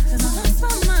 'cause I lost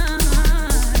my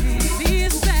mind. B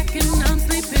is back and I'm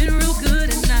sleeping real good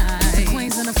at night.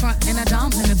 Queens in the front and a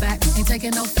dom in the back. Ain't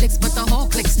taking no flicks, but the whole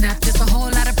click snap. There's a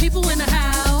whole lot of people in the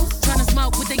house trying to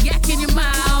smoke with the yak in your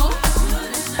mouth.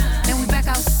 And we back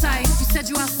outside. You said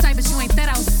you outside, but you ain't that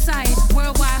outside.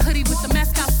 Worldwide hoodie with the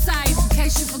mask outside. In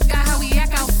case you forgot how we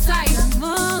act outside.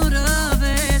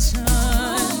 Motivation.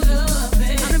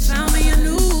 I done found me a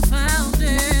new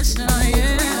foundation,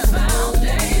 yeah.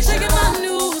 Taking my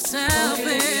new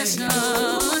salvation.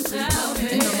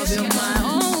 And I'ma build my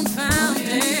own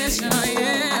foundation,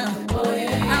 yeah.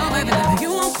 Now, baby, you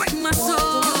won't break my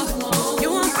soul. You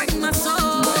won't break my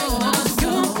soul. You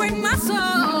won't break my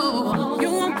soul. You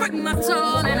won't break my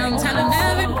soul. And I'm telling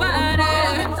everybody,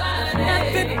 everybody,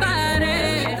 everybody,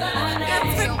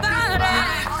 everybody.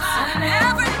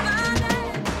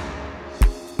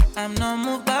 I'm not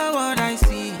moved by what I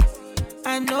see.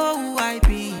 I know who I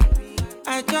be.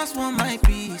 I just want my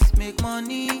peace, make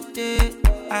money, yeah.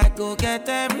 I go get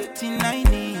everything I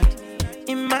need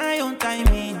in my own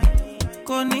timing.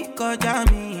 Koni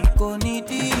kojami, koni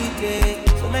dike.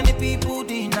 So many people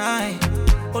deny.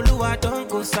 Oluwa don't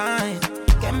go sign.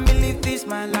 Can't believe this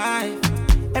my life.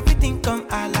 Everything come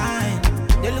align.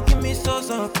 They look at me so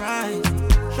surprised.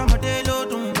 Shamadelo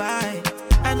don't buy.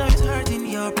 I know it's hurting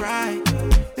your pride.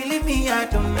 Believe me, I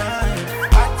don't mind.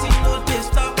 Party no they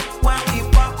stop when we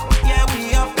pop. Yeah, we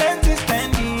have plenty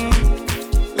spending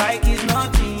like it's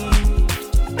nothing.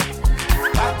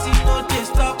 Party no they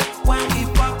stop when we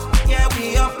pop. Yeah,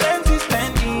 we have plenty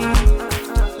spending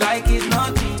like it's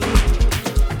nothing.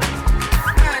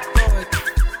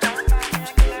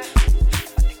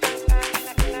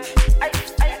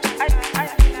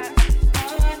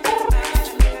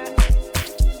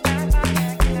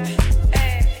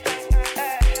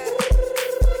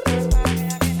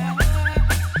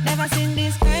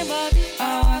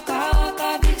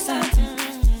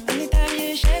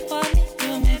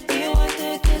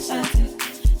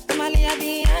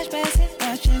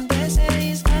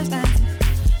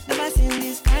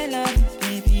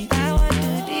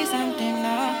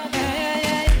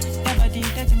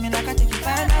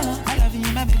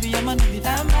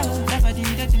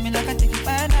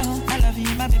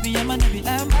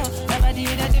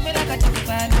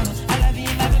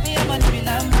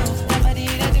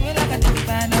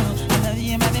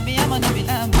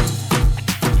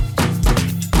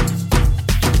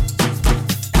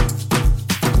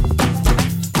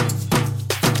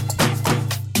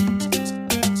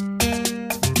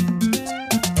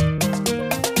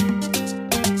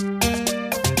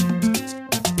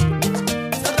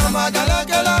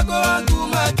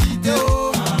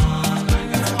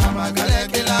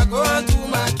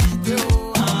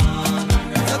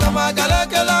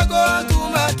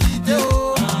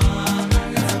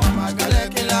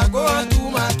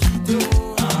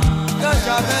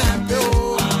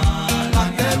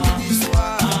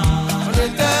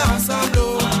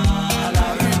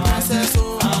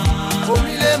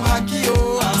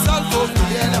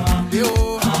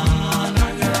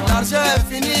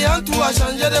 a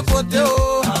changé de côté,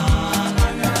 oh.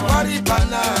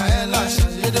 Maripana, elle a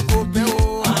changé de côté,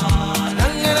 oh.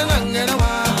 Nangere, nangere,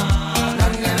 wa.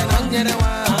 Nangere, nangere,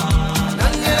 wa.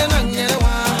 Nangere, nangere,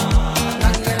 wa.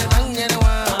 Nangere, nangere,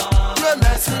 wa. Dieu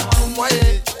merci pour moi,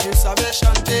 je savais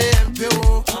chanter un peu,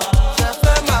 oh. J'ai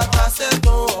fait ma cassette,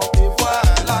 oh. On peut voir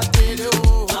à la télé,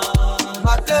 oh.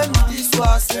 Matin, midi,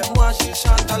 soir, c'est moi, je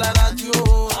chante à la radio.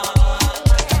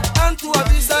 Quand tu as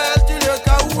vu ça, elle dit le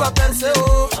cas où à penser,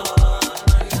 oh.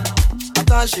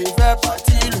 Attends, je vais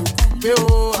partir le couper,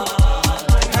 oh.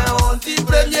 Mais on dit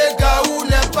premier gaou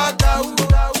n'est pas gaou.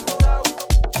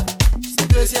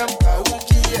 C'est deuxième gaou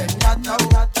qui est nyatao.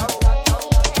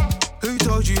 Who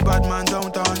told you bad man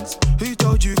don't dance? Who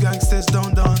told you gangsters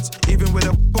don't dance? Even with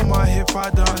a on my hip I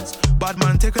dance. Bad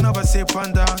man take another sip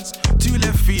and dance. Two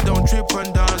left feet don't trip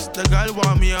and dance. The girl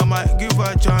want me, I might give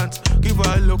her a chance. Give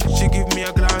her a look, she give me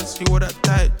a glance. You wore that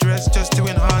tight dress just to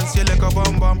enhance. You like a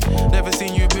bum bum. Never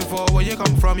seen you before. Where you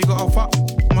come from? You got a fuck,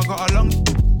 I got a long.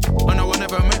 I know I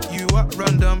never met you at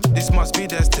random. This must be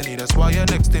destiny. That's why you're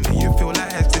next to me. You feel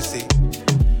like ecstasy.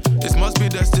 This must be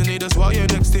destiny, that's why you're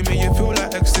next to me, you feel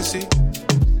like ecstasy.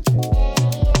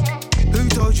 Who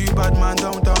told you bad man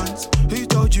don't dance? Who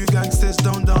told you gangsters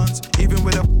don't dance? Even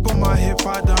with a on my hip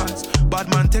I dance. Bad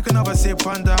man take another sip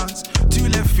and dance. Two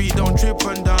left feet don't trip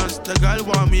and dance. The girl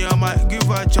want me, I might give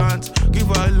her a chance. Give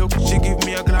her a look, she give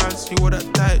me a glance. You wore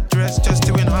that tight dress just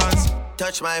to enhance.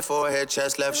 Touch my forehead,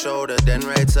 chest, left shoulder, then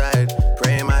right side.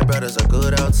 Praying my brothers are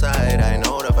good outside. I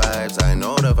know the vibes, I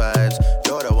know the vibes.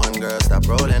 You're the one girl, stop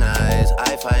rolling eyes.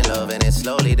 I find love and it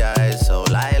slowly dies. So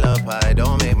lullaby,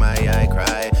 don't make my eye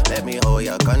cry. Let me hold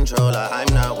your controller.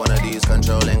 I'm not one of these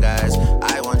controlling guys.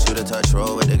 I want you to touch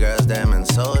roll with the girls, them and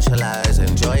socialize.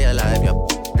 Enjoy your life, your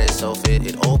is so fit,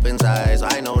 it opens eyes.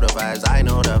 I know the vibes, I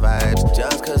know the vibes.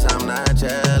 Just cause I'm not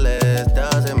jealous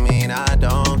doesn't mean I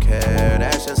don't care.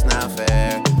 That's just not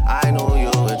fair. I knew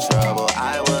you were trouble,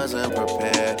 I wasn't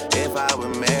prepared. If I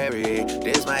were married,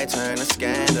 this might turn a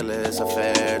scandalous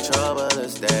affair. Trouble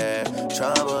is there,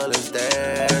 trouble is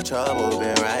there. Trouble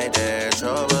been right there,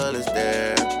 trouble is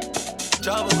there.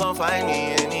 Trouble gon' find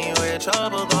me anywhere.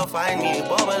 Trouble gon' find me,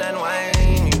 bubble and whine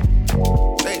me.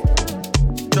 Hey.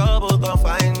 Trouble gon'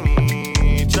 find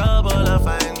me. Trouble will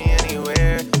find me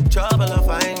anywhere. Trouble will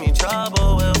find me.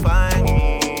 Trouble will find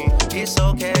me. It's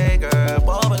okay, girl.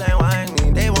 Bubble and whine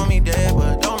me. They want me dead,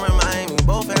 but don't remind me.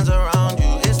 Both hands around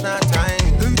you. It's not time.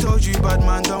 Who told you bad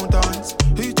man don't dance?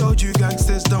 Who told you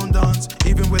gangsters don't dance?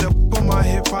 Even with a on my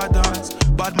hip I dance.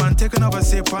 Bad man take another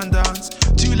sip and dance.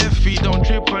 Two left feet don't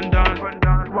trip and dance.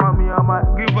 Want me, I might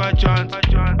give her a chance.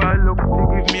 But look,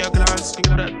 she give me a glance. You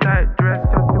got that tight dress.